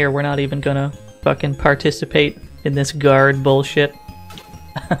down here, we're not even gonna fucking participate in this guard bullshit.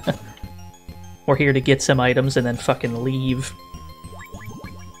 We're here to get some items and then fucking leave.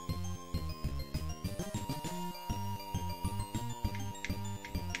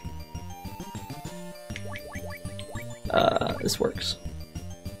 This works.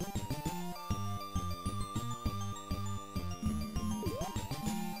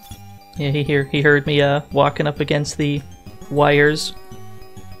 Yeah, he heard me walking up against the wires.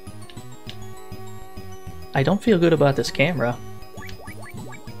 I don't feel good about this camera.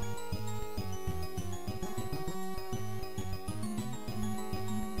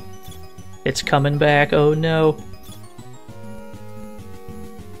 It's coming back, oh no.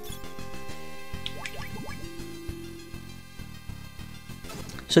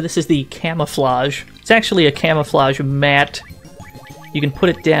 So this is the camouflage. It's actually a camouflage mat. You can put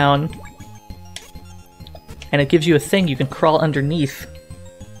it down, and it gives you a thing you can crawl underneath.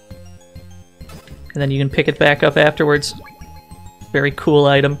 And then you can pick it back up afterwards. Very cool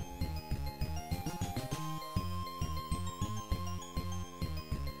item.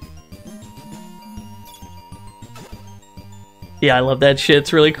 Yeah, I love that shit.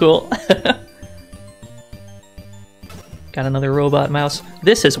 It's really cool. Got another robot mouse.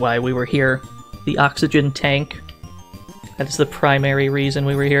 This is why we were here. The oxygen tank. That is the primary reason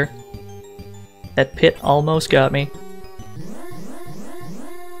we were here. That pit almost got me.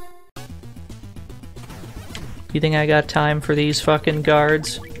 You think I got time for these fucking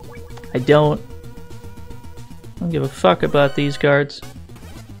guards? I don't. I don't give a fuck about these guards.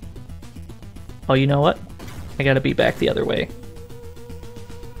 Oh, you know what? I gotta be back the other way.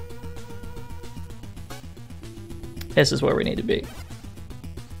 This is where we need to be.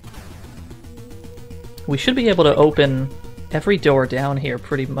 We should be able to open every door down here,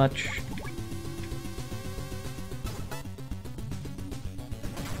 pretty much.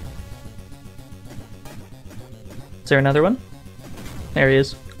 Is there another one? There he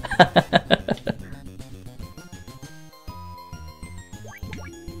is.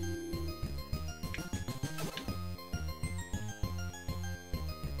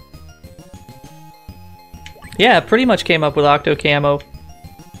 Yeah, pretty much came up with Octo Camo.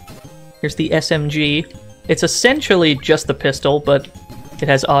 Here's the SMG. It's essentially just the pistol, but it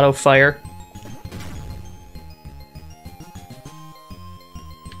has auto fire.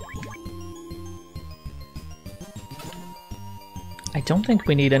 I don't think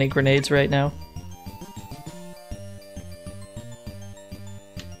we need any grenades right now.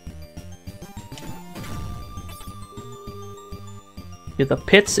 Yeah, the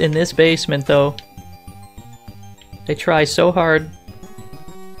pits in this basement, though. They try so hard.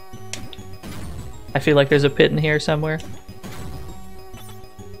 I feel like there's a pit in here somewhere.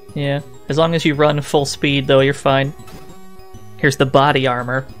 Yeah, as long as you run full speed, though, you're fine. Here's the body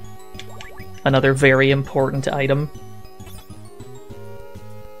armor. Another very important item.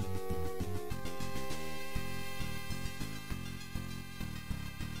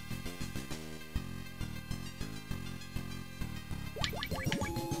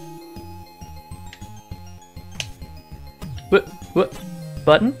 What?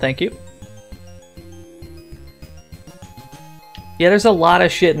 Button, thank you. Yeah, there's a lot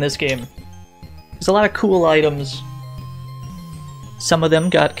of shit in this game. There's a lot of cool items. Some of them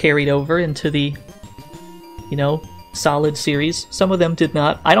got carried over into the, you know, Solid series. Some of them did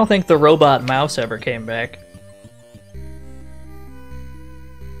not. I don't think the robot mouse ever came back.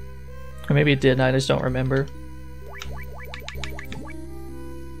 Or maybe it did, I just don't remember.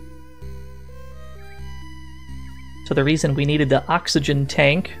 So the reason we needed the oxygen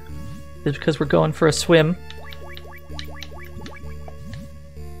tank is because we're going for a swim.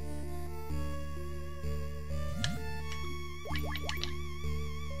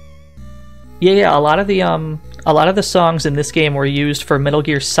 Yeah, a lot of the songs in this game were used for Metal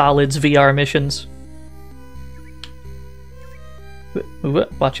Gear Solid's VR missions.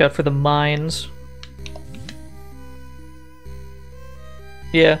 Watch out for the mines.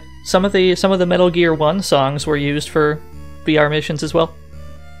 Yeah, some of the Metal Gear 1 songs were used for VR missions as well.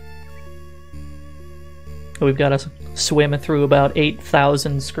 We've got to swim through about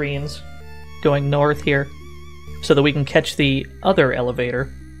 8,000 screens going north here so that we can catch the other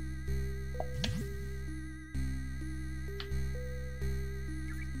elevator.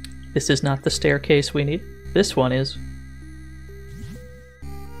 This is not the staircase we need. This one is.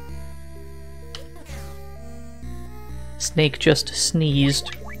 Snake just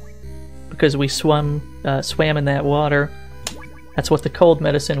sneezed because we swam in that water. That's what the cold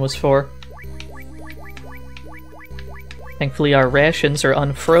medicine was for. Thankfully our rations are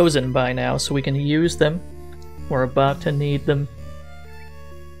unfrozen by now, so we can use them. We're about to need them.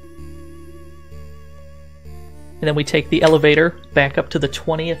 And then we take the elevator back up to the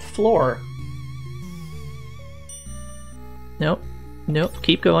 20th floor. Nope. Nope.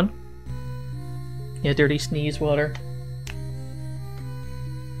 Keep going. Yeah, dirty sneeze water.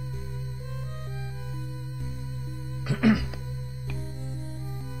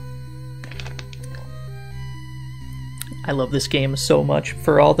 I love this game so much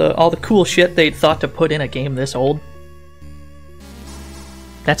for all the cool shit they'd thought to put in a game this old.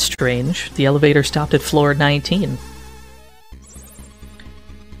 That's strange. The elevator stopped at floor 19.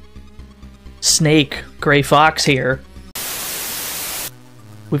 Snake, Gray Fox here.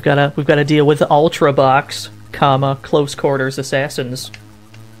 We've gotta deal with the Ultra Box, comma, close quarters assassins.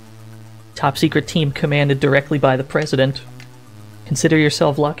 Top secret team commanded directly by the president. Consider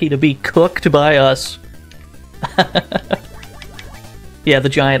yourself lucky to be cooked by us. Yeah, the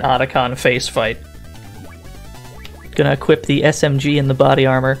giant Otacon face fight. Gonna equip the SMG in the body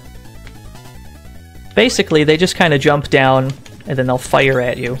armor. Basically, they just kind of jump down, and then they'll fire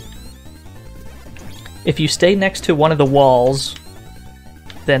at you. If you stay next to one of the walls,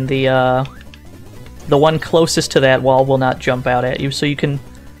 then the one closest to that wall will not jump out at you, so you can...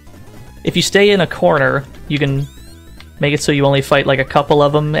 If you stay in a corner, you can make it so you only fight like a couple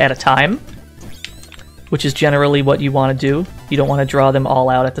of them at a time, which is generally what you want to do. You don't want to draw them all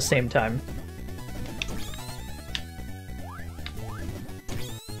out at the same time.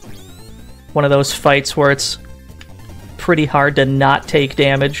 One of those fights where it's pretty hard to not take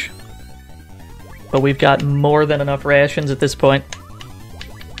damage. But we've got more than enough rations at this point.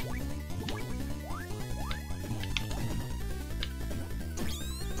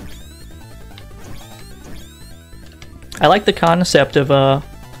 I like the concept of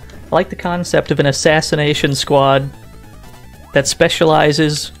an assassination squad that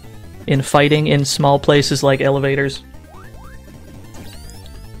specializes in fighting in small places like elevators.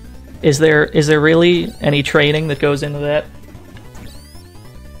 Is there really any training that goes into that?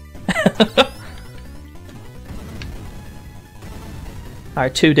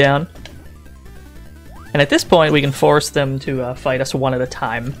 Alright, 2 down. And at this point we can force them to fight us one at a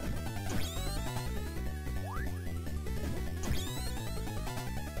time.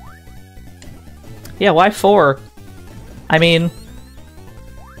 Yeah, why 4? I mean,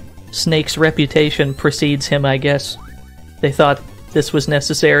 Snake's reputation precedes him, I guess. They thought this was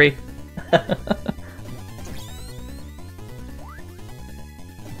necessary.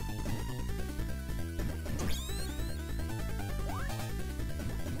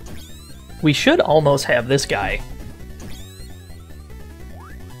 We should almost have this guy.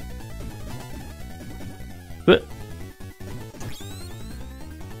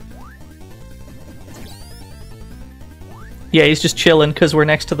 Yeah, he's just chilling because we're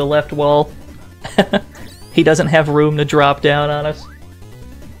next to the left wall. He doesn't have room to drop down on us.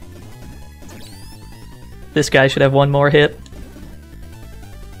 This guy should have one more hit.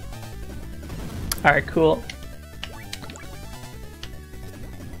 Alright, cool.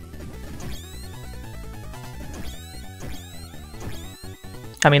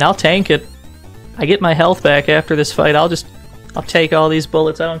 I mean, I'll tank it. I get my health back after this fight. I'll just I'll take all these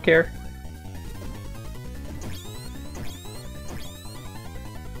bullets, I don't care.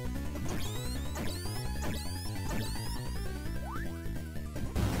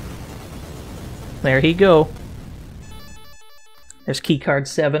 There he go. There's keycard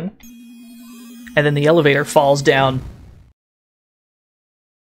 7. And then the elevator falls down.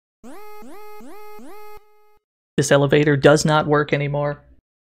 This elevator does not work anymore.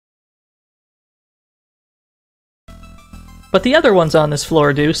 But the other ones on this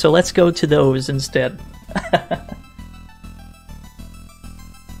floor do, so let's go to those instead.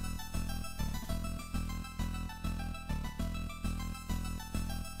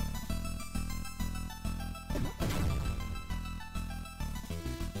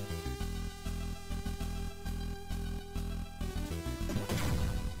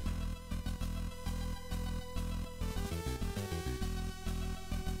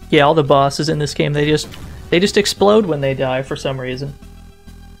 Yeah, all the bosses in this game, they just explode when they die for some reason.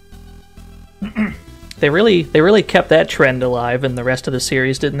 They really kept that trend alive in the rest of the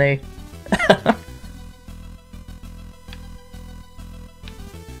series, didn't they?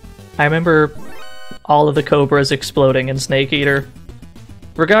 I remember all of the Cobras exploding in Snake Eater,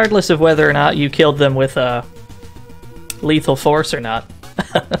 regardless of whether or not you killed them with lethal force or not.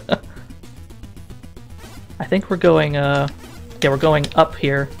 I think we're going, yeah, we're going up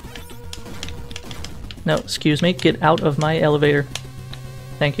here. No, excuse me, get out of my elevator.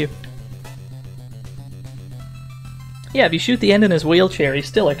 Thank you. Yeah, if you shoot the end in his wheelchair, he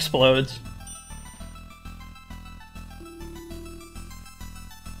still explodes.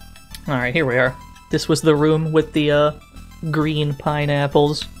 Alright, here we are. This was the room with the green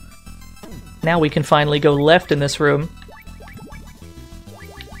pineapples. Now we can finally go left in this room.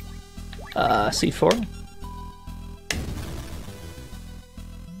 C4.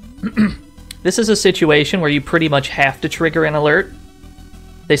 This is a situation where you pretty much have to trigger an alert.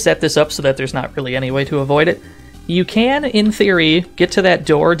 They set this up so that there's not really any way to avoid it. You can, in theory, get to that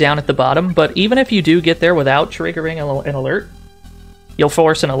door down at the bottom, but even if you do get there without triggering an alert, you'll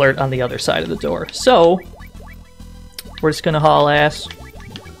force an alert on the other side of the door. So, we're just gonna haul ass.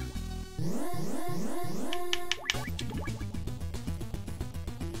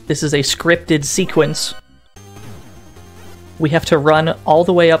 This is a scripted sequence. We have to run all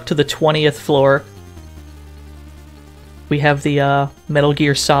the way up to the 20th floor. We have the Metal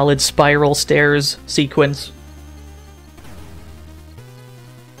Gear Solid spiral stairs sequence.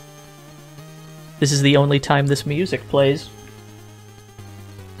 This is the only time this music plays.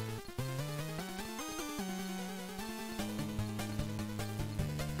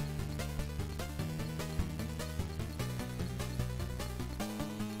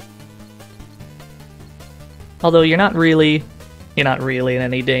 Although you're not really in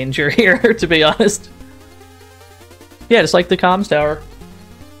any danger here, to be honest. Yeah, just like the comms tower.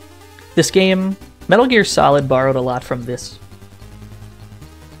 This game, Metal Gear Solid borrowed a lot from this.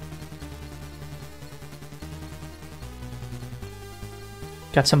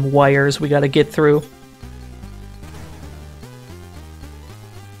 Got some wires we gotta get through.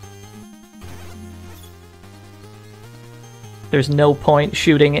 There's no point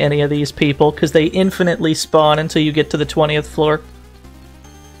shooting any of these people, because they infinitely spawn until you get to the 20th floor.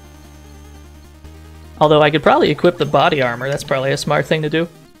 Although I could probably equip the body armor, that's probably a smart thing to do.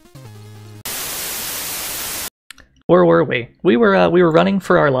 Where were we? We were running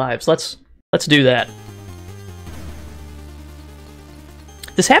for our lives. Let's do that.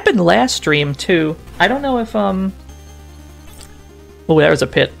 This happened last stream too. I don't know if oh, there was a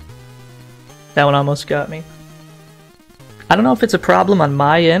pit. That one almost got me. I don't know if it's a problem on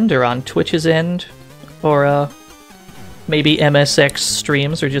my end or on Twitch's end, or maybe MSX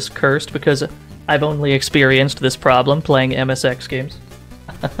streams are just cursed because I've only experienced this problem playing MSX games.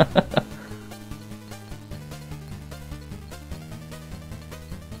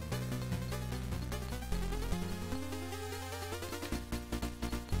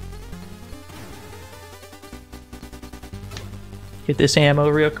 Get this ammo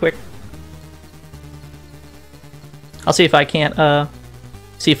real quick. I'll see if I can't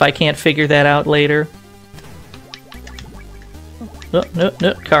figure that out later. Oh,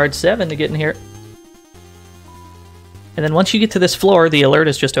 no, card 7 to get in here. And then once you get to this floor, the alert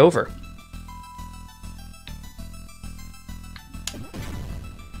is just over.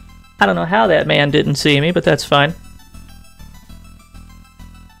 I don't know how that man didn't see me, but that's fine.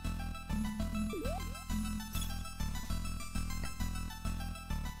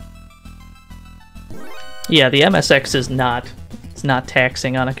 Yeah, the MSX is not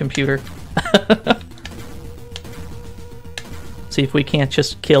taxing on a computer. See if we can't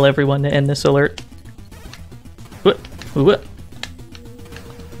just kill everyone to end this alert.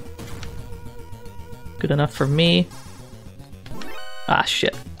 Good enough for me. Ah,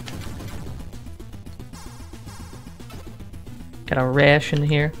 shit. Got a ration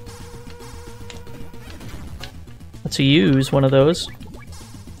here. Let's use one of those.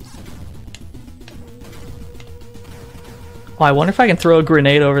 Oh, I wonder if I can throw a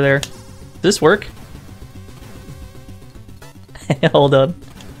grenade over there. Does this work? Hold on.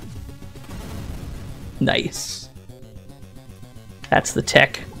 Nice. That's the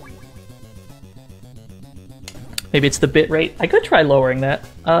tech. Maybe it's the bit rate. I could try lowering that.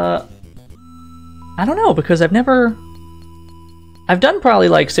 I don't know, because I've done probably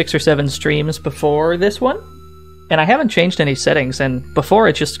like 6 or 7 streams before this one, and I haven't changed any settings, and before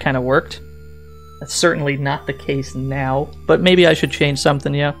it just kind of worked. That's certainly not the case now, but maybe I should change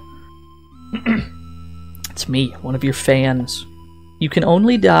something, yeah. It's me, one of your fans. You can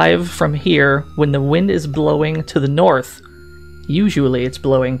only dive from here when the wind is blowing to the north. Usually it's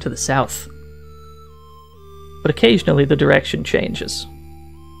blowing to the south. But occasionally the direction changes.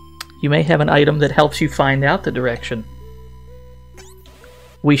 You may have an item that helps you find out the direction.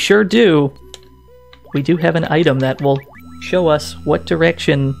 We sure do. We do have an item that will show us what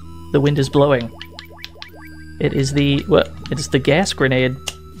direction the wind is blowing. It is the gas grenade.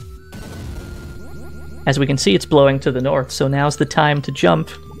 As we can see, it's blowing to the north, so now's the time to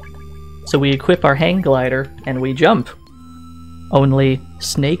jump. So we equip our hang glider and we jump. Only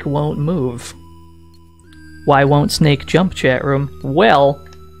Snake won't move. Why won't Snake jump, chat room? Well,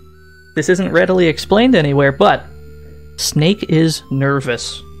 this isn't readily explained anywhere, but Snake is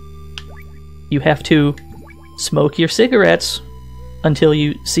nervous. You have to smoke your cigarettes until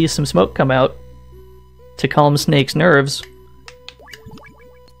you see some smoke come out to calm Snake's nerves,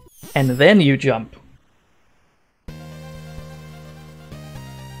 and then you jump.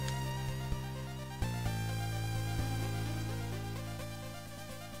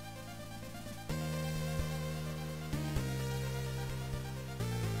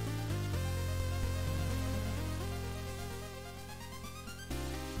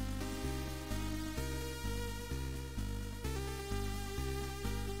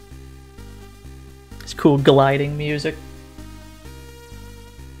 Cool gliding music.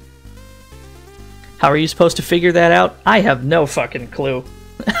 How are you supposed to figure that out? I have no fucking clue.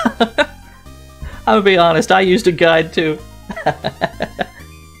 I'm gonna be honest, I used a guide too.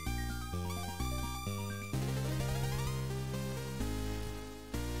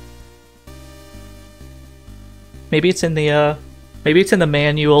 Maybe it's in the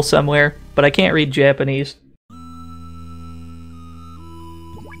manual somewhere, but I can't read Japanese.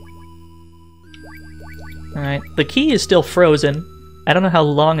 Alright, the key is still frozen. I don't know how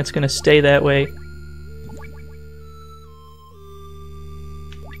long it's gonna stay that way.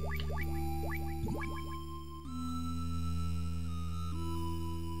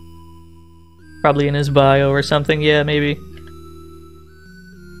 Probably in his bio or something, yeah, maybe.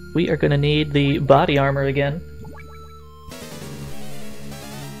 We are gonna need the body armor again.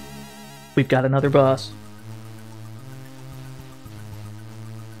 We've got another boss.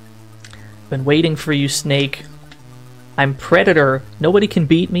 Been waiting for you, Snake. I'm Predator. Nobody can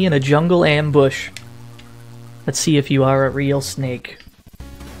beat me in a jungle ambush. Let's see if you are a real snake.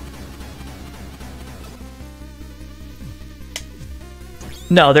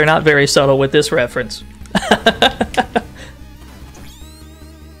 No, they're not very subtle with this reference.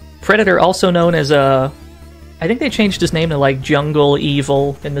 Predator, also known as I think they changed his name to like Jungle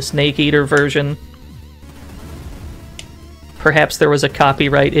Evil in the Snake Eater version. Perhaps there was a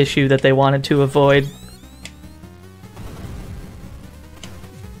copyright issue that they wanted to avoid.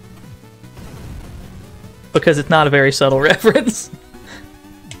 Because it's not a very subtle reference.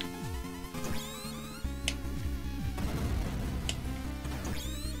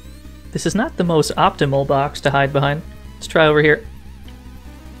 This is not the most optimal box to hide behind. Let's try over here.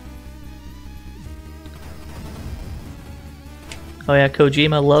 Oh yeah,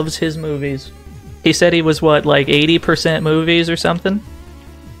 Kojima loves his movies. He said he was, what, like 80% movies or something?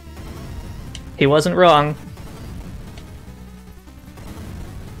 He wasn't wrong.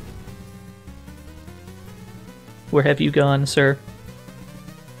 Where have you gone, sir?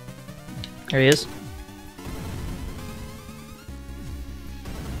 There he is.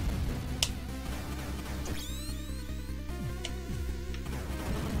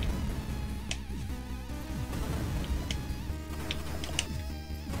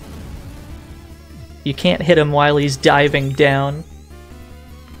 You can't hit him while he's diving down.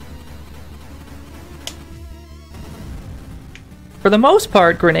 For the most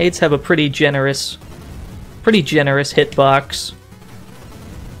part, grenades have a pretty generous hitbox.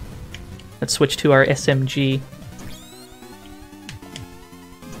 Let's switch to our SMG.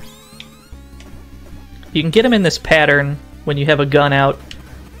 You can get him in this pattern when you have a gun out,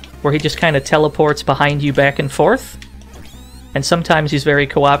 where he just kind of teleports behind you back and forth. And sometimes he's very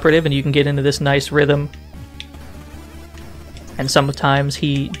cooperative and you can get into this nice rhythm. And sometimes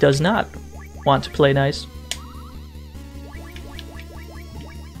he does not want to play nice.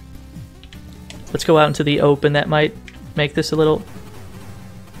 Let's go out into the open. That might make this a little...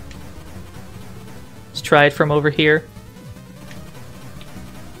 Let's try it from over here.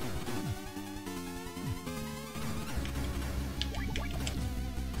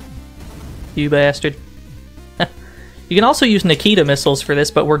 You bastard. You can also use Nikita missiles for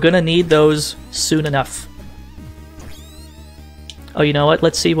this, but we're gonna need those soon enough. Oh, you know what?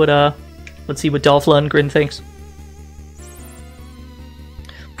 Let's see what Dolph Lundgren thinks.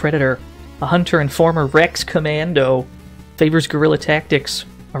 Predator, a hunter and former Rex commando, favors guerrilla tactics,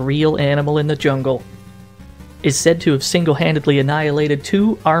 a real animal in the jungle. Is said to have single-handedly annihilated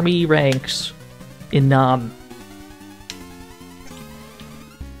 2 army ranks in Nam.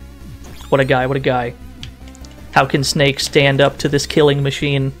 What a guy, what a guy. How can Snake stand up to this killing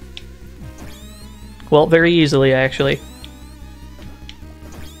machine? Well, very easily, actually.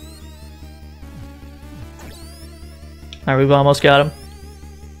 Alright, we've almost got him.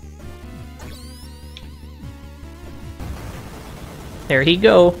 There he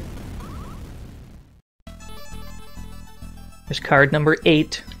go. There's card number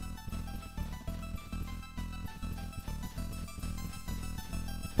 8.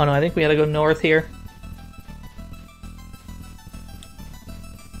 Oh no, I think we gotta go north here.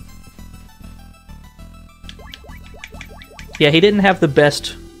 Yeah, he didn't have the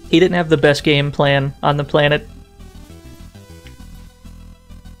best game plan on the planet.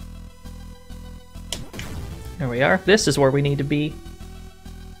 There we are. This is where we need to be.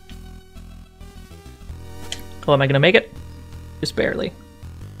 Oh, am I gonna make it? Just barely.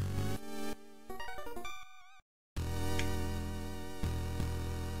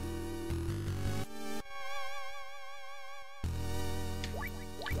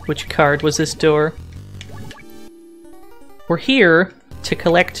 Which card was this door? We're here to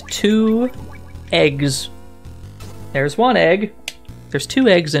collect 2 eggs. There's 1 egg. There's 2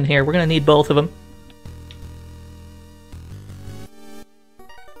 eggs in here. We're gonna need both of them.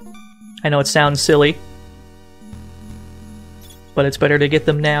 I know it sounds silly, but it's better to get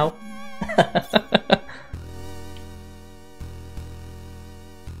them now.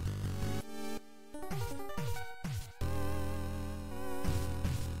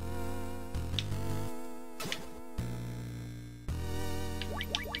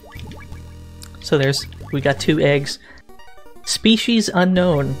 So we got 2 eggs. Species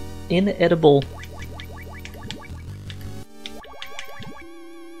unknown. Inedible.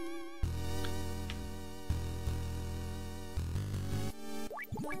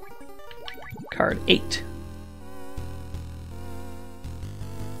 Card 8.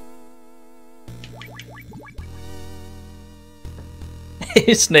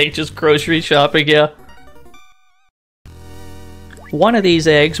 Snake just grocery shopping, yeah. One of these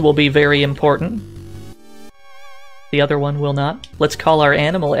eggs will be very important. The other one will not. Let's call our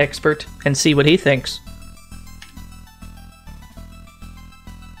animal expert and see what he thinks.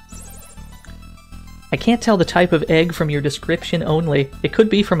 I can't tell the type of egg from your description only. It could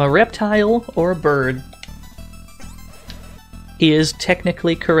be from a reptile or a bird. He is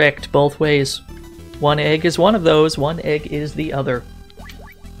technically correct both ways. One egg is one of those, one egg is the other.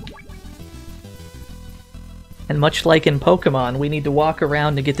 And much like in Pokemon, we need to walk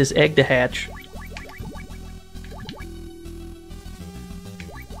around to get this egg to hatch.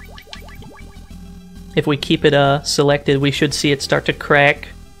 If we keep it selected, we should see it start to crack.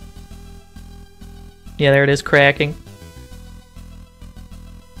 Yeah, there it is, cracking.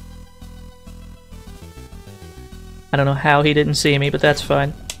 I don't know how he didn't see me, but that's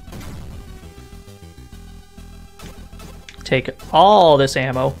fine. Take all this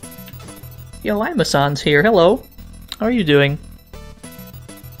ammo. Yo, Amasan's here. Hello. How are you doing?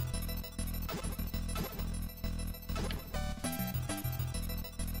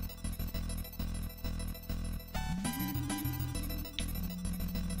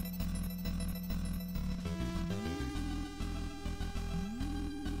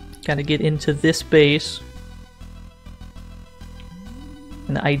 Gotta get into this base.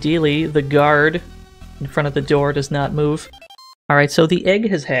 And ideally, the guard in front of the door does not move. Alright, so the egg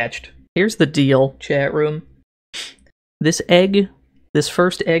has hatched. Here's the deal, chat room. This egg, this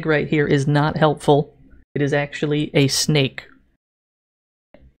first egg right here, is not helpful. It is actually a snake.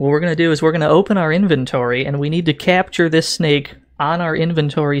 What we're going to do is we're going to open our inventory, and we need to capture this snake on our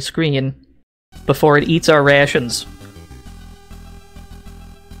inventory screen before it eats our rations.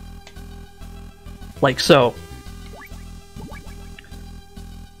 like so.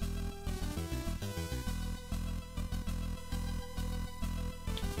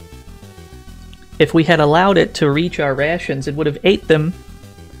 If we had allowed it to reach our rations, it would have ate them,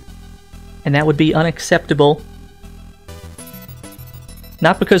 and that would be unacceptable.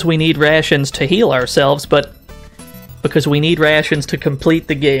 Not because we need rations to heal ourselves, but because we need rations to complete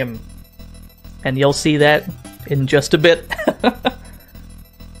the game. And you'll see that in just a bit.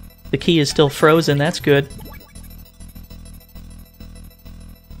 The key is still frozen, that's good.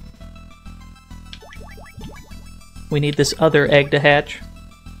 We need this other egg to hatch.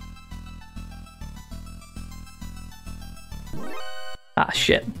 Ah,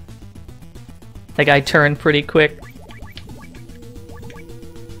 shit. That guy turned pretty quick.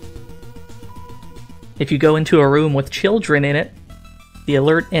 If you go into a room with children in it, the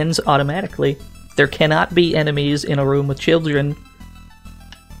alert ends automatically. There cannot be enemies in a room with children.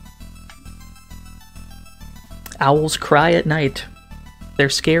 Owls cry at night. They're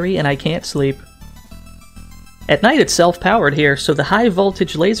scary and I can't sleep. At night it's self-powered here, so the high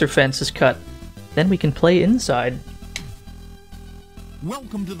voltage laser fence is cut. Then we can play inside.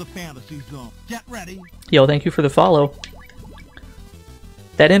 Welcome to the fantasy zone. Get ready. Yo, thank you for the follow.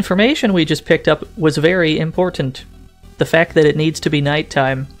 That information we just picked up was very important. The fact that it needs to be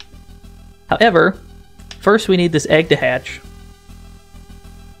nighttime. However, first we need this egg to hatch.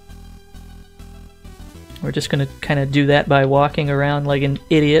 We're just gonna kind of do that by walking around like an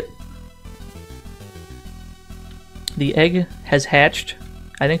idiot. The egg has hatched.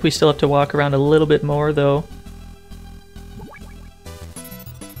 I think we still have to walk around a little bit more though.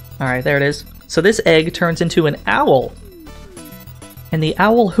 Alright, there it is. So this egg turns into an owl. And the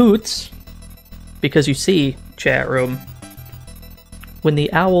owl hoots, because you see, chat room, when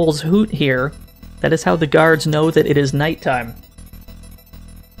the owls hoot here, that is how the guards know that it is nighttime.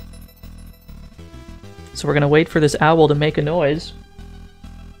 So we're gonna wait for this owl to make a noise.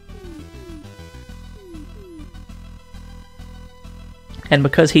 And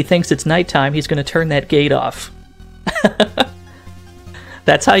because he thinks it's nighttime, he's gonna turn that gate off.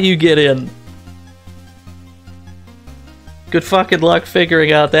 That's how you get in. Good fucking luck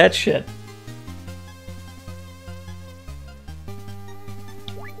figuring out that shit.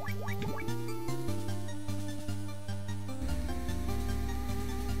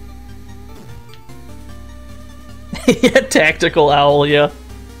 Yeah, tactical owl, yeah.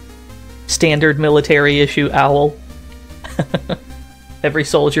 Standard military issue owl. Every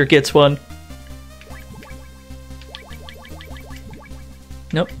soldier gets one.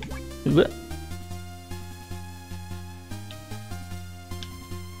 Nope.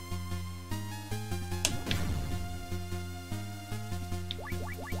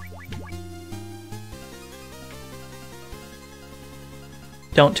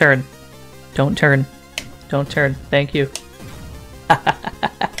 Don't turn. Don't turn. Don't turn. Thank you.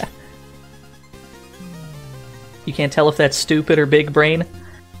 You can't tell if that's stupid or big brain?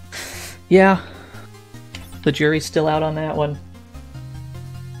 Yeah. The jury's still out on that one.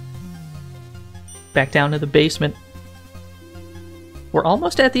 Back down to the basement. We're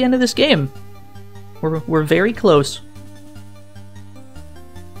almost at the end of this game. We're very close.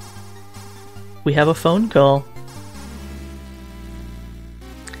 We have a phone call.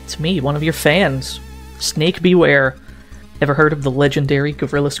 It's me, one of your fans. Snake beware. Ever heard of the legendary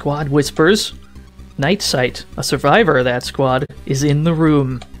Gorilla Squad Whispers? Night Sight, a survivor of that squad, is in the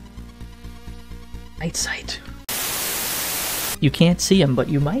room. Night Sight. You can't see him, but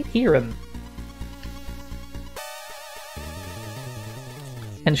you might hear him.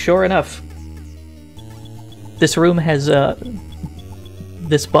 And sure enough, this room has,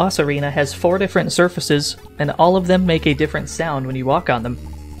 this boss arena has 4 different surfaces, and all of them make a different sound when you walk on them.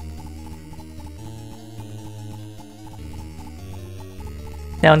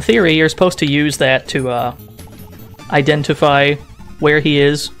 Now, in theory, you're supposed to use that to identify where he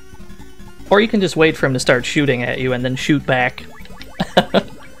is, or you can just wait for him to start shooting at you and then shoot back.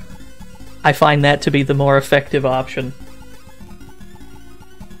 I find that to be the more effective option.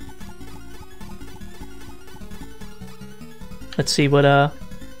 Let's see what our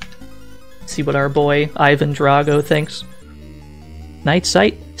boy Ivan Drago thinks. Night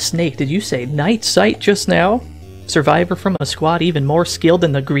Sight? Snake, did you say Night Sight just now? Survivor from a squad even more skilled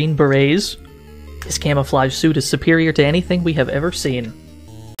than the Green Berets? His camouflage suit is superior to anything we have ever seen.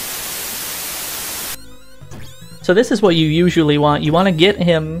 So this is what you usually want. You want to get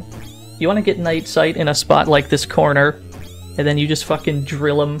him... You want to get Night Sight in a spot like this corner, and then you just fucking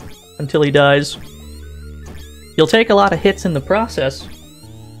drill him until he dies. You'll take a lot of hits in the process,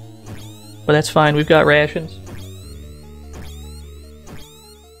 but that's fine, we've got rations.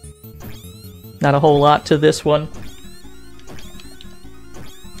 Not a whole lot to this one.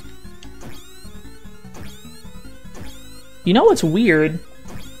 You know what's weird?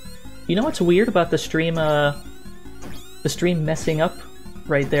 You know what's weird about the stream messing up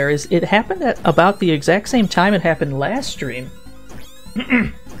right there is it happened at about the exact same time it happened last stream.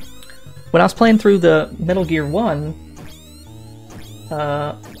 When I was playing through the Metal Gear 1,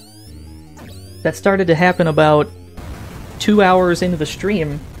 that started to happen about 2 hours into the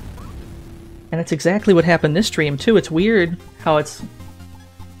stream, and it's exactly what happened this stream too. It's weird how it's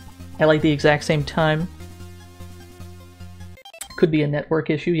at like the exact same time. Could be a network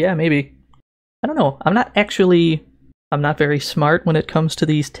issue, yeah, maybe. I don't know. I'm not very smart when it comes to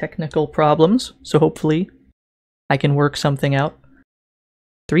these technical problems, so hopefully I can work something out.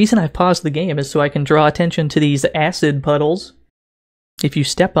 The reason I paused the game is so I can draw attention to these acid puddles. If you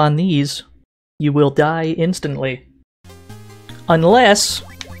step on these, you will die instantly. Unless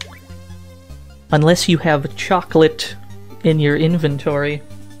you have chocolate in your inventory.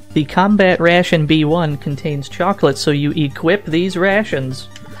 The Combat Ration B1 contains chocolate, so you equip these rations.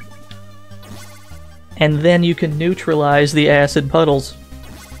 And then you can neutralize the acid puddles.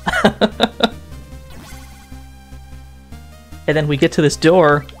 And then we get to this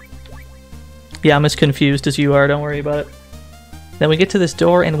door. Yeah, I'm as confused as you are, don't worry about it. Then we get to this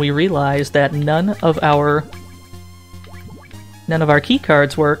door and we realize that none of our key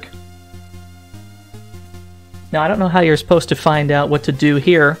cards work. Now, I don't know how you're supposed to find out what to do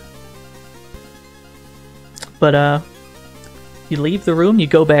here. But, you leave the room, you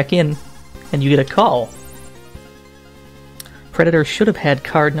go back in, and you get a call. Predator should have had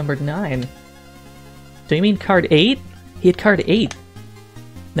card number 9. Do you mean card 8? He had card 8.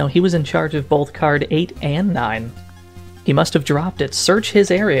 No, he was in charge of both card 8 and 9. He must have dropped it. Search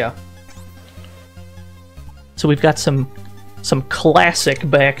his area. So we've got some classic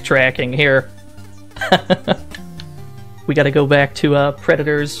backtracking here. We gotta go back to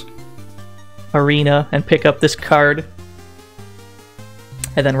Predator's arena and pick up this card.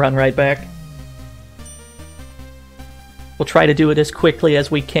 And then run right back. We'll try to do it as quickly as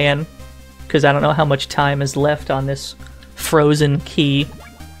we can, because I don't know how much time is left on this frozen key.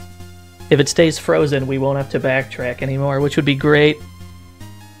 If it stays frozen, we won't have to backtrack anymore, which would be great.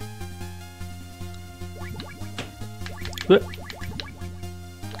 Whoop.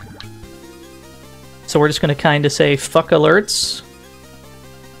 So we're just going to kind of say, fuck alerts.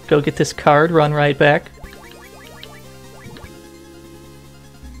 Go get this card, run right back.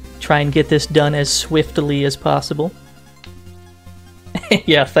 Try and get this done as swiftly as possible.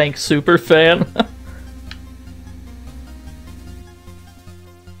 Yeah, thanks, Superfan.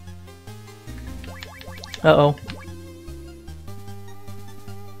 Uh-oh.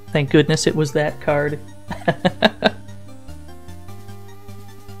 Thank goodness it was that card.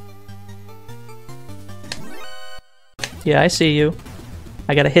 Yeah, I see you.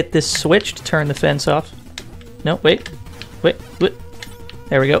 I gotta hit this switch to turn the fence off. No, wait. Wait.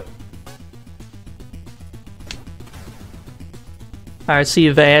 There we go. Alright, see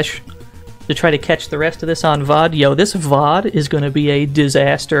you, Vash. To try to catch the rest of this on VOD. Yo, this VOD is gonna be a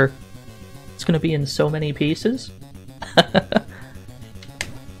disaster. It's gonna be in so many pieces.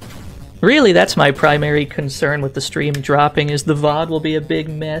 Really, that's my primary concern with the stream dropping, is the VOD will be a big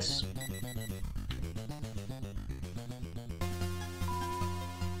mess.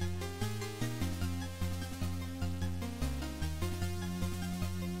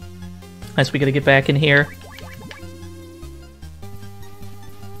 Nice, we gotta get back in here.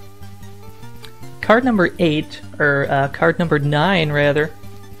 Card number 8, or card number 9, rather,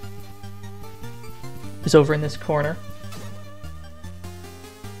 is over in this corner.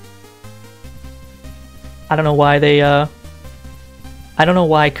 I don't know why they, I don't know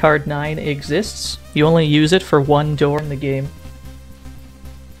why card 9 exists. You only use it for one door in the game.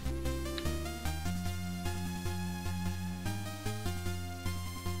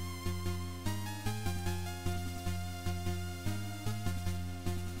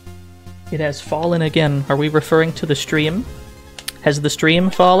 It has fallen again. Are we referring to the stream? Has the stream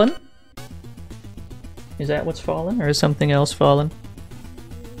fallen? Is that what's fallen, or is something else fallen?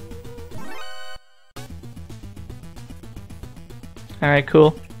 Alright,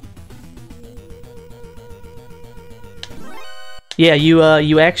 cool. Yeah,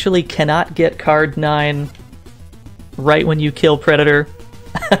 you actually cannot get card 9 right when you kill Predator.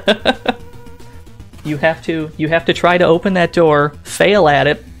 You have to try to open that door, fail at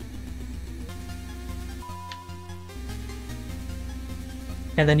it,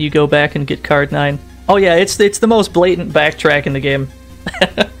 and then you go back and get card 9. Oh yeah, it's the most blatant backtrack in the game.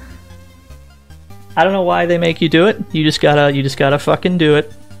 I don't know why they make you do it. You just gotta fucking do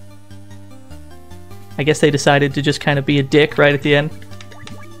it. I guess they decided to just kind of be a dick right at the end.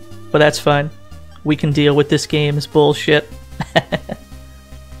 But that's fine. We can deal with this game's bullshit.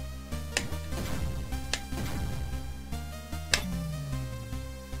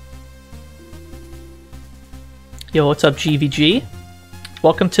 Yo, what's up, GVG?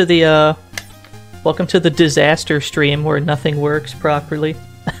 Welcome to the disaster stream where nothing works properly.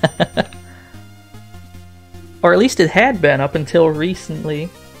 Or at least it had been up until recently.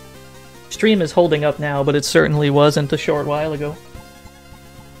 Stream is holding up now, but it certainly wasn't a short while ago.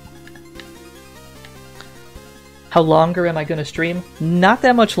 How longer am I going to stream? Not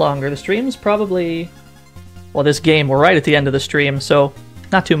that much longer. The stream's probably... Well, this game, we're right at the end of the stream, so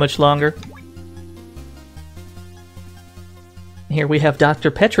not too much longer. Here we have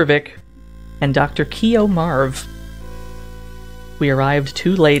Dr. Petrovic and Dr. Keo Marv. We arrived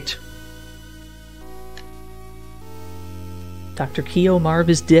too late. Dr. Keo Marv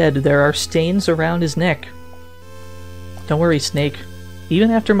is dead. There are stains around his neck. Don't worry, Snake.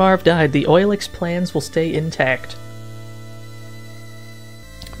 Even after Marv died, the Oilix plans will stay intact.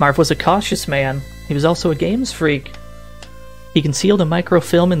 Marv was a cautious man. He was also a games freak. He concealed a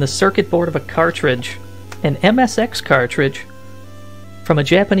microfilm in the circuit board of a cartridge, an MSX cartridge, from a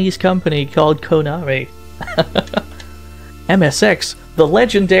Japanese company called Konami. MSX, the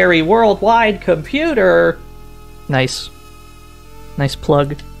legendary worldwide computer! Nice. Nice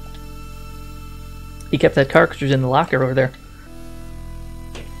plug. He kept that cartridge in the locker over there.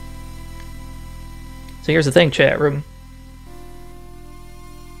 So here's the thing, chat room.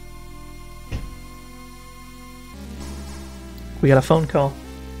 We got a phone call.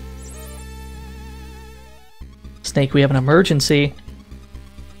 Snake, we have an emergency.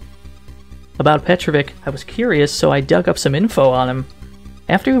 About Petrovic, I was curious, so I dug up some info on him.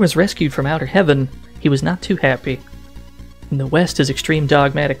 After he was rescued from outer heaven, he was not too happy. In the West, his extreme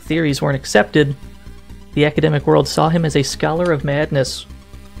dogmatic theories weren't accepted. The academic world saw him as a scholar of madness.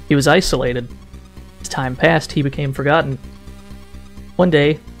 He was isolated. As time passed, he became forgotten. One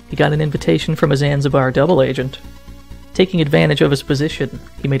day, he got an invitation from a Zanzibar double agent. Taking advantage of his position,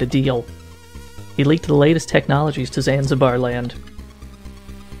 he made a deal. He leaked the latest technologies to Zanzibar land.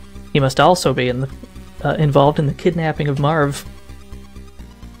 He must also be involved in the kidnapping of Marv.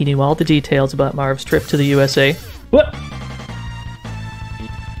 He knew all the details about Marv's trip to the USA. What?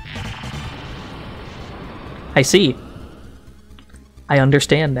 I see. I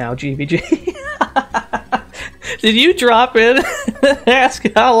understand now, GVG. Did you drop in and ask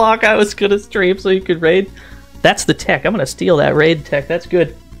how long I was gonna stream so you could raid? That's the tech. I'm gonna steal that raid tech. That's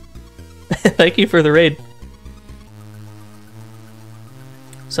good. Thank you for the raid.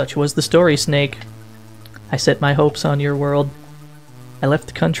 Such was the story, Snake. I set my hopes on your world. I left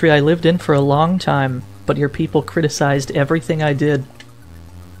the country I lived in for a long time, but your people criticized everything I did.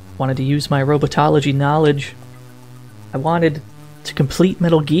 Wanted to use my robotology knowledge. I wanted to complete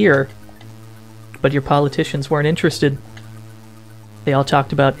Metal Gear, but your politicians weren't interested. They all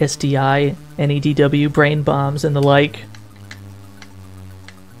talked about SDI, NEDW, brain bombs, and the like.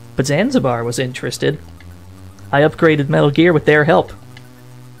 But Zanzibar was interested. I upgraded Metal Gear with their help.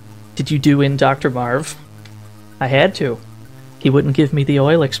 Did you do in Dr. Marv? I had to. He wouldn't give me the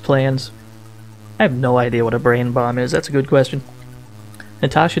Oilix plans. I have no idea what a brain bomb is. That's a good question.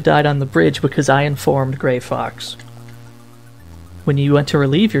 Natasha died on the bridge because I informed Grey Fox. When you went to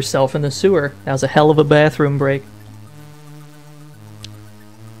relieve yourself in the sewer, that was a hell of a bathroom break.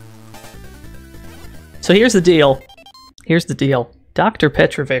 So here's the deal. Here's the deal. Dr.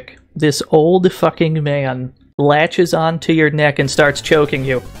 Petrovic, this old fucking man, latches onto your neck and starts choking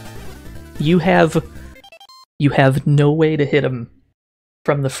you. You have no way to hit him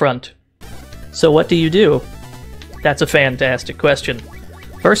from the front. So what do? That's a fantastic question.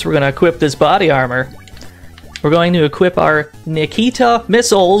 First, we're going to equip this body armor. We're going to equip our Nikita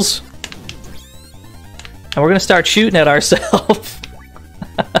missiles. And we're going to start shooting at ourselves.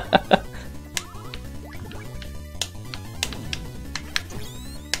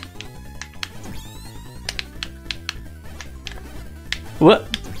 What?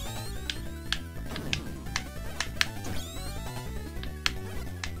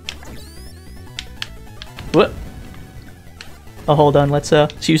 What? Oh, hold on. Let's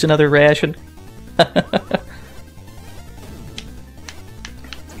use another ration.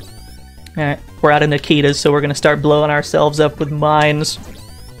 Alright, we're out of Nikitas, so we're gonna start blowing ourselves up with mines.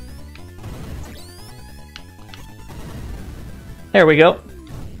 There we go.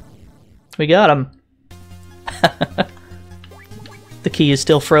 We got him. The key is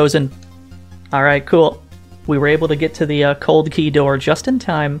still frozen. Alright, cool. We were able to get to the cold key door just in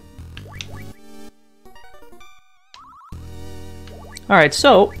time. Alright,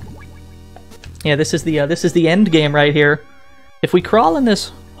 so Yeah, this is the end game right here. If we crawl in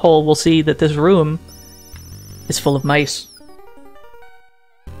this hole, we'll see that this room is full of mice.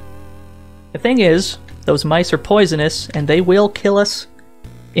 The thing is, those mice are poisonous, and they will kill us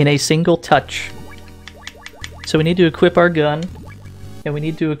in a single touch. So we need to equip our gun, and we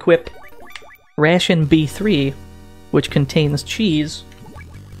need to equip Ration B3, which contains cheese,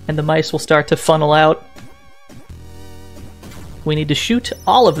 and the mice will start to funnel out. We need to shoot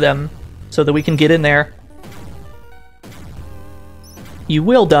all of them so that we can get in there. You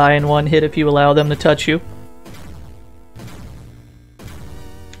will die in one hit if you allow them to touch you.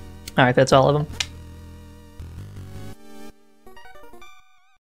 Alright, that's all of them.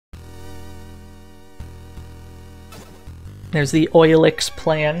 There's the Oilix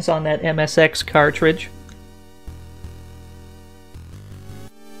plans on that MSX cartridge.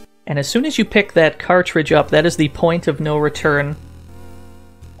 And as soon as you pick that cartridge up, that is the point of no return.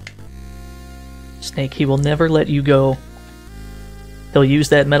 Snake, he will never let you go. They'll use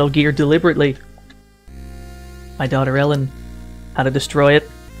that Metal Gear deliberately. My daughter Ellen, how to destroy it.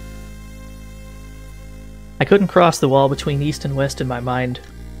 I couldn't cross the wall between East and West in my mind,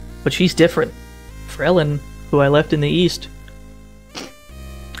 but she's different. For Ellen, who I left in the East,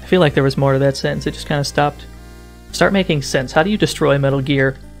 I feel like there was more to that sentence, it just kind of stopped. Start making sense. How do you destroy Metal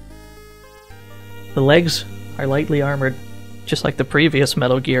Gear? The legs are lightly armored, just like the previous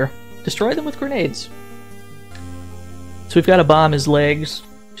Metal Gear. Destroy them with grenades. So we've got to bomb his legs,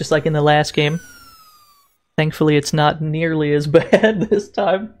 just like in the last game. Thankfully it's not nearly as bad this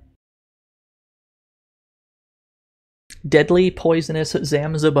time. Deadly poisonous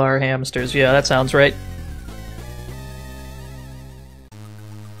Zamzabar hamsters. Yeah, that sounds right.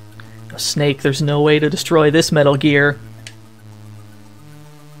 A snake, there's no way to destroy this Metal Gear.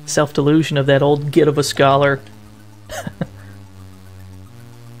 Self-delusion of that old git of a scholar.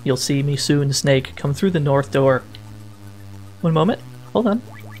 You'll see me soon, Snake. Come through the north door. One moment. Hold on.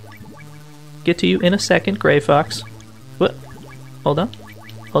 Get to you in a second, Gray Fox. What? Hold on.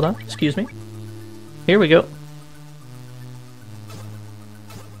 Hold on. Excuse me. Here we go.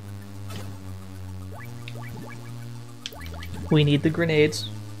 We need the grenades.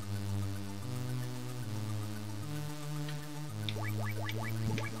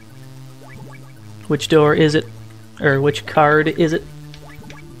 Which door is it? Or which card is it?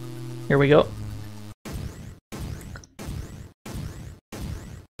 Here we go.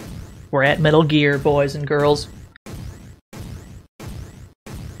 We're at Metal Gear, boys and girls.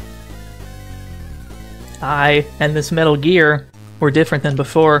 I and this Metal Gear were different than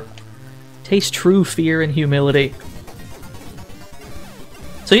before. Taste true fear and humility.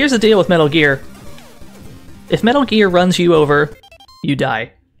 So here's the deal with Metal Gear. If Metal Gear runs you over, you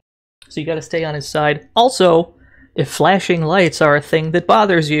die. So you gotta stay on his side. Also, if flashing lights are a thing that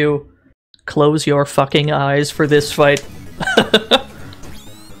bothers you, close your fucking eyes for this fight.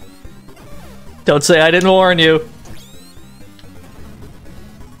 Don't say I didn't warn you.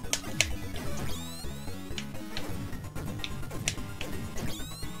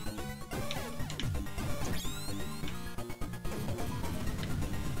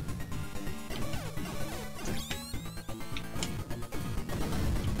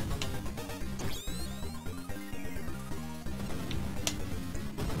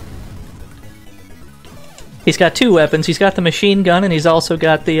 He's got two weapons. He's got the machine gun, and he's also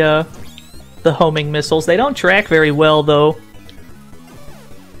got the homing missiles. They don't track very well, though.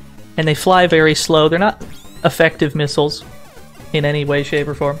 And they fly very slow. They're not effective missiles in any way, shape,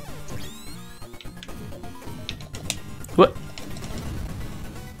 or form. What?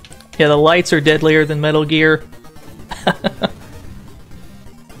 Yeah, the lights are deadlier than Metal Gear.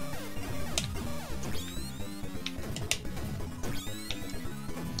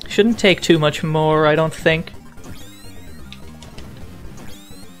 Shouldn't take too much more, I don't think.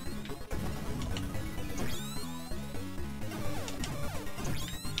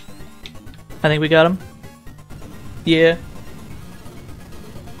 I think we got him. Yeah.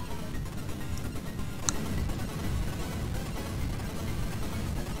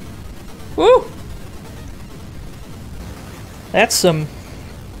 Woo! That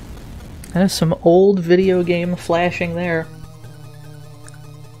is some old video game flashing there.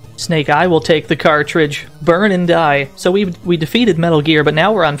 Snake, I will take the cartridge. Burn and die. So we defeated Metal Gear, but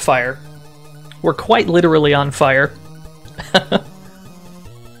now we're on fire. We're quite literally on fire.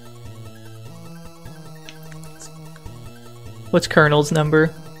 What's Colonel's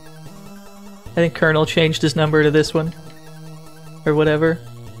number? I think Colonel changed his number to this one. Or whatever.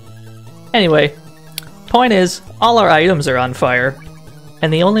 Anyway, point is, all our items are on fire.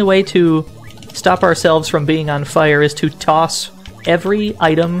 And the only way to stop ourselves from being on fire is to toss every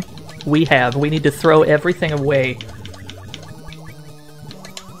item we have. We need to throw everything away.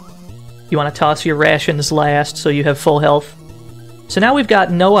 You want to toss your rations last so you have full health? So now we've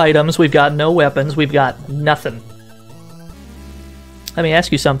got no items, we've got no weapons, we've got nothing. Let me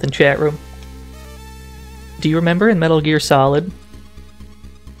ask you something, chat room. Do you remember in Metal Gear Solid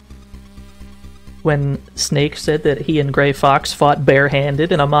when Snake said that he and Gray Fox fought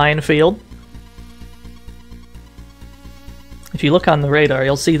barehanded in a minefield? If you look on the radar,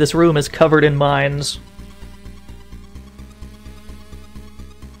 you'll see this room is covered in mines.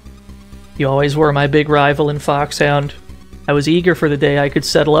 You always were my big rival in Foxhound. I was eager for the day I could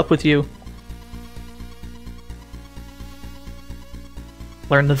settle up with you.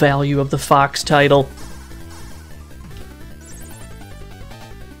 Learn the value of the Fox title.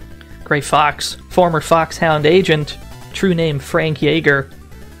 Gray Fox, former Foxhound agent, true name Frank Yeager.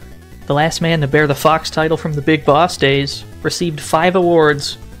 The last man to bear the Fox title from the Big Boss days, received 5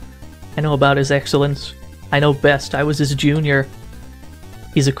 awards. I know about his excellence. I know best, I was his junior.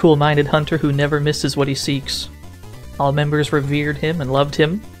 He's a cool-minded hunter who never misses what he seeks. All members revered him and loved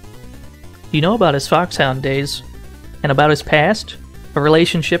him. You know about his Foxhound days, and about his past, a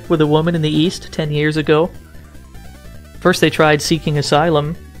relationship with a woman in the East 10 years ago. First they tried seeking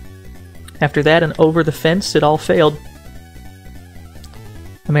asylum. After that and over the fence, it all failed.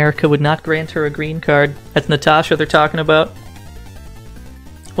 America would not grant her a green card. That's Natasha they're talking about.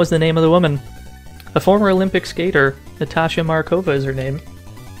 What's the name of the woman? A former Olympic skater. Natasha Markova is her name.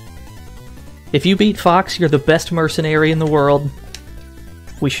 If you beat Fox, you're the best mercenary in the world.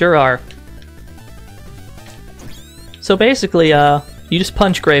 We sure are. So basically, you just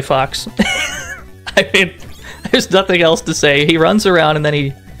punch Gray Fox. I mean, there's nothing else to say. He runs around and then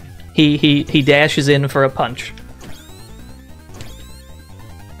he dashes in for a punch.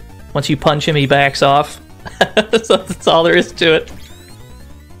 Once you punch him, he backs off. So that's all there is to it.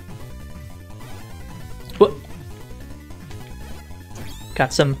 Whoop.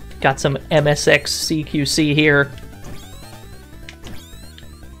 Got some MSX CQC here.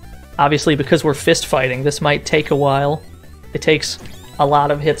 Obviously, because we're fist fighting, this might take a while. It takes a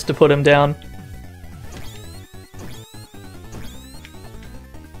lot of hits to put him down.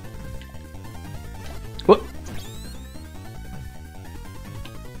 Whoop.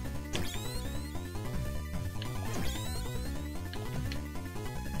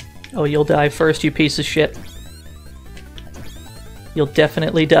 Oh, you'll die first, you piece of shit. You'll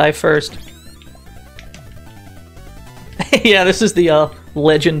definitely die first. Yeah, this is the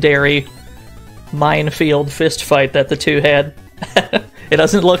legendary minefield fist fight that the two had. It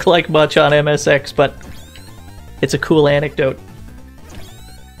doesn't look like much on MSX, but it's a cool anecdote.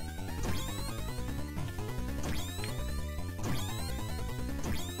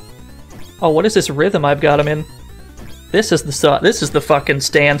 Oh, what is this rhythm I've got him in? This is the fucking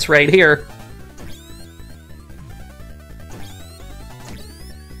stance right here.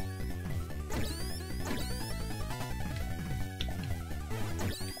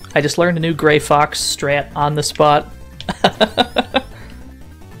 I just learned a new Gray Fox strat on the spot.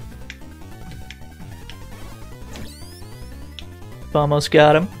 Almost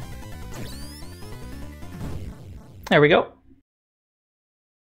got him. There we go.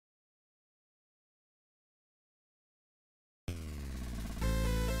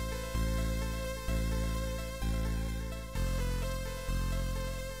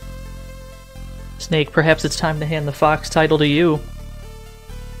 Snake, perhaps it's time to hand the Fox title to you.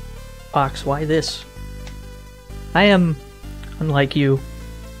 Fox, why this? I am, unlike you,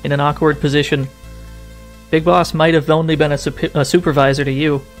 in an awkward position. Big Boss might have only been a supervisor to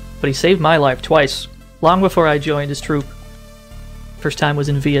you, but he saved my life twice, long before I joined his troop. First time was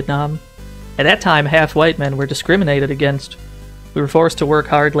in Vietnam. At that time, half white men were discriminated against. We were forced to work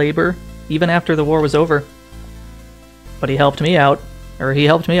hard labor, even after the war was over. But he helped me out, or he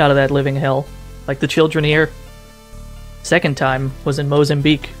helped me out of that living hell, like the children here. Second time was in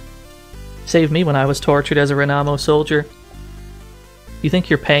Mozambique. Saved me when I was tortured as a Renamo soldier. You think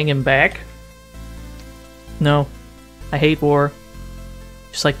you're paying him back? No. I hate war.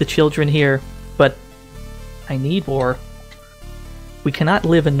 Just like the children here. But I need war. We cannot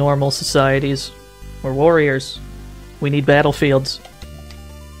live in normal societies. We're warriors. We need battlefields.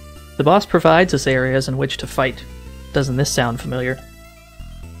 The boss provides us areas in which to fight. Doesn't this sound familiar?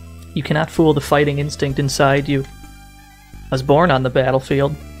 You cannot fool the fighting instinct inside you. I was born on the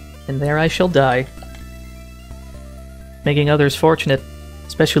battlefield, and there I shall die. Making others fortunate,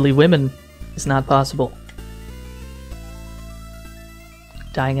 especially women, is not possible.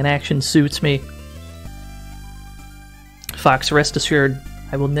 Dying in action suits me. Fox, rest assured,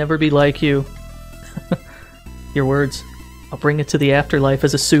 I will never be like you. Your words. I'll bring it to the afterlife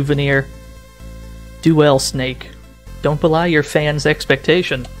as a souvenir. Do well, Snake. Don't belie your fans'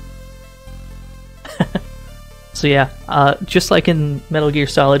 expectation. So yeah, just like in Metal Gear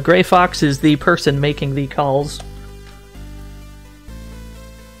Solid, Gray Fox is the person making the calls.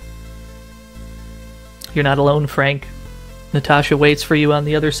 You're not alone, Frank. Natasha waits for you on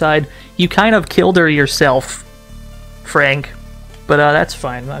the other side. You kind of killed her yourself, Frank. But that's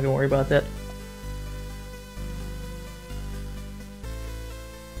fine, I'm not gonna worry about that.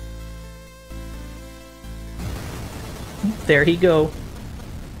 There he go.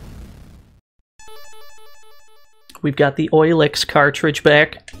 We've got the Oilix cartridge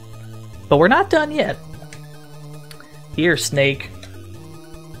back. But we're not done yet. Here, Snake.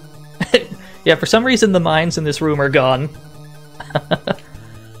 Yeah, for some reason the mines in this room are gone.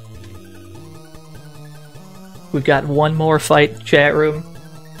 We've got one more fight, chat room.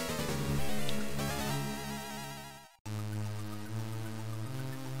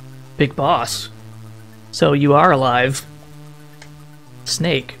 Big boss. So you are alive.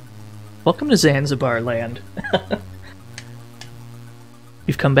 Snake. Welcome to Zanzibar land.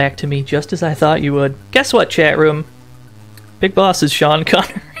 You've come back to me just as I thought you would. Guess what, chat room? Big boss is Sean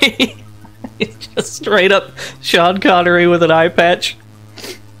Connery. He's just straight up Sean Connery with an eye patch.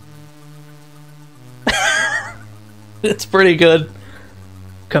 It's pretty good.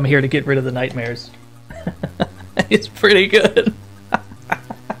 Come here to get rid of the nightmares. It's pretty good.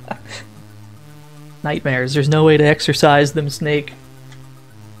 Nightmares, there's no way to exorcise them, Snake.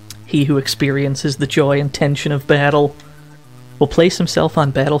 He who experiences the joy and tension of battle will place himself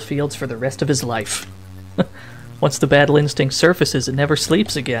on battlefields for the rest of his life. Once the battle instinct surfaces, it never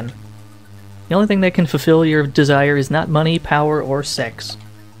sleeps again. The only thing that can fulfill your desire is not money, power, or sex.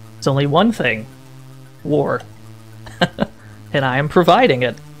 It's only one thing. War. And I am providing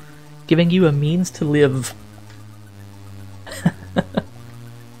it. Giving you a means to live.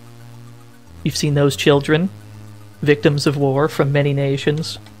 You've seen those children, victims of war from many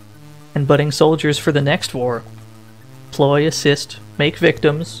nations, and budding soldiers for the next war. Deploy, assist, make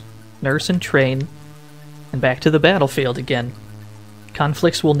victims, nurse and train, and back to the battlefield again.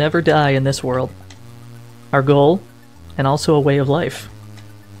 Conflicts will never die in this world. Our goal, and also a way of life.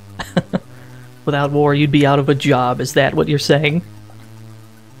 Without war, you'd be out of a job, is that what you're saying?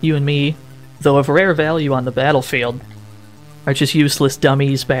 You and me, though of rare value on the battlefield, are just useless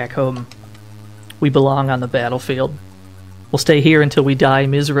dummies back home. We belong on the battlefield. We'll stay here until we die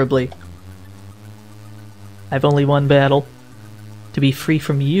miserably. I've only one battle. To be free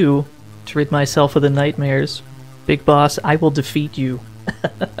from you, to rid myself of the nightmares. Big boss, I will defeat you.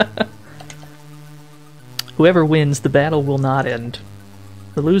 Whoever wins, the battle will not end.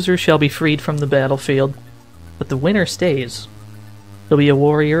 The loser shall be freed from the battlefield, but the winner stays. He'll be a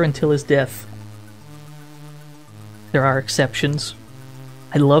warrior until his death. There are exceptions.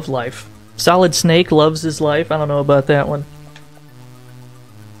 I love life. Solid Snake loves his life. I don't know about that one.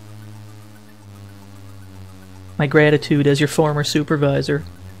 My gratitude as your former supervisor.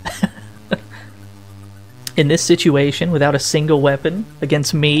 In this situation, without a single weapon,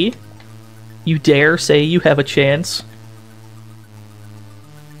 against me, you dare say you have a chance?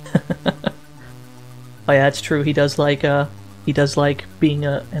 Oh yeah, it's true. He does like being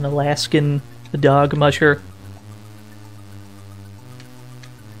an Alaskan dog musher.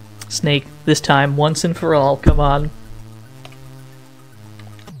 Snake, this time, once and for all, come on.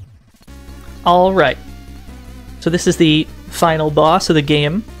 Alright. So this is the final boss of the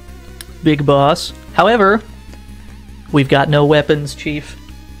game. Big boss. However, we've got no weapons, Chief.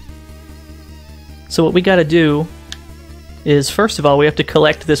 So what we gotta do is, first of all, we have to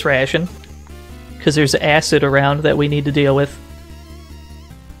collect this ration, because there's acid around that we need to deal with.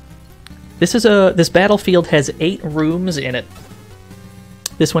 This battlefield has 8 rooms in it.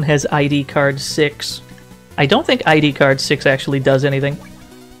 This one has ID card 6. I don't think ID card 6 actually does anything.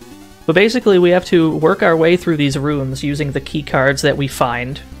 But basically we have to work our way through these rooms using the key cards that we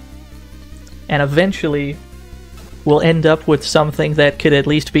find. And eventually we'll end up with something that could at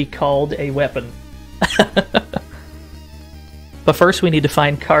least be called a weapon. But first we need to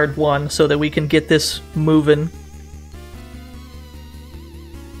find card 1 so that we can get this moving.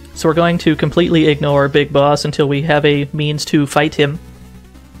 So we're going to completely ignore Big Boss until we have a means to fight him.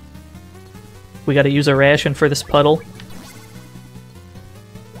 We gotta use a ration for this puddle.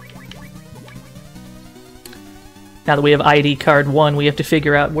 Now that we have ID card 1, we have to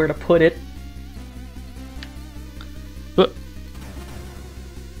figure out where to put it.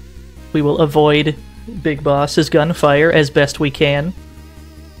 We will avoid Big Boss's gunfire as best we can,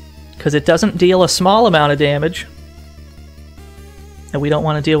 because it doesn't deal a small amount of damage, and we don't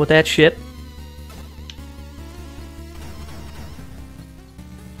want to deal with that shit.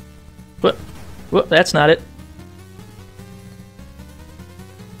 What? Whoop, that's not it.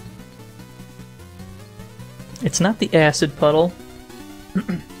 It's not the acid puddle.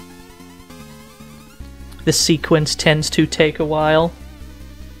 This sequence tends to take a while.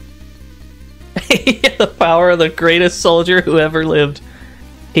 The power of the greatest soldier who ever lived.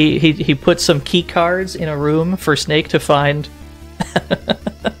 He put some key cards in a room for Snake to find.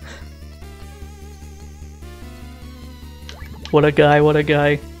 What a guy, what a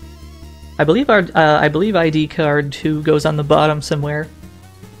guy. I believe ID card 2 goes on the bottom somewhere.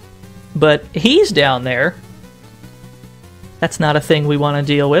 But he's down there. That's not a thing we want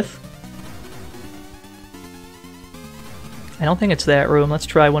to deal with. I don't think it's that room. Let's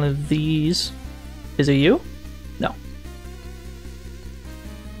try one of these. Is it you? No.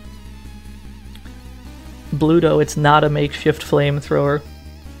 Bluto, it's not a makeshift flamethrower.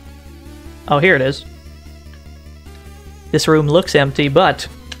 Oh, here it is. This room looks empty, but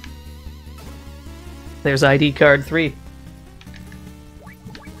there's ID card 3.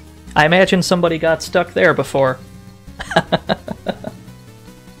 I imagine somebody got stuck there before.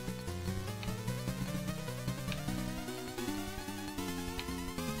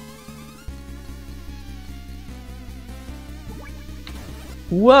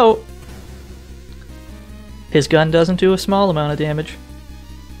 Whoa! His gun doesn't do a small amount of damage.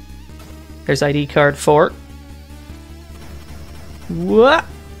 There's ID card 4. What?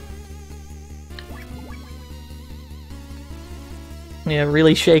 Yeah,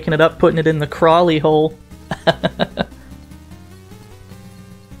 really shaking it up, putting it in the crawly hole.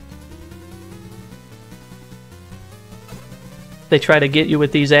 They try to get you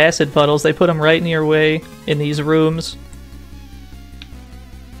with these acid puddles. They put them right in your way in these rooms.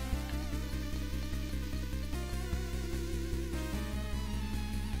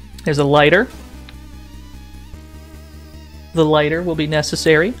 There's a lighter. The lighter will be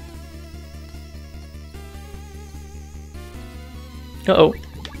necessary. Uh-oh.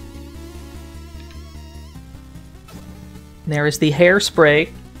 There is the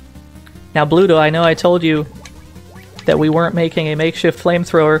hairspray. Now, Bluto, I know I told you that we weren't making a makeshift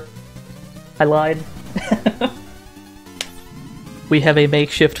flamethrower. I lied. We have a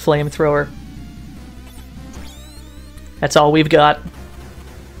makeshift flamethrower. That's all we've got.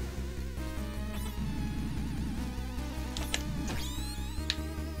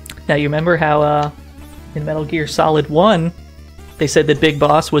 Now, you remember how in Metal Gear Solid 1, they said that Big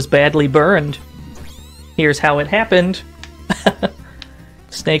Boss was badly burned. Here's how it happened.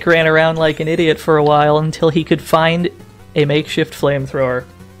 Snake ran around like an idiot for a while until he could find a makeshift flamethrower.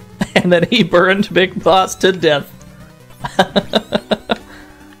 And then he burned Big Boss to death.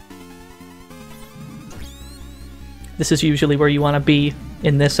 This is usually where you want to be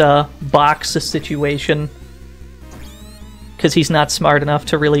in this box situation. Because he's not smart enough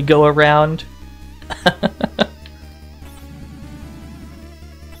to really go around.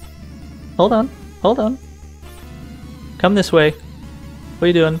 Hold on, hold on. Come this way. What are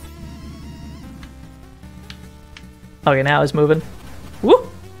you doing? Okay, now he's moving. Woo!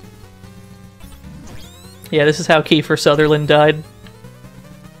 Yeah, this is how Kiefer Sutherland died.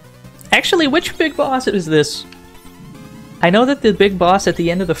 Actually, which big boss is this? I know that the big boss at the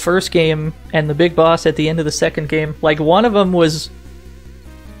end of the first game and the big boss at the end of the second game, like one of them was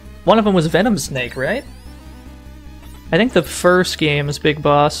Venom Snake, right? I think the first game's big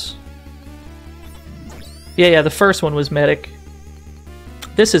boss. Yeah, the first one was Medic.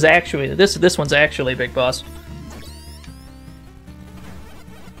 This is actually this one's actually Big Boss.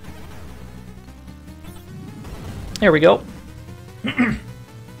 There we go.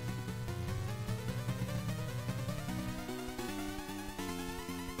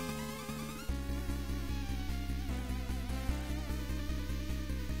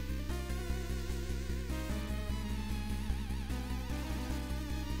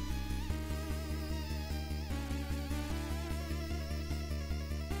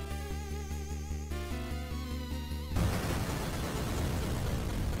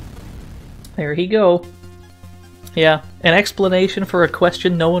 There he go. Yeah, an explanation for a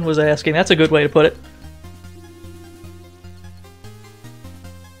question no one was asking. That's a good way to put it.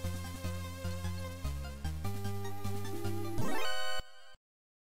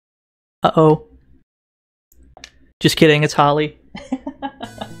 Uh-oh. Just kidding, it's Holly.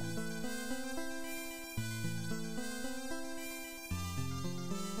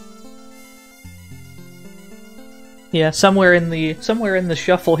 Yeah, somewhere in the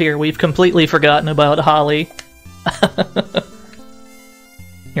shuffle here, we've completely forgotten about Holly.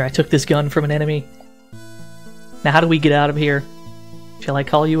 Here, I took this gun from an enemy. Now, how do we get out of here? Shall I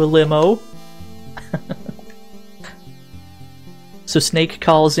call you a limo? So Snake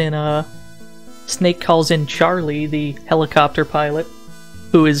calls in Charlie, the helicopter pilot,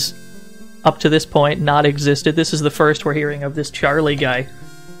 who is up to this point not existed. This is the first we're hearing of this Charlie guy.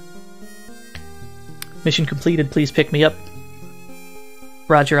 Mission completed, please pick me up.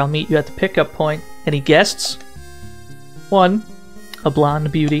 Roger, I'll meet you at the pickup point. Any guests? 1. A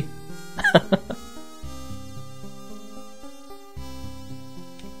blonde beauty.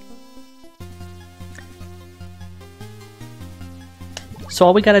 So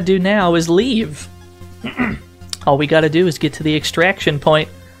all we gotta do now is leave. All we gotta do is get to the extraction point.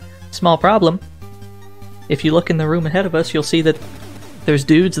 Small problem. If you look in the room ahead of us, you'll see that there's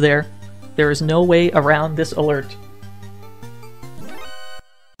dudes there. There is no way around this alert.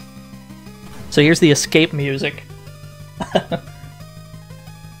 So here's the escape music.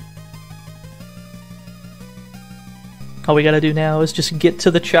 All we gotta do now is just get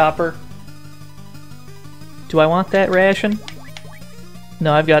to the chopper. Do I want that ration?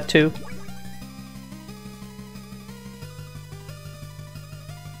 No, I've got 2.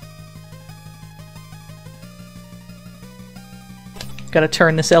 Gotta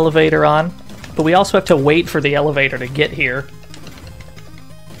turn this elevator on, but we also have to wait for the elevator to get here.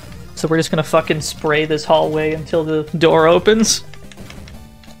 So we're just gonna fucking spray this hallway until the door opens.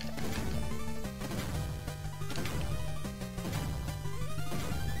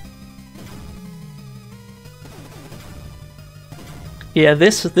 Yeah,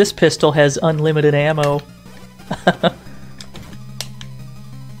 this pistol has unlimited ammo.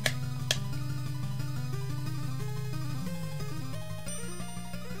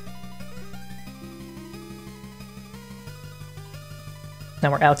 Now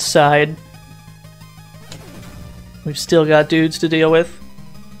we're outside. We've still got dudes to deal with.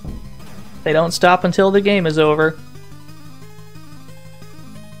 They don't stop until the game is over.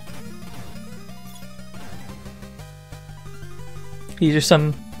 These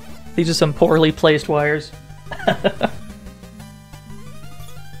are some poorly placed wires.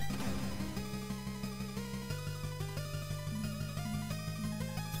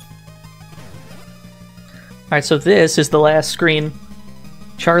 Alright, so this is the last screen.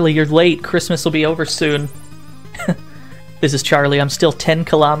 Charlie, you're late. Christmas will be over soon. This is Charlie. I'm still 10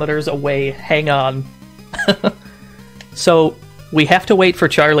 kilometers away. Hang on. So, we have to wait for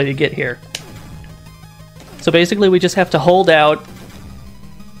Charlie to get here. So basically, we just have to hold out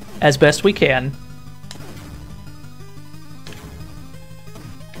as best we can.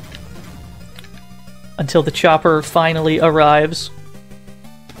 Until the chopper finally arrives.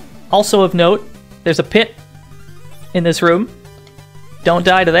 Also of note, there's a pit in this room. Don't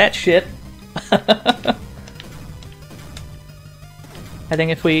die to that shit. I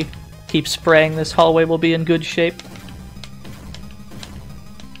think if we keep spraying this hallway, we'll be in good shape.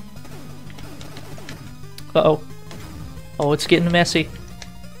 Uh-oh. Oh, it's getting messy.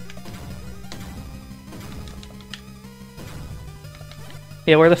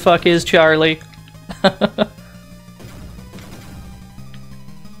 Yeah, where the fuck is Charlie?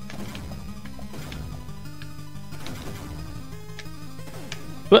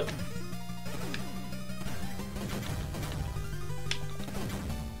 What?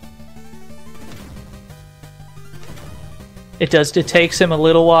 It takes him a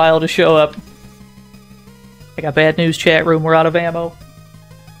little while to show up. I got bad news, chat room, we're out of ammo.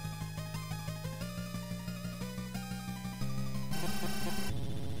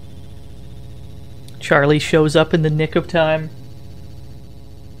 Charlie shows up in the nick of time.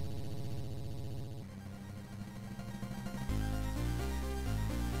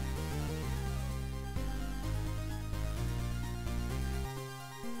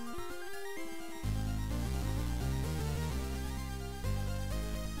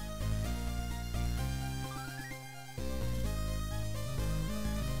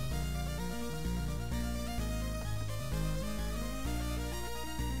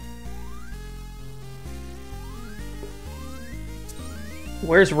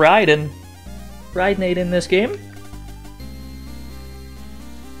 Where's Raiden? Raiden ain't in this game?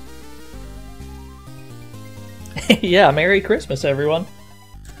 Yeah, Merry Christmas, everyone.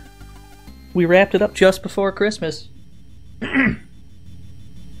 We wrapped it up just before Christmas. Now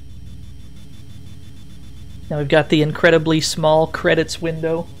we've got the incredibly small credits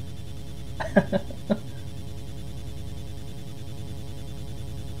window.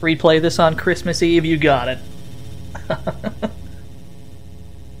 Replay this on Christmas Eve, you got it.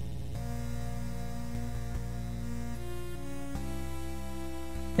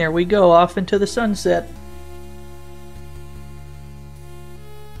 There we go, off into the sunset.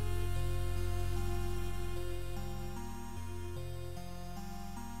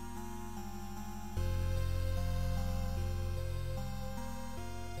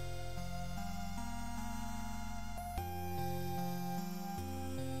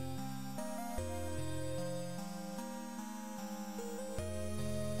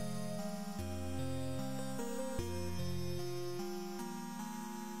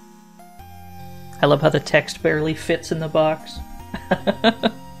 I love how the text barely fits in the box.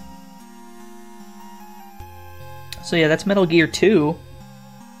 So yeah, that's Metal Gear 2.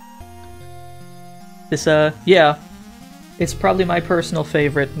 This, yeah. It's probably my personal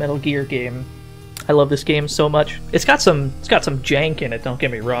favorite Metal Gear game. I love this game so much. It's got some jank in it, don't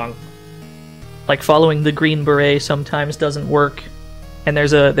get me wrong. Like, following the Green Beret sometimes doesn't work, and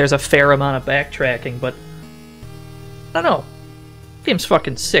there's a fair amount of backtracking, but I don't know. This game's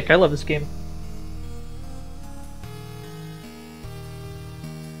fucking sick. I love this game.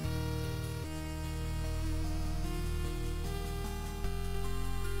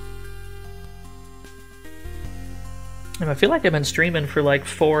 And I feel like I've been streaming for like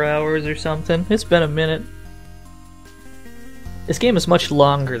 4 hours or something. It's been a minute. This game is much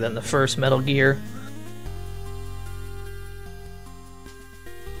longer than the first Metal Gear.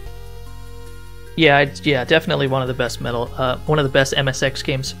 Yeah, yeah, definitely one of the best one of the best MSX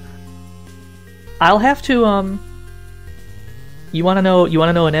games. I'll have to You wanna know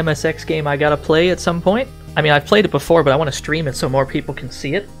an MSX game I gotta play at some point? I mean, I've played it before, but I want to stream it so more people can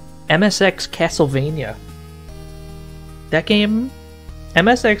see it. MSX Castlevania. That game,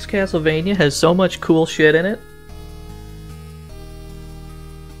 MSX Castlevania, has so much cool shit in it.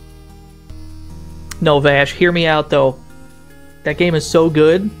 No, Vash, hear me out though. That game is so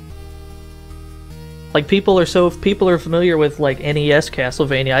good. Like, people are familiar with like NES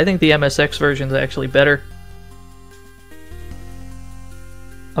Castlevania. I think the MSX version is actually better.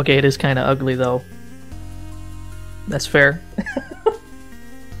 Okay, it is kind of ugly though. That's fair.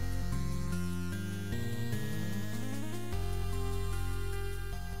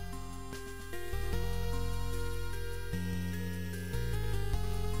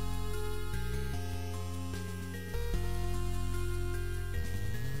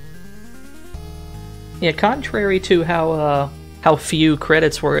 Yeah, contrary to how few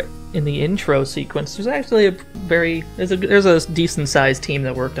credits were in the intro sequence, there's actually there's a decent sized team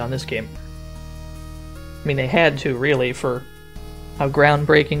that worked on this game. I mean, they had to, really, for how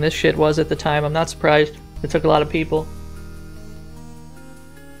groundbreaking this shit was at the time. I'm not surprised. It took a lot of people.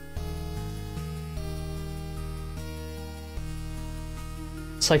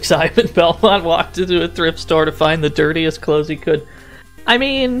 It's like Simon Belmont walked into a thrift store to find the dirtiest clothes he could. I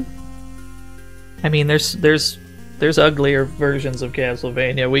mean, there's uglier versions of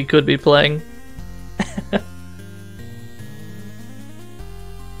Castlevania we could be playing.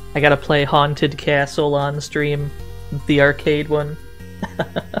 I gotta play Haunted Castle on stream, the arcade one.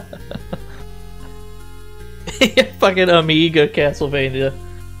 Fucking Amiga Castlevania.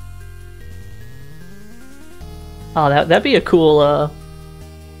 Oh, that'd be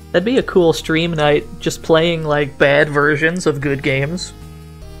a cool stream night, just playing like bad versions of good games.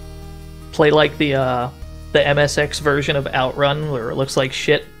 Play like the MSX version of Outrun, where it looks like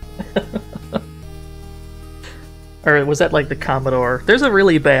shit. Or was that like the Commodore? There's a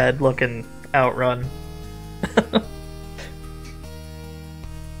really bad looking Outrun.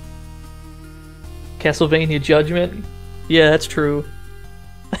 Castlevania Judgment? Yeah, that's true.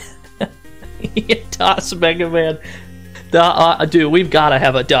 DOS Mega Man. Dude, we've gotta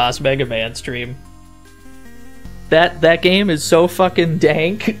have a DOS Mega Man stream. That game is so fucking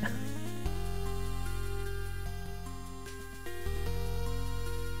dank.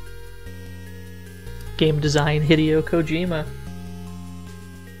 Game design, Hideo Kojima.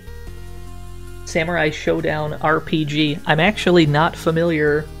 Samurai Showdown RPG. I'm actually not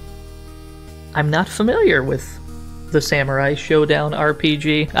familiar. I'm not familiar with the Samurai Showdown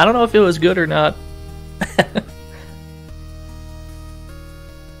RPG. I don't know if it was good or not.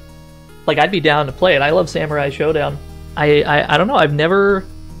 Like, I'd be down to play it. I love Samurai Showdown. I don't know. I've never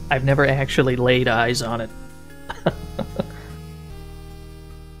actually laid eyes on it.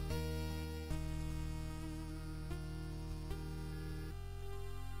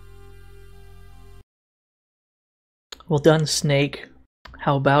 Well done, Snake.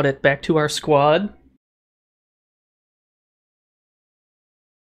 How about it? Back to our squad.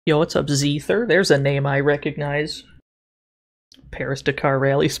 Yo, what's up, Zether? There's a name I recognize. Paris Dakar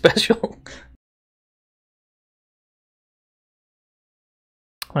Rally Special.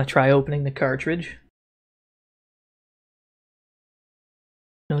 Want to try opening the cartridge?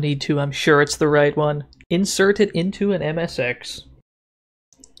 No need to, I'm sure it's the right one. Insert it into an MSX.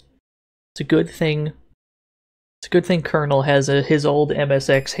 It's a good thing. It's a good thing Colonel has his old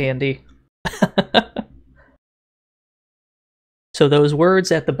MSX handy. So those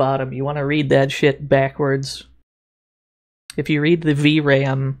words at the bottom, you want to read that shit backwards. If you read the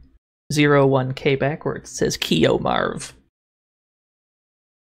VRAM 01K backwards, it says Kiyomarv.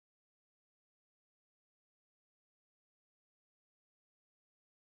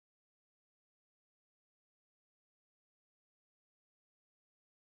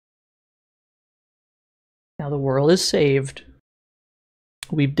 Now the world is saved.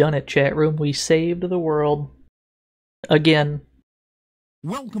 We've done it, chat room. We saved the world. Again.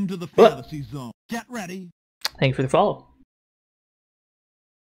 Welcome to the fantasy zone. Get ready. Thank you for the follow.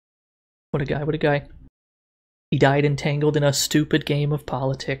 What a guy, what a guy. He died entangled in a stupid game of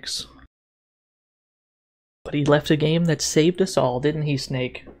politics. But he left a game that saved us all, didn't he,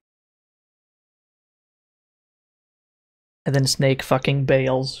 Snake? And then Snake fucking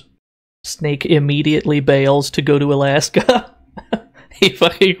bails. Snake immediately bails to go to Alaska. He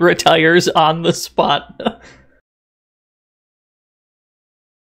fucking retires on the spot.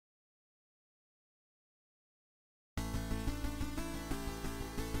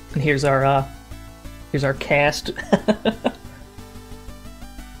 And here's our cast.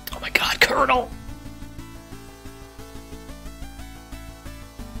 Oh my god, Colonel!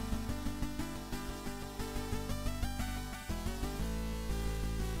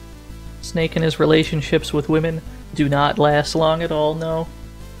 Snake and his relationships with women do not last long at all, no.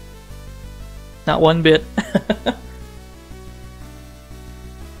 Not one bit.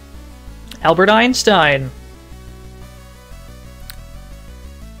 Albert Einstein!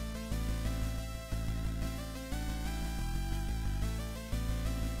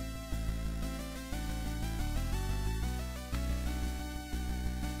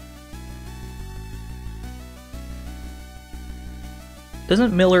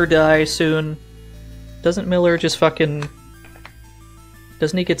 Doesn't Miller die soon? Doesn't Miller just fucking...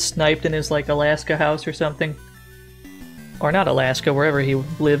 Doesn't he get sniped in his, like, Alaska house or something? Or not Alaska, wherever he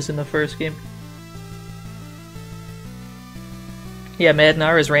lives in the first game. Yeah,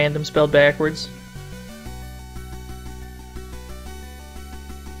 Madnar is random, spelled backwards.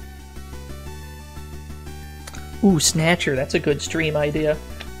 Ooh, Snatcher, that's a good stream idea.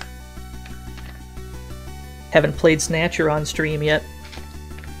 Haven't played Snatcher on stream yet.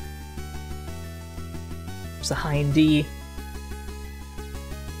 There's the Hind D.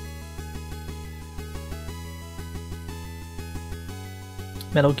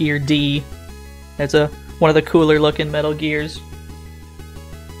 Metal Gear D. That's one of the cooler looking Metal Gears.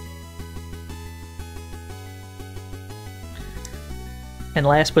 And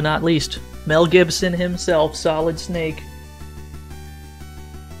last but not least, Mel Gibson himself, Solid Snake.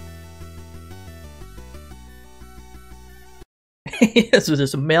 Yes, this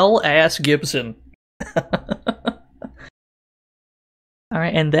is Mel Ass Gibson.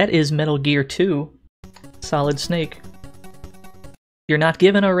 Alright, and that is Metal Gear 2, Solid Snake. You're not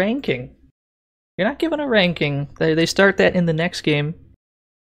given a ranking. You're not given a ranking. They start that in the next game.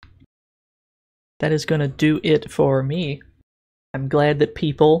 That is gonna do it for me. I'm glad that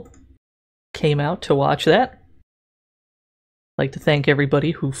people came out to watch that. I'd like to thank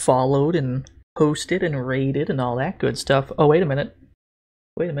everybody who followed and posted and rated and all that good stuff. Oh, wait a minute.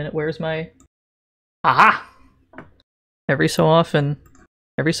 Wait a minute, where's my... Aha! Every so often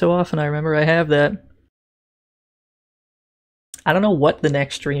I remember I have that. I don't know what the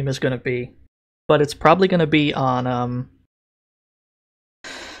next stream is going to be, but it's probably going to be on,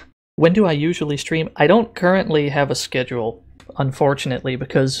 when do I usually stream? I don't currently have a schedule, unfortunately,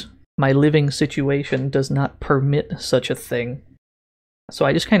 because my living situation does not permit such a thing. So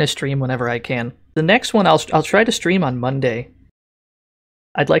I just kind of stream whenever I can. The next one I'll try to stream on Monday.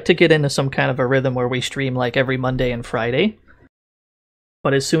 I'd like to get into some kind of a rhythm where we stream like every Monday and Friday.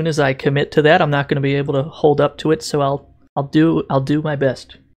 But as soon as I commit to that, I'm not going to be able to hold up to it, so I'll do my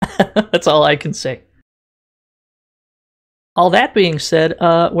best. That's all I can say. All that being said,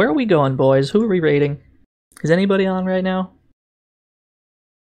 where are we going, boys? Who are we raiding? Is anybody on right now?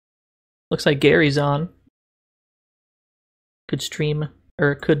 Looks like Gary's on. Could stream,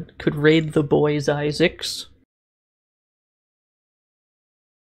 or could raid the boys Isaacs.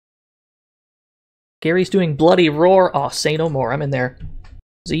 Gary's doing Bloody Roar. Oh, say no more. I'm in there.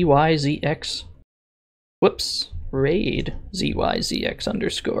 ZYZX. Whoops. Raid ZYZX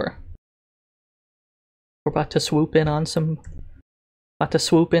underscore. We're about to swoop in on some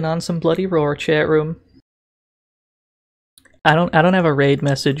Bloody Roar, chat room. I don't have a raid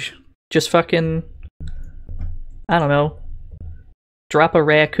message. Just fucking, I don't know. Drop a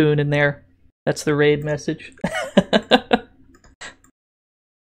raccoon in there. That's the raid message.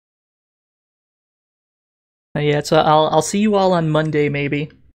 Yeah, so I'll see you all on Monday,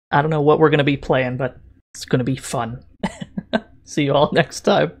 maybe. I don't know what we're gonna be playing, but it's gonna be fun. See you all next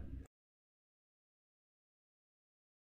time.